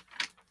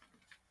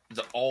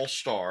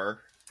all-star,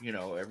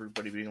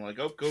 everybody being like,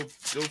 oh, go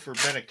for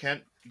Ben of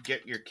Kent,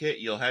 get your kit,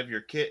 you'll have your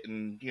kit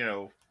in,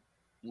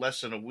 less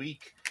than a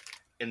week.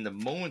 And the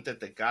moment that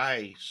the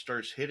guy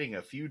starts hitting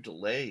a few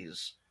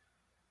delays,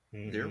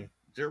 mm-hmm.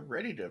 they're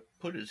ready to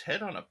put his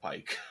head on a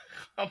pike.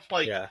 I'm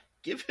like,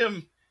 give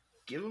him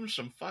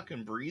some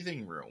fucking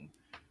breathing room.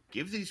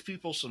 Give these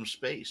people some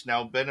space.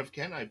 Now, Ben of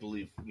Kent, I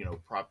believe,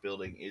 prop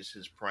building is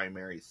his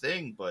primary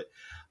thing, but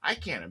I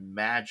can't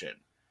imagine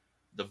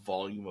the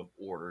volume of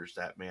orders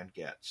that man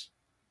gets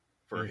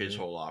for his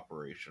whole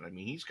operation. I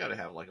mean, he's got to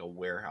have like a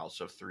warehouse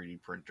of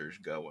 3D printers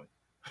going.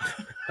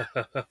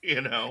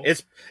 You know,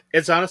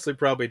 it's honestly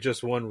probably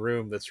just one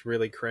room that's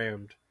really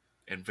crammed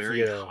and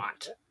very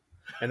hot,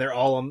 and they're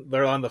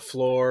on the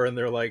floor and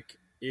they're like,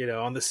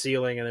 on the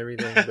ceiling and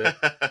everything.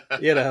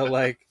 But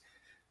like,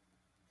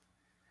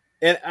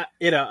 and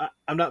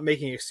I'm not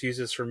making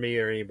excuses for me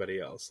or anybody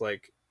else.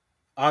 Like,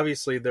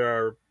 obviously there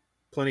are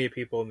plenty of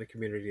people in the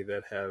community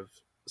that have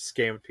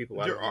scammed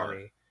people out of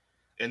money,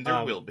 and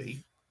there will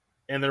be,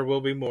 and there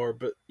will be more.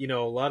 But a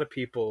lot of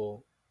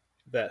people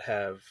that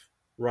have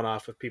run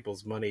off with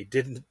people's money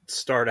didn't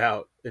start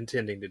out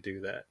intending to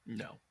do that.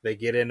 No, they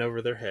get in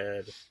over their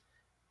head,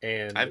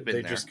 and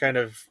they just kind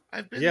of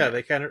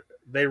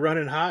they run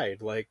and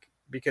hide, like,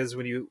 because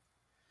when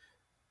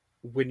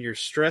you're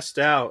stressed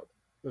out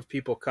of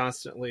people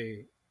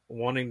constantly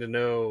wanting to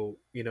know,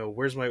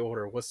 where's my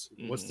order, what's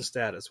the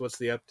status, what's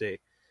the update,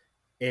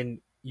 and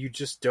you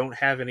just don't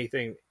have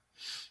anything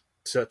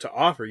to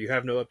offer. You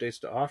have no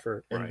updates to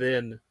offer, and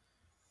then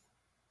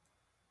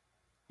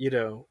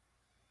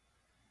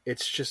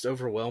it's just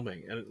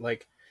overwhelming, and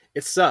like,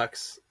 it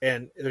sucks,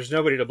 and there's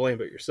nobody to blame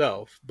but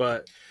yourself.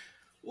 But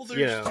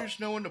there's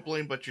no one to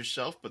blame but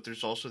yourself. But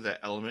there's also that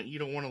element, you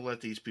don't want to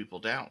let these people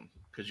down,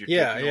 because you're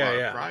taking a lot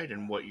of pride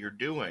in what you're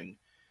doing.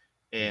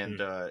 And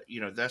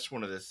that's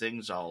one of the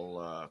things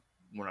I'll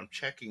when I'm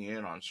checking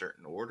in on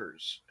certain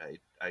orders,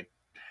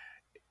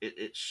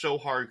 it's so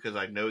hard, because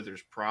I know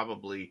there's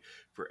probably,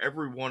 for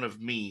every one of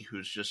me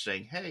who's just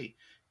saying, hey,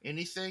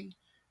 anything,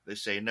 they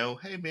say no.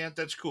 Hey man,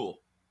 that's cool,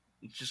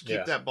 just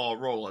keep that ball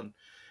rolling.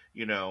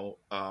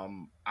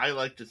 I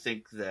like to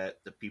think that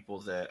the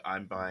people that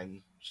I'm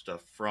buying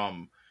stuff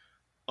from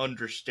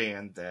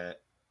understand that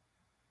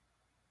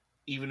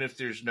even if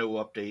there's no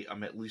update,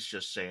 I'm at least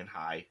just saying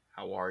hi,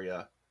 how are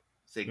you,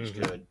 things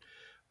good.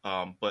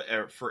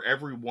 But for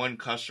every one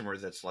customer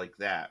that's like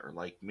that, or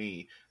like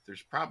me,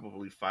 there's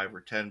probably 5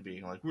 or 10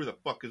 being like, where the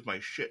fuck is my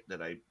shit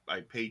that I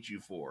paid you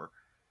for?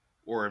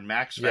 Or in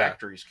Max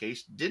Factory's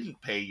case,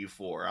 didn't pay you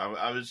for.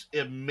 I was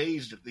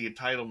amazed at the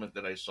entitlement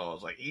that I saw. I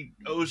was like, he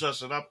owes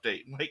us an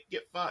update. I'm like,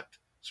 get fucked,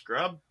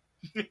 scrub.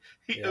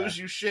 He owes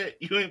you shit.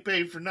 You ain't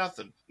paid for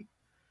nothing.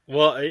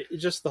 Well,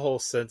 just the whole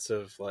sense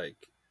of like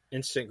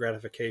instant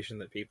gratification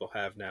that people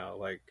have now,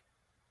 like,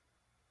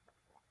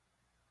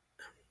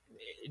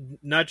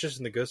 not just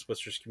in the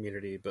Ghostbusters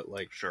community, but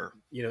like,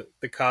 the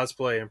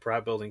cosplay and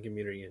prop building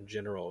community in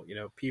general.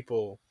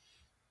 People,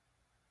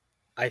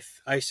 I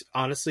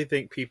honestly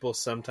think people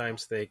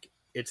sometimes think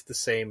it's the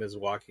same as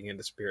walking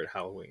into Spirit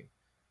Halloween.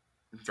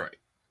 Right.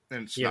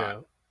 And it's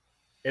not.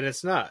 And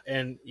it's not.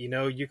 And,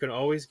 you can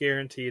always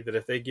guarantee that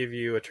if they give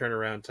you a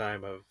turnaround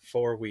time of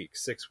 4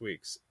 weeks, 6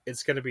 weeks,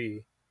 it's going to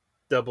be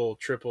double,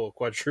 triple,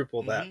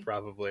 quadruple that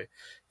probably,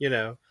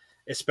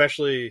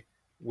 especially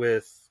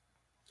with,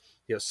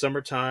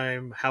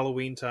 summertime,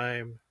 Halloween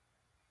time,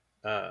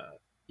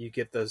 you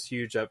get those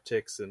huge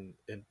upticks and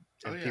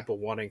people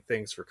wanting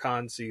things for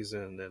con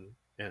season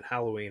and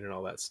Halloween and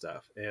all that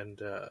stuff. And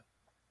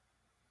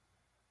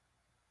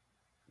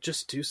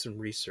just do some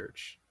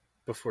research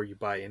before you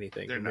buy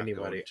anything from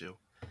anybody. Going to.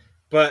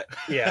 But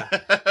yeah,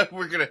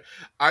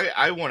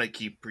 I want to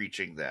keep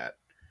preaching that.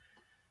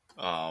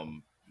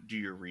 Do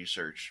your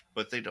research,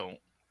 but they don't.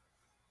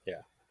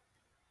 Yeah.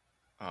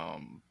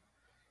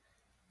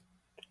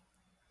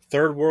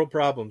 Third world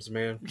problems,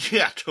 man.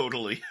 Yeah,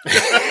 totally.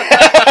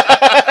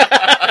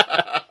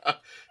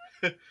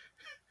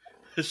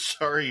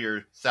 Sorry,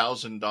 your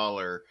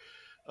 $1,000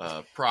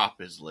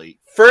 prop is late.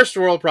 First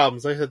world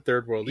problems. I said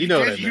third world. What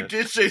I meant. You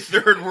did say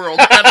third world.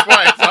 That's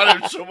why I thought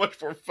it was so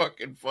much more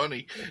fucking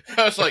funny.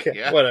 I was like,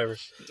 whatever.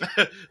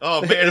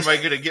 Oh man, am I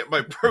going to get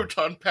my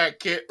proton pack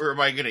kit, or am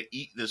I going to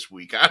eat this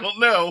week? I don't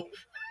know.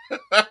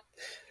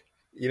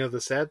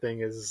 The sad thing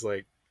is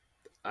like,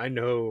 I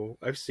know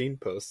I've seen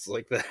posts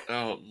like that.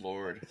 Oh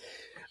Lord.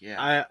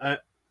 Yeah.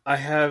 I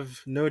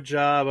have no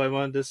job. I'm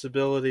on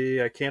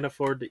disability. I can't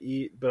afford to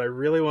eat, but I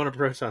really want a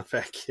proton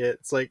pack kit.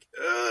 It's like,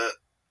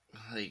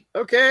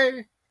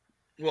 okay.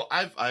 Well,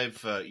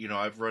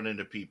 I've run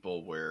into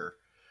people where,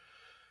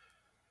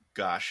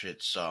 gosh,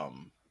 it's I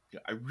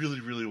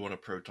really, really want a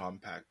proton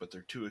pack, but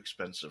they're too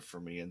expensive for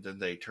me, and then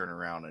they turn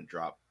around and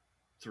drop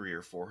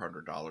 $300 or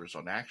 $400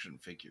 on action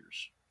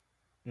figures.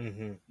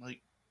 Mm-hmm.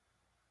 Like,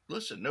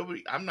 listen,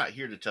 I'm not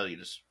here to tell you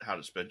how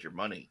to spend your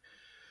money,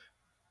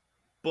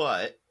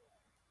 but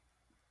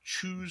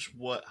choose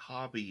what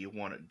hobby you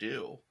want to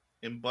do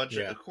and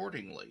budget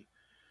accordingly.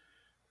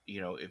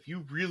 If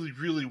you really,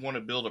 really want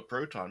to build a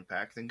proton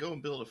pack, then go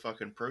and build a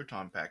fucking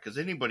proton pack, because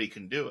anybody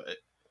can do it.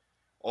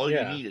 All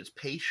you need is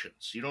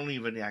patience. You don't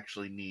even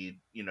actually need,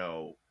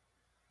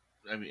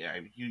 I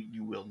mean,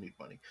 you will need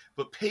money,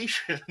 but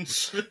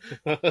patience.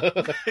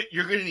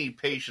 You're going to need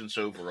patience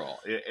overall.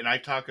 And I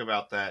talk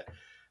about that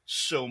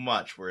so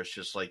much, where it's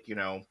just like,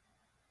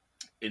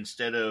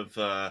 instead of,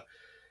 that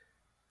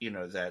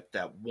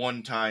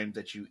one time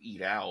that you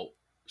eat out,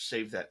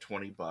 save that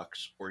 $20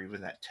 or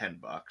even that $10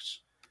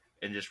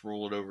 and just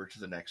roll it over to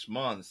the next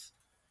month.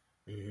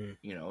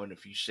 Mm-hmm. And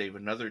if you save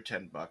another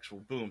 $10,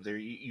 well, boom, there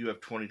you have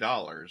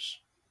 $20.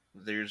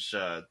 There's,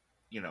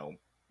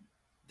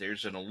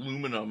 there's an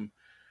aluminum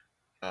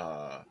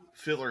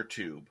filler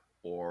tube,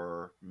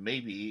 or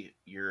maybe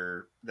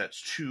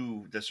that's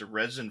a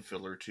resin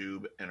filler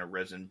tube and a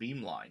resin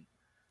beam line.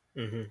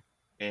 Mm-hmm.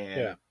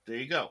 And there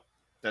you go.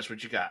 That's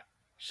what you got.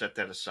 Set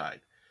that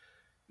aside.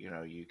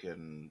 You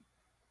can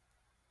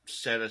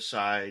set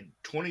aside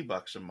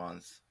 $20 a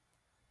month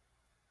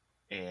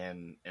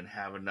and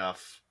have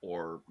enough,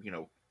 or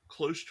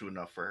close to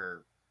enough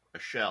for a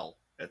shell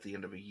at the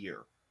end of a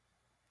year.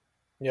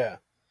 Yeah.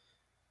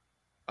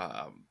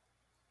 Or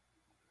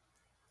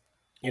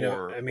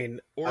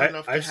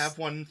enough to have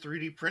one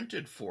 3D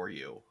printed for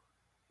you.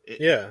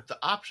 The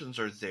options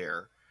are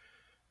there,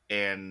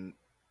 and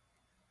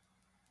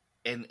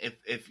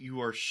if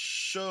you are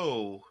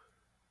so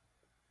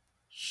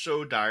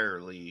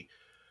direly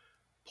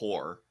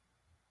poor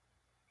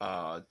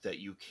that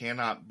you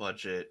cannot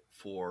budget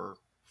for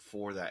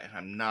that, and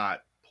I'm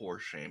not poor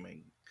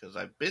shaming, because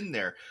I've been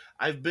there.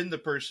 I've been the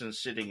person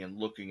sitting and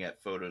looking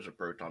at photos of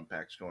proton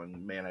packs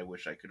going, man, I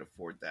wish I could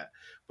afford that.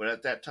 But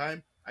at that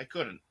time, I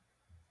couldn't.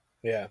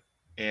 Yeah.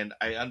 And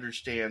I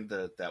understand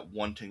that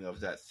wanting of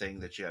that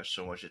thing that you have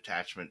so much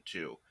attachment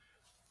to.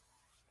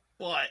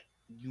 But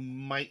you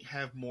might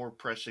have more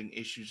pressing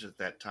issues at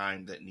that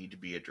time that need to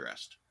be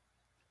addressed.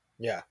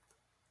 Yeah.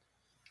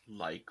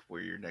 Like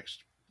where your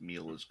next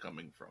meal is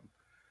coming from.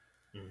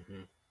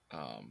 Mm-hmm.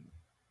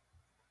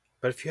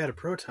 But if you had a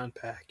proton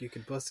pack, you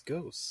could bust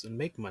ghosts and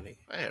make money.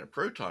 If I had a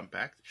proton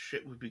pack, the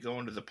shit would be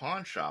going to the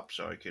pawn shop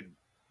so I could,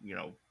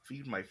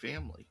 feed my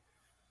family.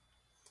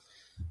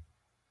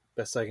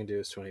 Best I can do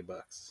is $20.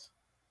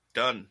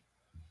 Done.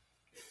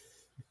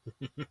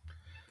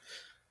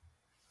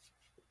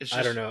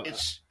 I don't know.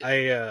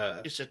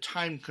 It's a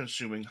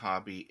time-consuming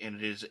hobby, and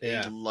it is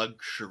a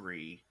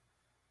luxury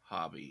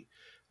hobby.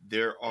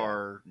 There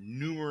are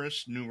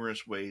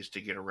numerous ways to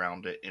get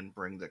around it and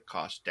bring the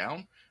cost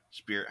down.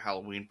 Spirit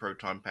Halloween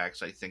proton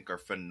packs, I think, are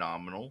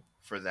phenomenal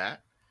for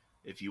that.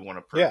 If you want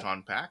a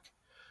proton pack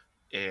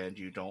and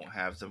you don't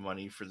have the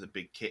money for the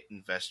big kit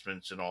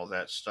investments and all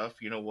that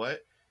stuff, you know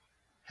what?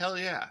 Hell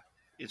yeah.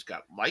 It's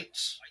got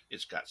lights.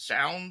 It's got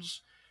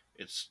sounds.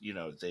 It's,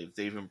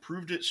 they've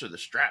improved it so the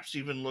straps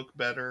even look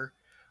better.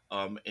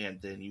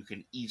 And then you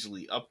can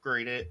easily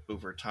upgrade it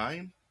over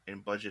time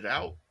and budget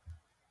out.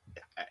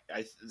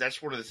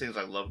 That's one of the things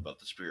I love about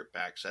the Spirit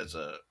packs as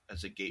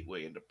a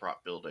gateway into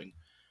prop building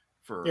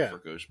for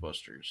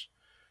Ghostbusters.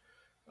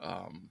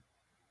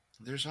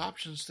 There's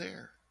options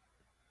there.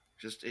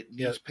 Just it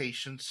needs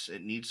patience.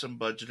 It needs some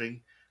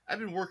budgeting. I've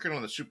been working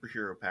on the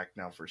superhero pack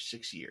now for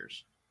 6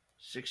 years.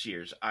 6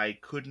 years. I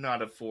could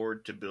not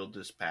afford to build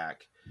this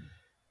pack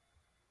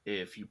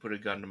if you put a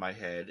gun to my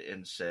head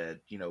and said,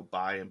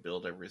 buy and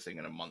build everything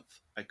in a month.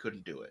 I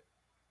couldn't do it.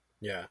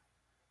 Yeah.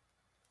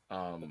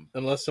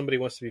 Unless somebody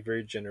wants to be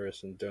very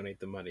generous and donate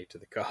the money to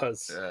the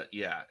cause.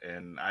 Yeah,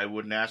 and I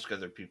wouldn't ask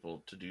other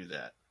people to do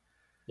that.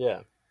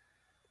 Yeah.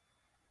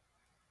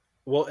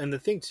 Well, and the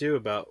thing too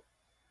about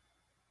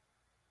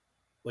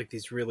like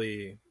these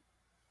really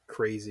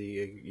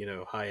crazy,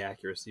 high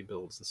accuracy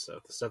builds and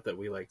stuff, the stuff that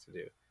we like to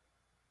do.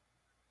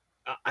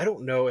 I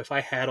don't know if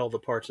I had all the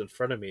parts in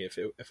front of me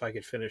if I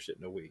could finish it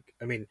in a week.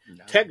 I mean,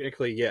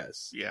 technically,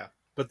 yes. Yeah.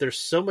 But there's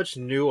so much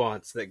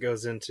nuance that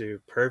goes into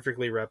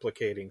perfectly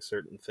replicating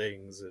certain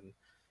things, and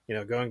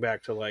going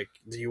back to like,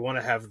 do you want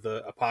to have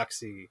the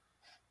epoxy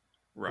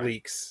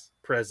leaks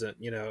present?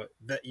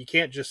 That you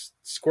can't just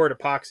squirt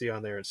epoxy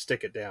on there and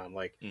stick it down.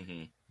 Like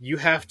you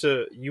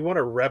want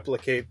to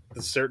replicate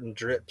the certain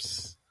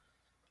drips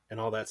and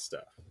all that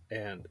stuff,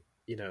 and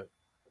you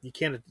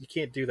can't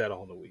do that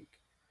all in a week.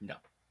 No.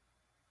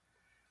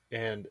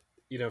 And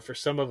for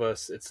some of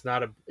us, it's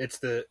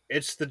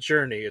the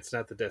journey. It's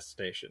not the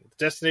destination. The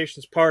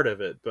destination's part of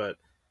it, but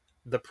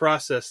the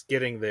process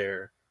getting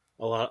there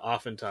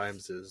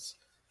oftentimes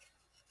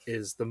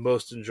is the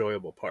most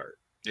enjoyable part.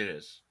 It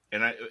is.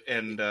 But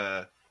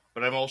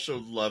I'm also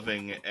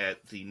loving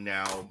at the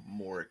now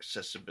more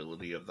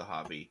accessibility of the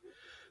hobby.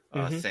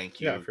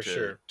 Thank you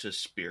to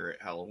Spirit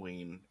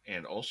Halloween,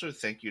 and also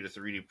thank you to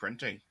 3D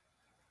printing.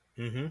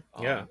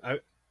 Mm-hmm.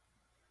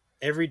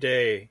 Every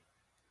day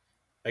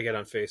I get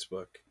on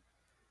Facebook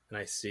and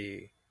I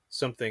see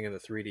something in the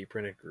 3D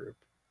printed group.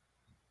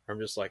 I'm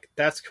just like,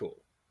 that's cool.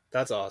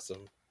 That's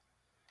awesome.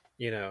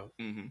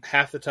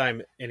 Half the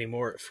time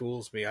anymore it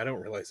fools me. I don't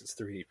realize it's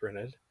 3D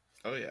printed.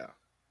 Oh, yeah.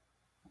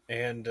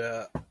 And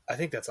I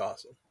think that's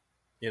awesome.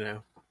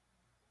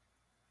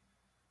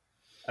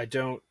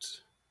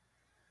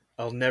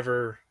 I'll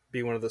never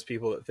be one of those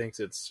people that thinks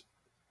it's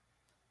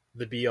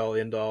the be all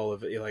end all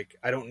of it. Like,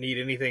 I don't need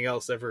anything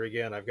else ever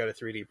again. I've got a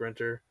 3D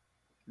printer.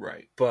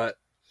 Right. But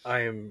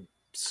I am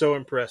so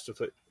impressed with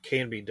what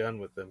can be done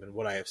with them and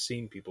what I have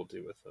seen people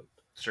do with them.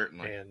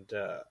 Certainly. And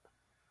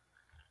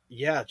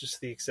just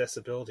the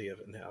accessibility of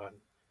it now. And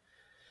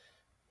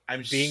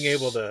I'm being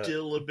able to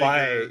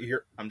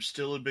I'm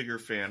still a bigger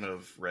fan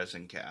of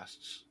resin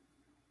casts.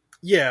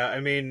 Yeah,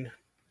 I mean,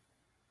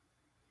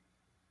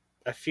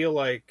 I feel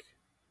like,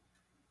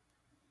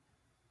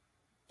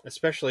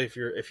 especially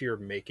if you're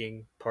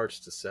making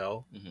parts to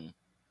sell,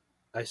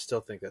 I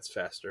still think that's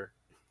faster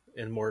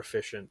and more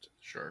efficient.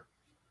 Sure.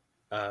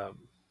 I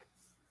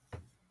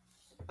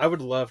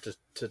would love to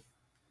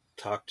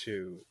talk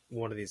to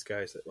one of these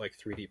guys that like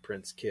 3D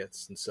prints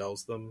kits and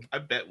sells them. I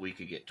bet we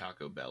could get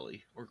Taco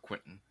Belly or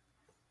Quentin.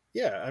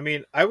 Yeah, I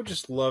mean, I would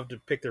just love to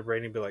pick their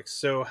brain and be like,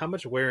 so how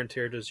much wear and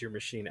tear does your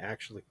machine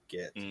actually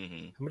get?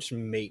 Mm-hmm. How much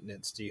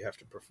maintenance do you have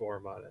to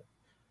perform on it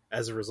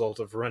as a result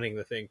of running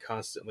the thing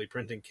constantly,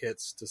 printing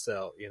kits to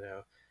sell, you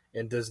know?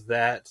 And does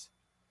that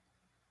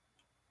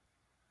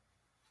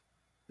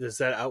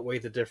outweigh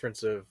the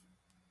difference of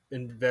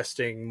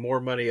investing more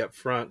money up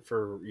front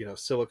for, you know,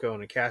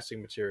 silicone and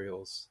casting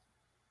materials?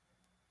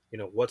 You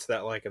know, what's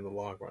that like in the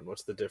long run?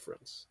 What's the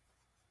difference?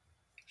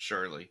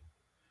 Surely.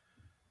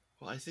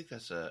 Well, I think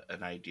that's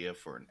an idea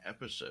for an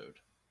episode.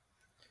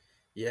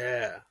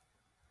 Yeah.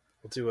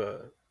 We'll do a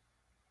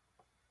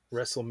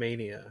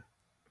WrestleMania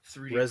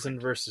 3D resin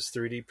printed. versus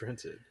 3D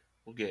printed.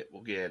 We'll get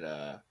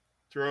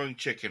throwing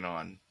chicken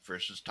on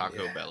versus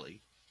Taco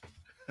Belly.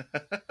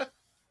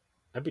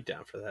 I'd be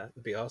down for that.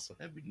 It'd be awesome.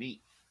 That'd be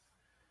neat.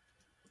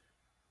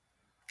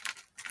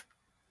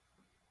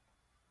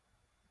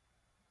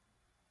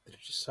 Did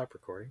it just stop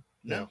recording?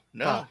 No.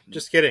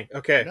 Just kidding.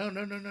 Okay.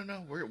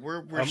 No.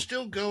 We're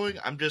still going.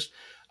 I'm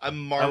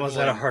marveling. I almost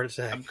had a heart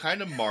attack. I'm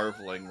kind of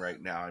marveling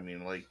right now. I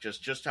mean, like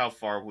just how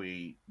far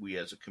we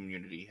as a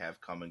community have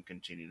come and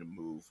continue to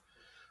move.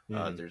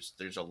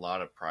 There's a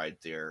lot of pride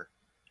there.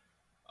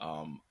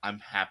 I'm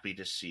happy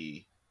to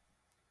see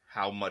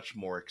how much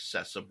more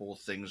accessible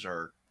things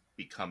are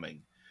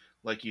becoming.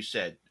 Like you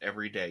said,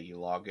 every day you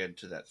log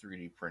into that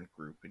 3D print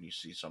group and you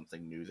see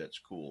something new that's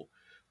cool,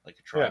 like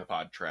a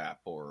tripod trap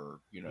or,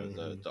 you know,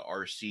 the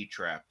RC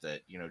trap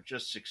that, you know,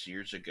 just 6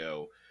 years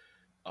ago,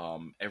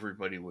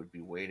 everybody would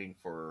be waiting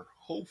for,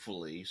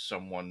 hopefully,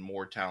 someone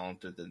more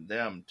talented than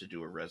them to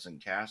do a resin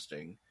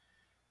casting.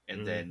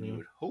 And then you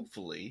would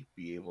hopefully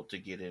be able to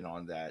get in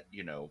on that,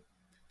 you know,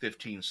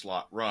 15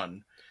 slot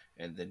run.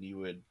 And then you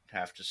would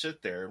have to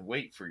sit there and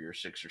wait for your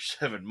 6 or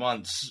 7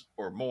 months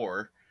or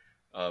more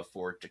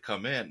for it to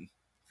come in,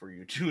 for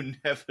you to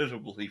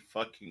inevitably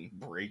fucking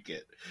break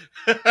it.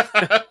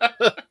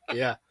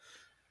 Yeah.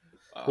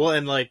 Well,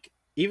 and like,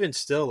 even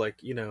still,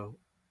 like, you know,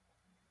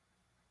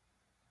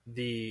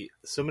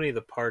 so many of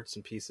the parts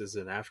and pieces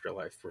in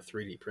Afterlife were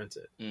 3D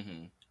printed.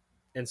 Mm-hmm.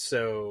 And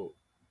so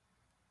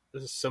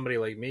this is somebody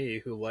like me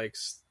who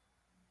likes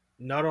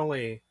not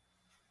only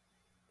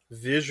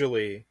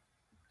visually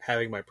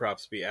having my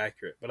props be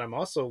accurate, but I'm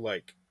also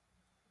like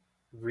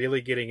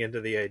really getting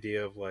into the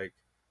idea of like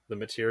the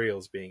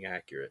materials being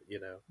accurate, you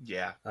know?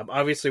 Yeah.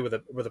 Obviously with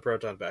a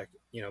proton pack,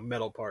 you know,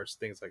 metal parts,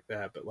 things like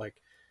that. But like,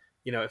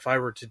 you know, if I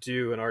were to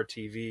do an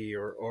RTV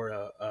or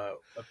a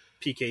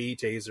PKE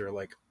taser,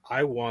 like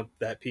I want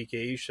that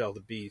PKE shell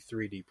to be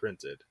 3D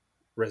printed,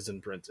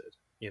 resin printed,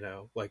 you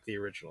know, like the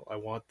original. I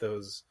want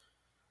those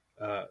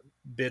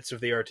bits of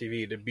the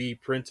RTV to be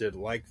printed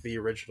like the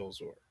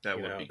originals were.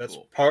 That would be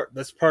cool.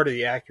 That's part of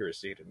the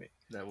accuracy to me.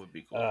 That would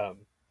be cool.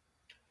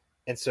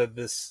 And so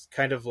this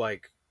kind of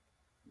like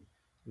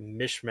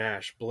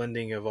mishmash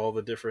blending of all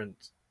the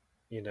different,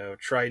 you know,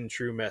 tried and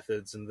true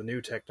methods and the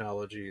new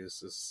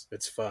technologies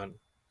it's fun.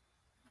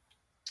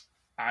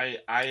 I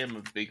am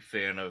a big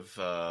fan of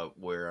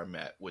where I'm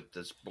at with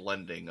this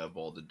blending of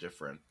all the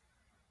different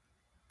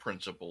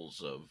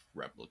principles of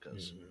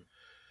replicas. Mm-hmm.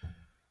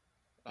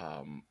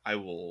 I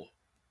will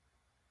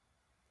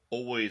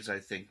always, I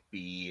think,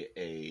 be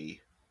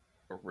a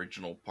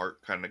original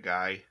part kind of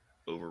guy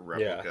over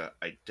replica.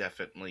 Yeah. I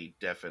definitely.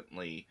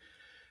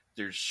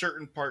 There's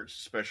certain parts,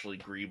 especially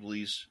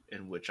Greeblies,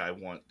 in which I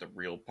want the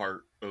real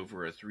part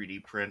over a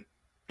 3D print.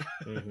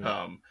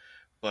 Mm-hmm.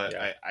 But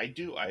yeah.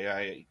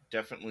 I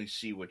definitely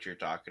see what you're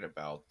talking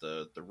about.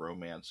 The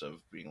romance of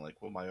being like,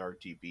 well, my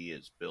RTB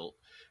is built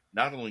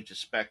not only to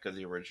spec of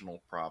the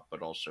original prop,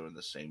 but also in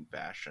the same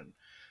fashion.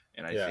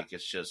 And I think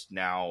it's just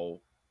now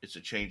it's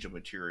a change of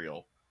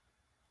material,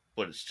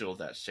 but it's still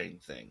that same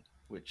thing,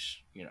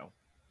 which, you know,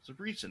 is the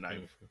reason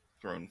I've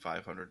thrown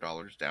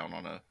 $500 down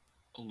on a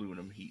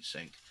aluminum heat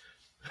sink.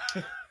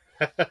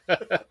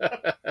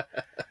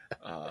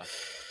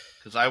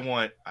 Because I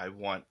want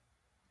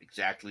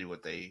exactly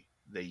what they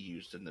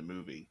used in the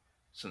movie.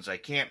 Since I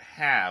can't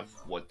have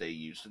what they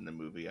used in the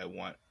movie, I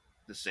want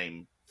the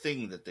same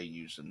thing that they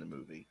used in the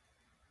movie.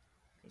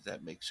 If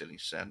that makes any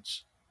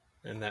sense.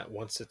 And that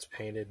once it's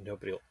painted,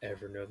 nobody will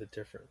ever know the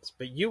difference.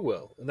 But you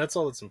will, and that's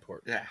all that's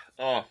important. Yeah.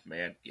 Oh,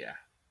 man, yeah.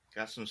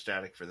 Got some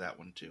static for that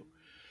one, too.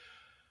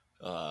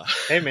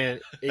 Hey, man,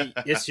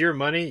 it's your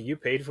money. You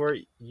paid for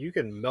it. You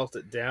can melt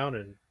it down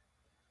and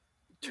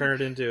turn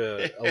it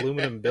into an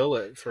aluminum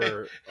billet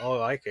for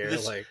all I care.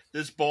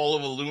 This ball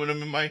of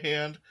aluminum in my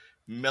hand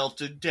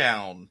melted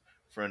down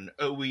for an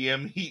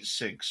OEM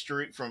heatsink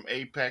straight from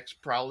Apex,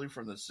 probably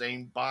from the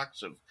same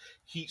box of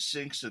heat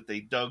sinks that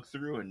they dug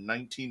through in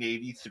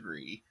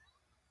 1983.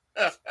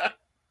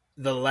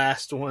 The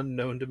last one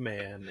known to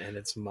man, and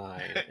it's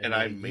mine. And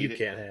I made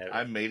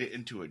it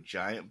into a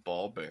giant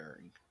ball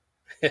bearing.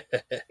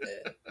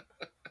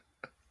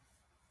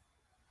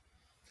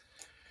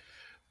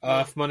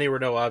 If money were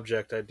no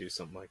object, I'd do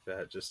something like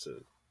that just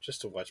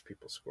to watch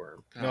people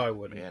squirm. Oh, no, I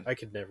wouldn't. Man. I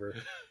could never.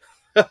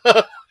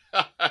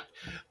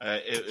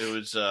 It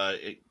was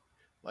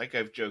like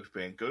I've joked,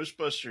 man.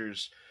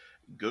 Ghostbusters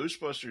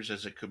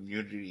as a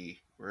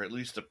community, or at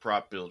least the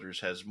prop builders,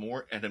 has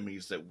more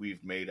enemies that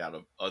we've made out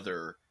of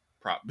other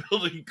prop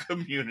building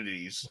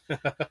communities.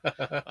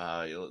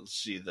 Let's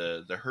see,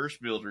 the hearse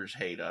builders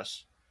hate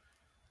us.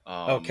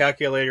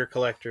 Calculator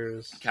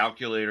collectors.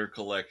 Calculator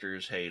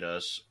collectors hate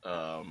us.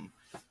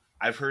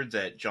 I've heard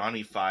that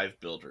Johnny Five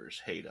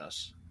builders hate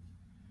us.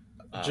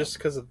 Just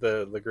because of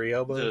the Legree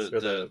elbows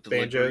or the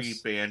banjos. Legree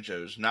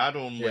banjos. Not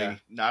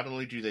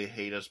only do they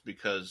hate us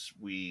because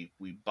we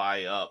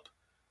buy up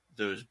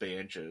those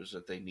banjos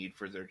that they need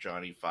for their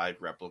Johnny Five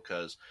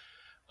replicas,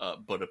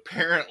 but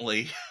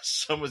apparently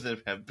some of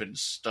them have been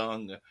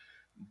stung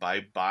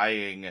by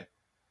buying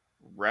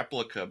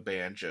replica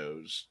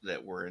banjos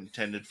that were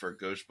intended for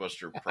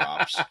Ghostbuster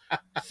props,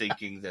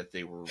 thinking that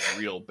they were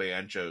real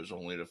banjos,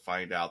 only to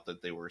find out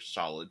that they were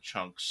solid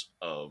chunks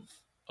of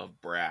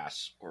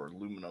brass or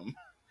aluminum,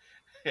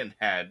 and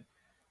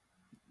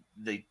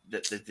they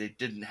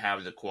didn't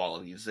have the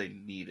qualities they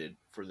needed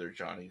for their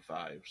Johnny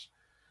Fives.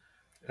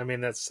 I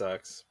mean, that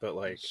sucks, but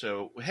like,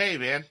 so hey,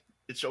 man,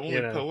 it's only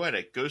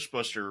poetic.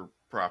 Ghostbuster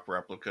prop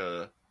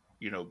replica,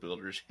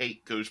 builders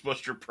hate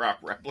Ghostbuster prop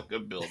replica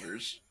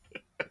builders.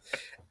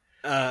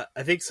 I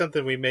think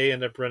something we may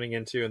end up running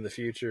into in the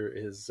future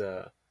is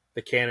the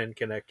cannon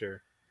connector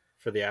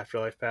for the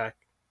Afterlife pack.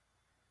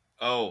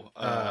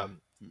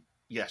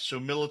 Yeah, so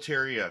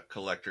Militaria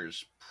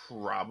collectors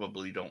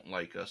probably don't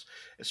like us,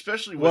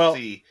 especially with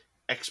the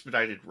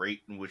expedited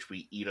rate in which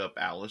we eat up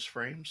Alice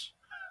frames.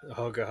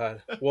 Oh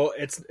God! Well,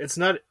 it's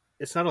not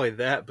only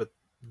that, but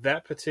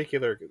that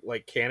particular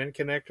like cannon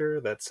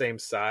connector, that same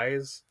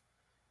size,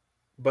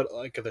 but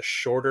like the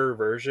shorter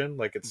version,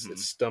 like it's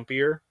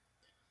stumpier,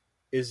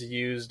 is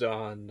used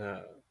on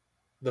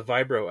the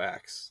Vibro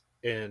axe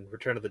in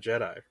Return of the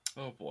Jedi.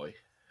 Oh boy!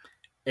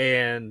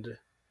 And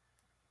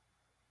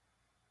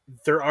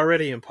they're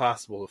already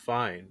impossible to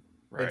find.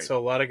 Right. And so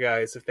a lot of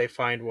guys, if they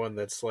find one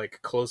that's like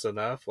close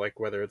enough, like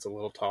whether it's a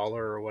little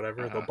taller or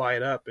whatever, they'll buy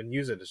it up and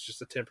use it as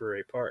just a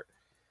temporary part.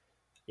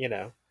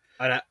 And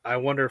I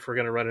wonder if we're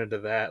going to run into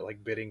that,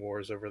 like bidding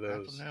wars over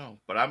those. I don't know,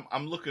 but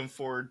I'm looking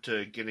forward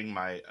to getting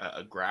my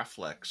a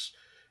Graflex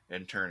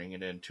and turning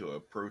it into a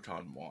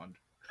proton wand.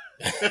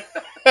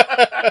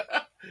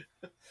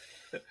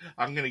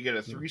 I'm going to get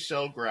a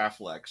 3-cell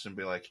Graflex and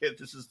be like, hey,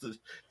 this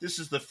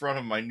is the front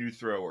of my new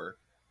thrower.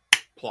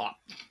 Plop.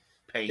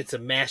 Paint. It's a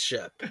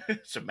mashup.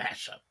 It's a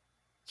mashup.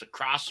 It's a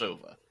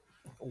crossover.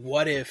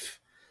 What if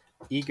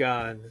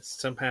Egon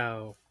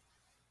somehow...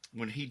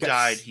 When he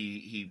died,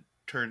 he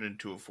turned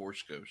into a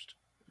Force ghost.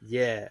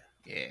 Yeah.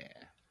 Yeah.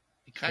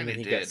 He kind of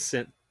did. Got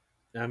sent...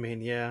 I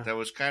mean, yeah. That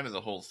was kind of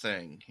the whole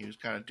thing. He was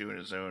kind of doing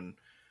his own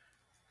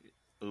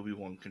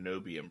Obi-Wan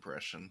Kenobi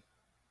impression.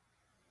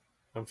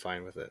 I'm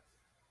fine with it.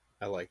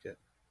 I liked it.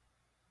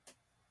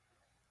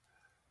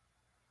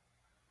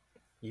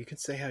 You can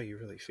say how you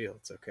really feel.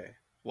 It's okay.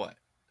 What?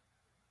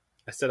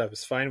 I said I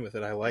was fine with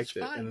it. I liked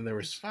it, and then there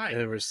was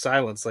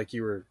silence, like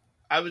you were.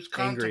 I was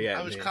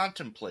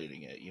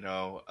contemplating it.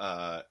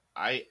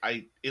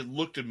 It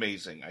looked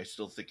amazing. I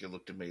still think it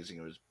looked amazing.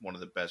 It was one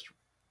of the best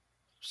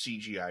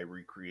CGI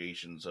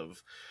recreations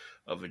of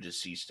a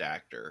deceased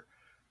actor.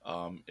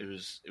 It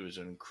was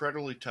an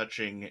incredibly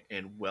touching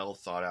and well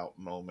thought out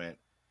moment.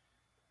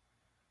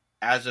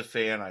 As a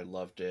fan, I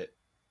loved it.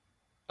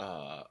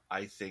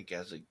 I think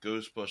as a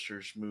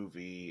Ghostbusters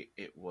movie,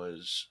 it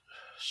was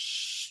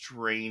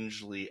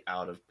strangely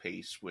out of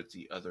pace with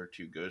the other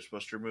two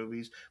Ghostbuster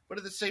movies, but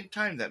at the same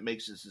time, that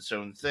makes it its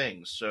own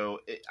thing. So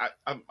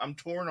I'm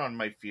torn on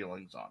my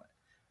feelings on it.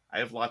 I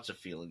have lots of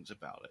feelings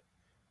about it.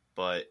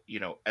 But,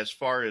 as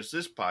far as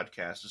this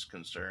podcast is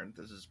concerned,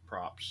 this is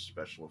props,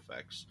 special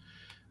effects.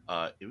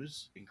 It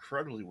was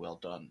incredibly well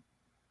done.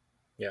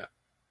 Yeah.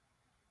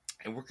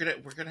 And we're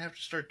gonna have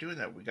to start doing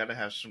that. We got to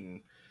have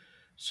some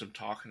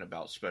talking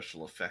about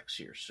special effects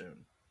here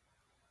soon.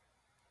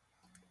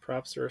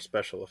 Props or a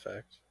special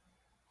effect?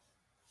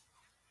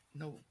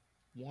 No,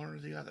 one or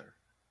the other.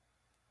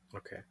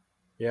 Okay.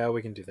 Yeah,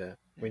 we can do that.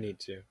 Yeah. We need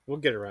to. We'll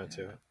get around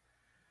to it.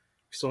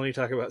 We still need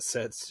to talk about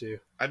sets too.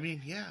 I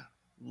mean, yeah.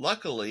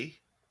 Luckily,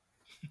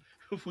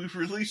 we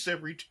release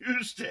every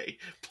Tuesday.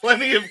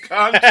 Plenty of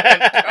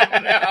content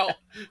coming out.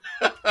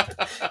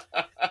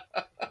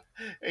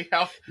 Hey,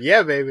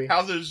 yeah, baby.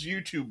 How those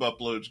YouTube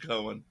uploads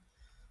going?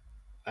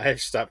 I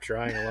stopped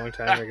trying a long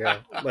time ago.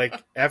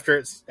 Like after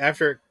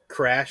it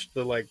crashed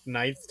the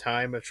 9th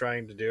time of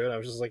trying to do it, I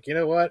was just like, you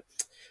know what?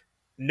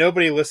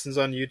 Nobody listens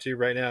on YouTube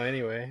right now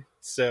anyway.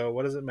 So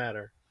what does it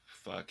matter?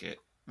 Fuck it.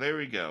 There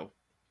we go.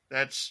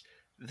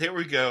 There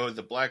we go.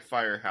 The Black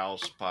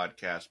Firehouse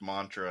podcast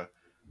mantra.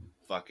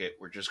 Fuck it.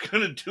 We're just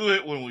gonna do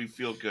it when we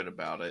feel good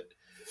about it.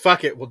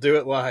 Fuck it. We'll do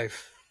it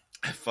live.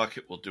 Fuck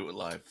it. We'll do it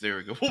live. There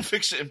we go. We'll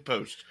fix it in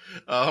post.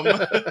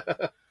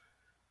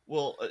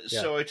 Well,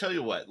 so I tell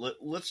you what,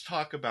 let's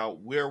talk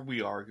about where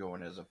we are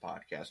going as a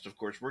podcast. Of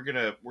course, we're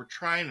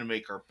trying to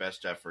make our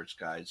best efforts,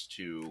 guys,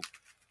 to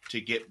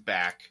get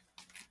back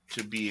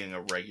to being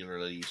a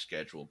regularly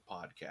scheduled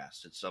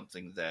podcast. It's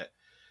something that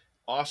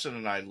Austin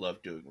and I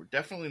love doing. We're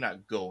definitely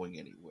not going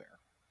anywhere.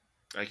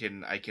 I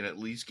can at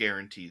least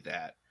guarantee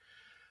that.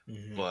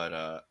 Mm-hmm.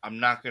 But I'm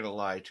not going to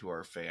lie to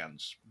our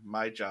fans.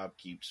 My job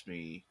keeps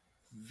me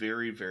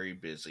very, very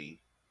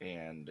busy,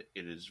 and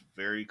it is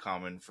very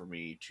common for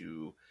me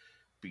to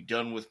be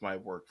done with my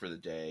work for the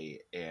day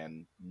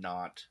and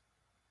not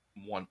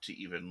want to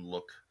even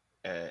look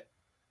at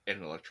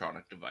an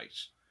electronic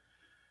device.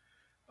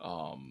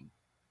 Because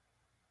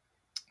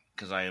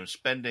I am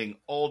spending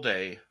all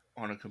day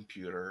on a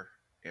computer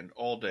and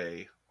all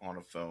day on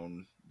a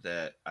phone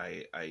that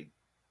I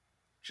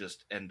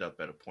just end up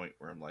at a point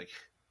where I'm like,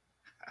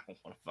 I don't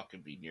want to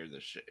fucking be near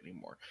this shit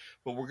anymore.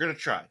 But we're gonna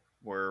try.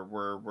 We're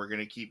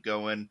gonna keep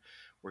going.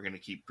 We're gonna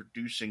keep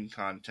producing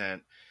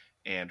content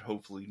and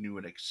hopefully new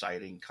and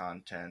exciting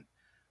content.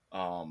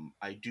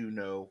 I do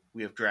know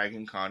we have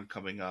Dragon Con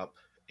coming up,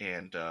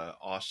 and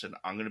Austin,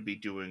 I'm gonna be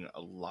doing a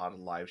lot of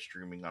live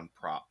streaming on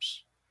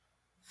props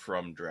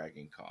from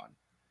Dragon Con.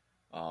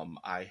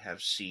 I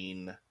have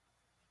seen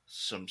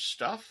some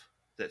stuff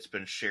that's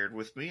been shared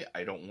with me.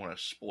 I don't want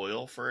to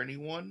spoil for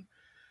anyone,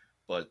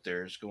 but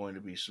there's going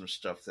to be some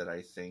stuff that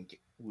I think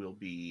will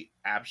be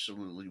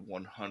absolutely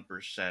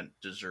 100%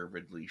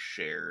 deservedly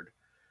shared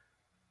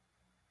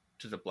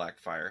to the Black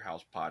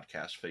Firehouse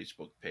Podcast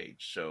Facebook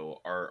page. So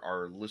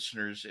our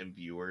listeners and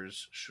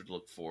viewers should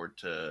look forward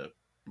to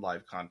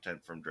live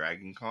content from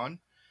Dragon Con.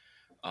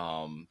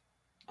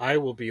 I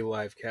will be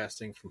live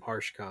casting from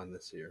HarshCon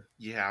this year.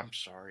 Yeah, I'm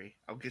sorry.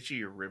 I'll get you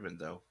your ribbon,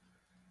 though.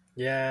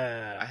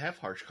 Yeah. I have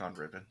HarshCon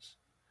ribbons.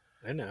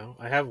 I know.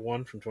 I have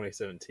one from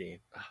 2017.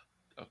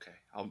 Okay.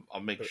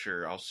 I'll make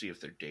sure. I'll see if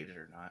they're dated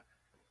or not.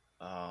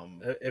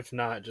 If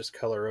not, just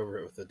color over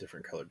it with a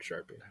different colored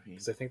Sharpie.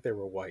 Because I think they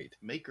were white.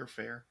 Maker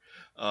Faire.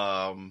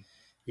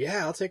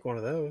 Yeah, I'll take one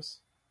of those.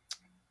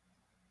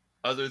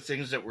 Other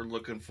things that we're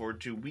looking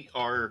forward to. We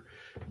are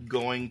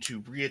going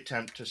to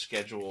reattempt to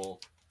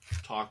schedule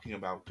talking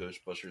about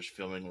Ghostbusters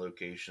filming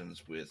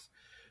locations with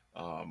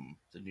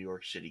the New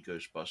York City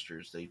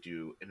Ghostbusters. They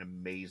do an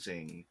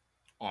amazing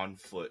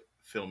on-foot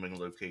filming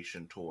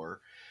location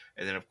tour.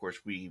 And then, of course,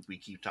 we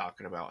keep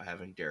talking about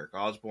having Derek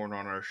Osborne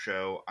on our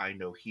show. I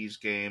know he's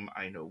game.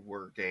 I know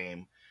we're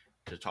game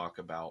to talk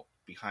about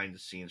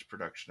behind-the-scenes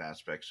production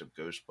aspects of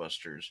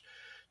Ghostbusters.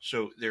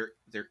 So there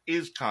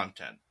is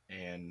content,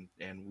 and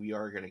we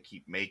are going to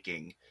keep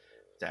making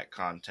that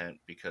content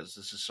because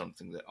this is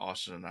something that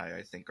Austin and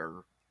I think,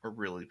 are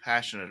really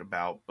passionate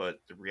about. But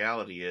the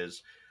reality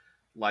is,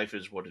 life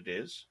is what it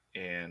is,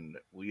 and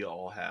we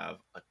all have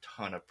a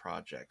ton of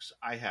projects.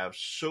 I have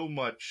so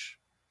much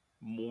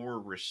more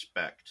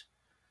respect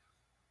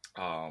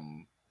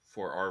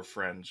for our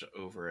friends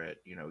over at,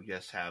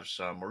 Yes Have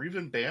Some, or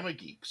even Bama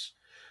Geeks.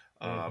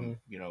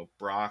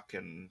 Brock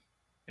and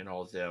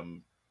all of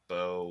them,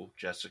 Bo,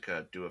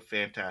 Jessica, do a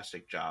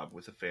fantastic job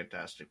with a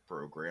fantastic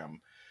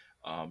program.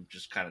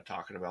 Just kind of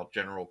talking about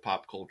general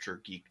pop culture,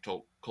 geek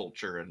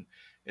culture, and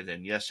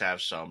then Yes Have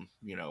Some,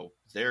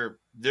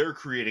 they're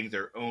creating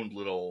their own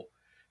little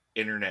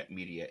internet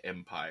media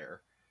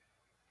empire,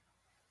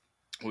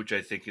 which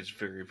I think is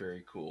very,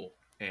 very cool,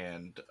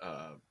 and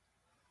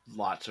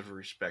lots of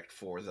respect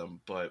for them.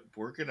 But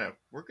we're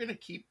gonna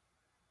keep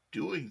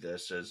doing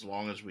this as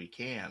long as we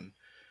can.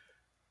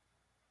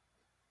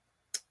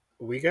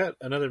 We got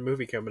another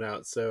movie coming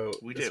out, so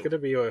it's going to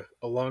be a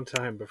long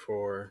time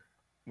before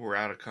we're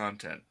out of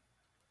content.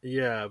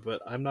 Yeah,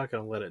 but I'm not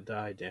going to let it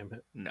die, damn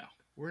it. No,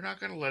 we're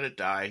not going to let it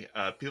die.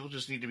 People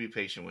just need to be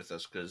patient with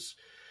us, because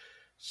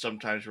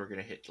sometimes we're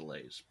going to hit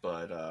delays.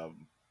 But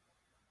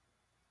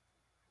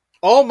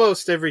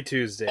almost every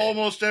Tuesday.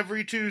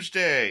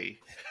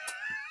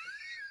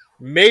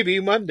 Maybe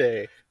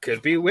Monday.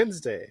 Could be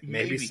Wednesday.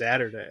 Maybe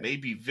Saturday.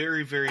 Maybe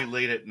very, very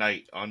late at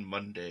night on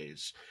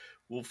Mondays.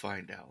 We'll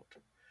find out.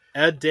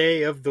 A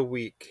day of the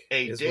week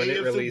is when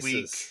it releases. The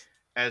week,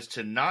 as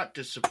to not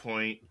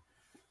disappoint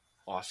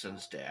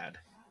Austin's dad.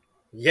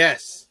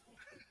 Yes.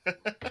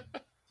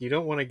 You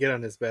don't want to get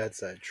on his bad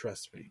side,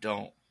 trust me.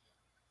 Don't.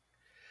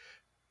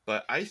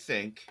 But I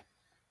think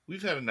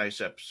we've had a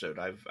nice episode.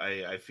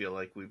 I feel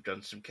like we've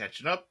done some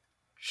catching up,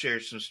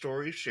 shared some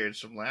stories, shared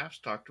some laughs,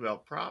 talked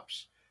about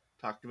props,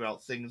 talked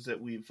about things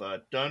that we've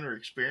done or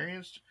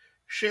experienced,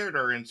 shared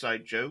our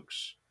inside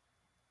jokes.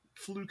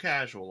 Flew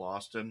casual,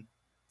 Austin.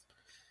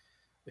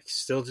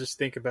 Still just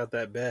think about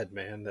that bed,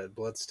 man. That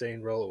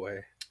bloodstained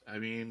rollaway. I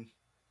mean,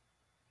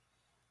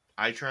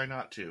 I try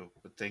not to,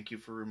 but thank you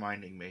for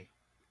reminding me.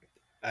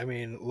 I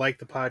mean, like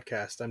the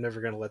podcast, I'm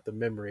never going to let the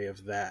memory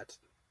of that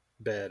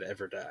bed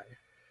ever die.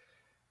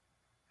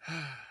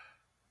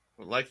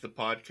 But like the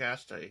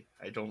podcast,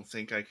 I don't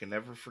think I can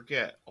ever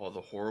forget all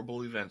the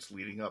horrible events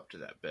leading up to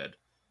that bed.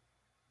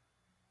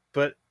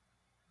 But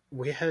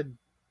we had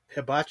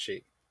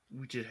hibachi.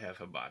 We did have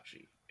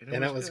hibachi.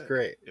 And that was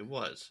great. It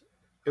was.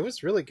 It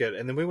was really good.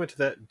 And then we went to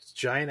that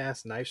giant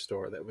ass knife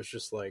store that was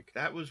just like,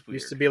 that was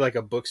weird. Used to be like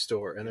a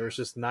bookstore, and there was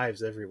just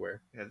knives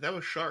everywhere. Yeah, that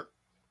was sharp.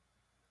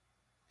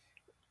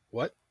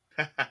 What?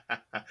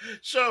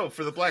 So,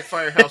 for the Black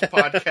Firehouse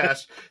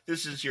podcast,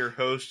 this is your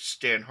host,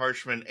 Stan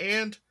Harshman,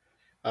 and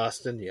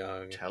Austin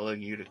Young,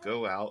 telling you to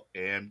go out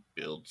and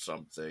build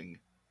something.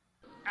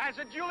 As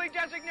a duly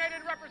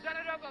designated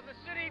representative of the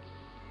city,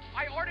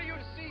 I order you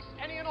to cease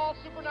any and all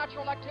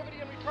supernatural activity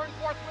and return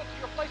forthwith to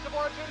your place of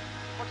origin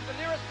or to the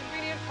nearest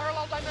convenient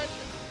parallel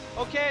dimension.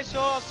 Okay, so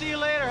I'll see you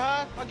later,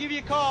 huh? I'll give you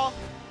a call.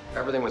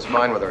 Everything was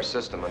fine with our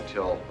system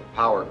until the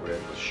power grid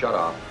was shut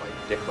off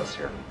by Dickless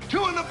here.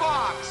 2 in the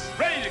box!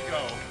 Ready to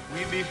go.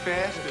 We be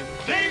fast and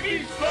they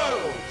be slow!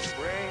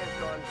 Ray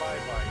has gone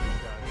bye-bye, you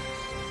guys.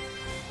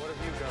 What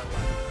have you done?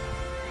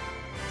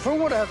 for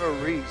whatever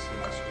reasons,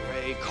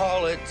 Ray,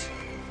 call it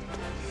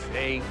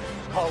fate,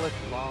 call it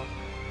luck,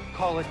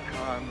 call it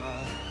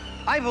karma.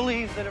 I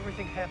believe that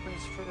everything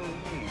happens for a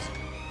reason.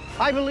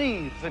 I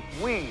believe that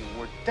we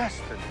were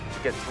destined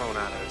to get thrown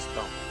out of this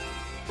dump.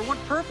 For what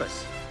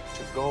purpose?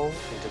 To go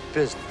into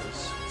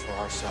business for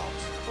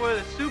ourselves. Boy,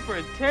 the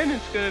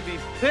superintendent's gonna be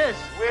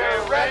pissed.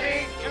 We're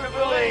ready to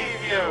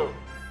believe you.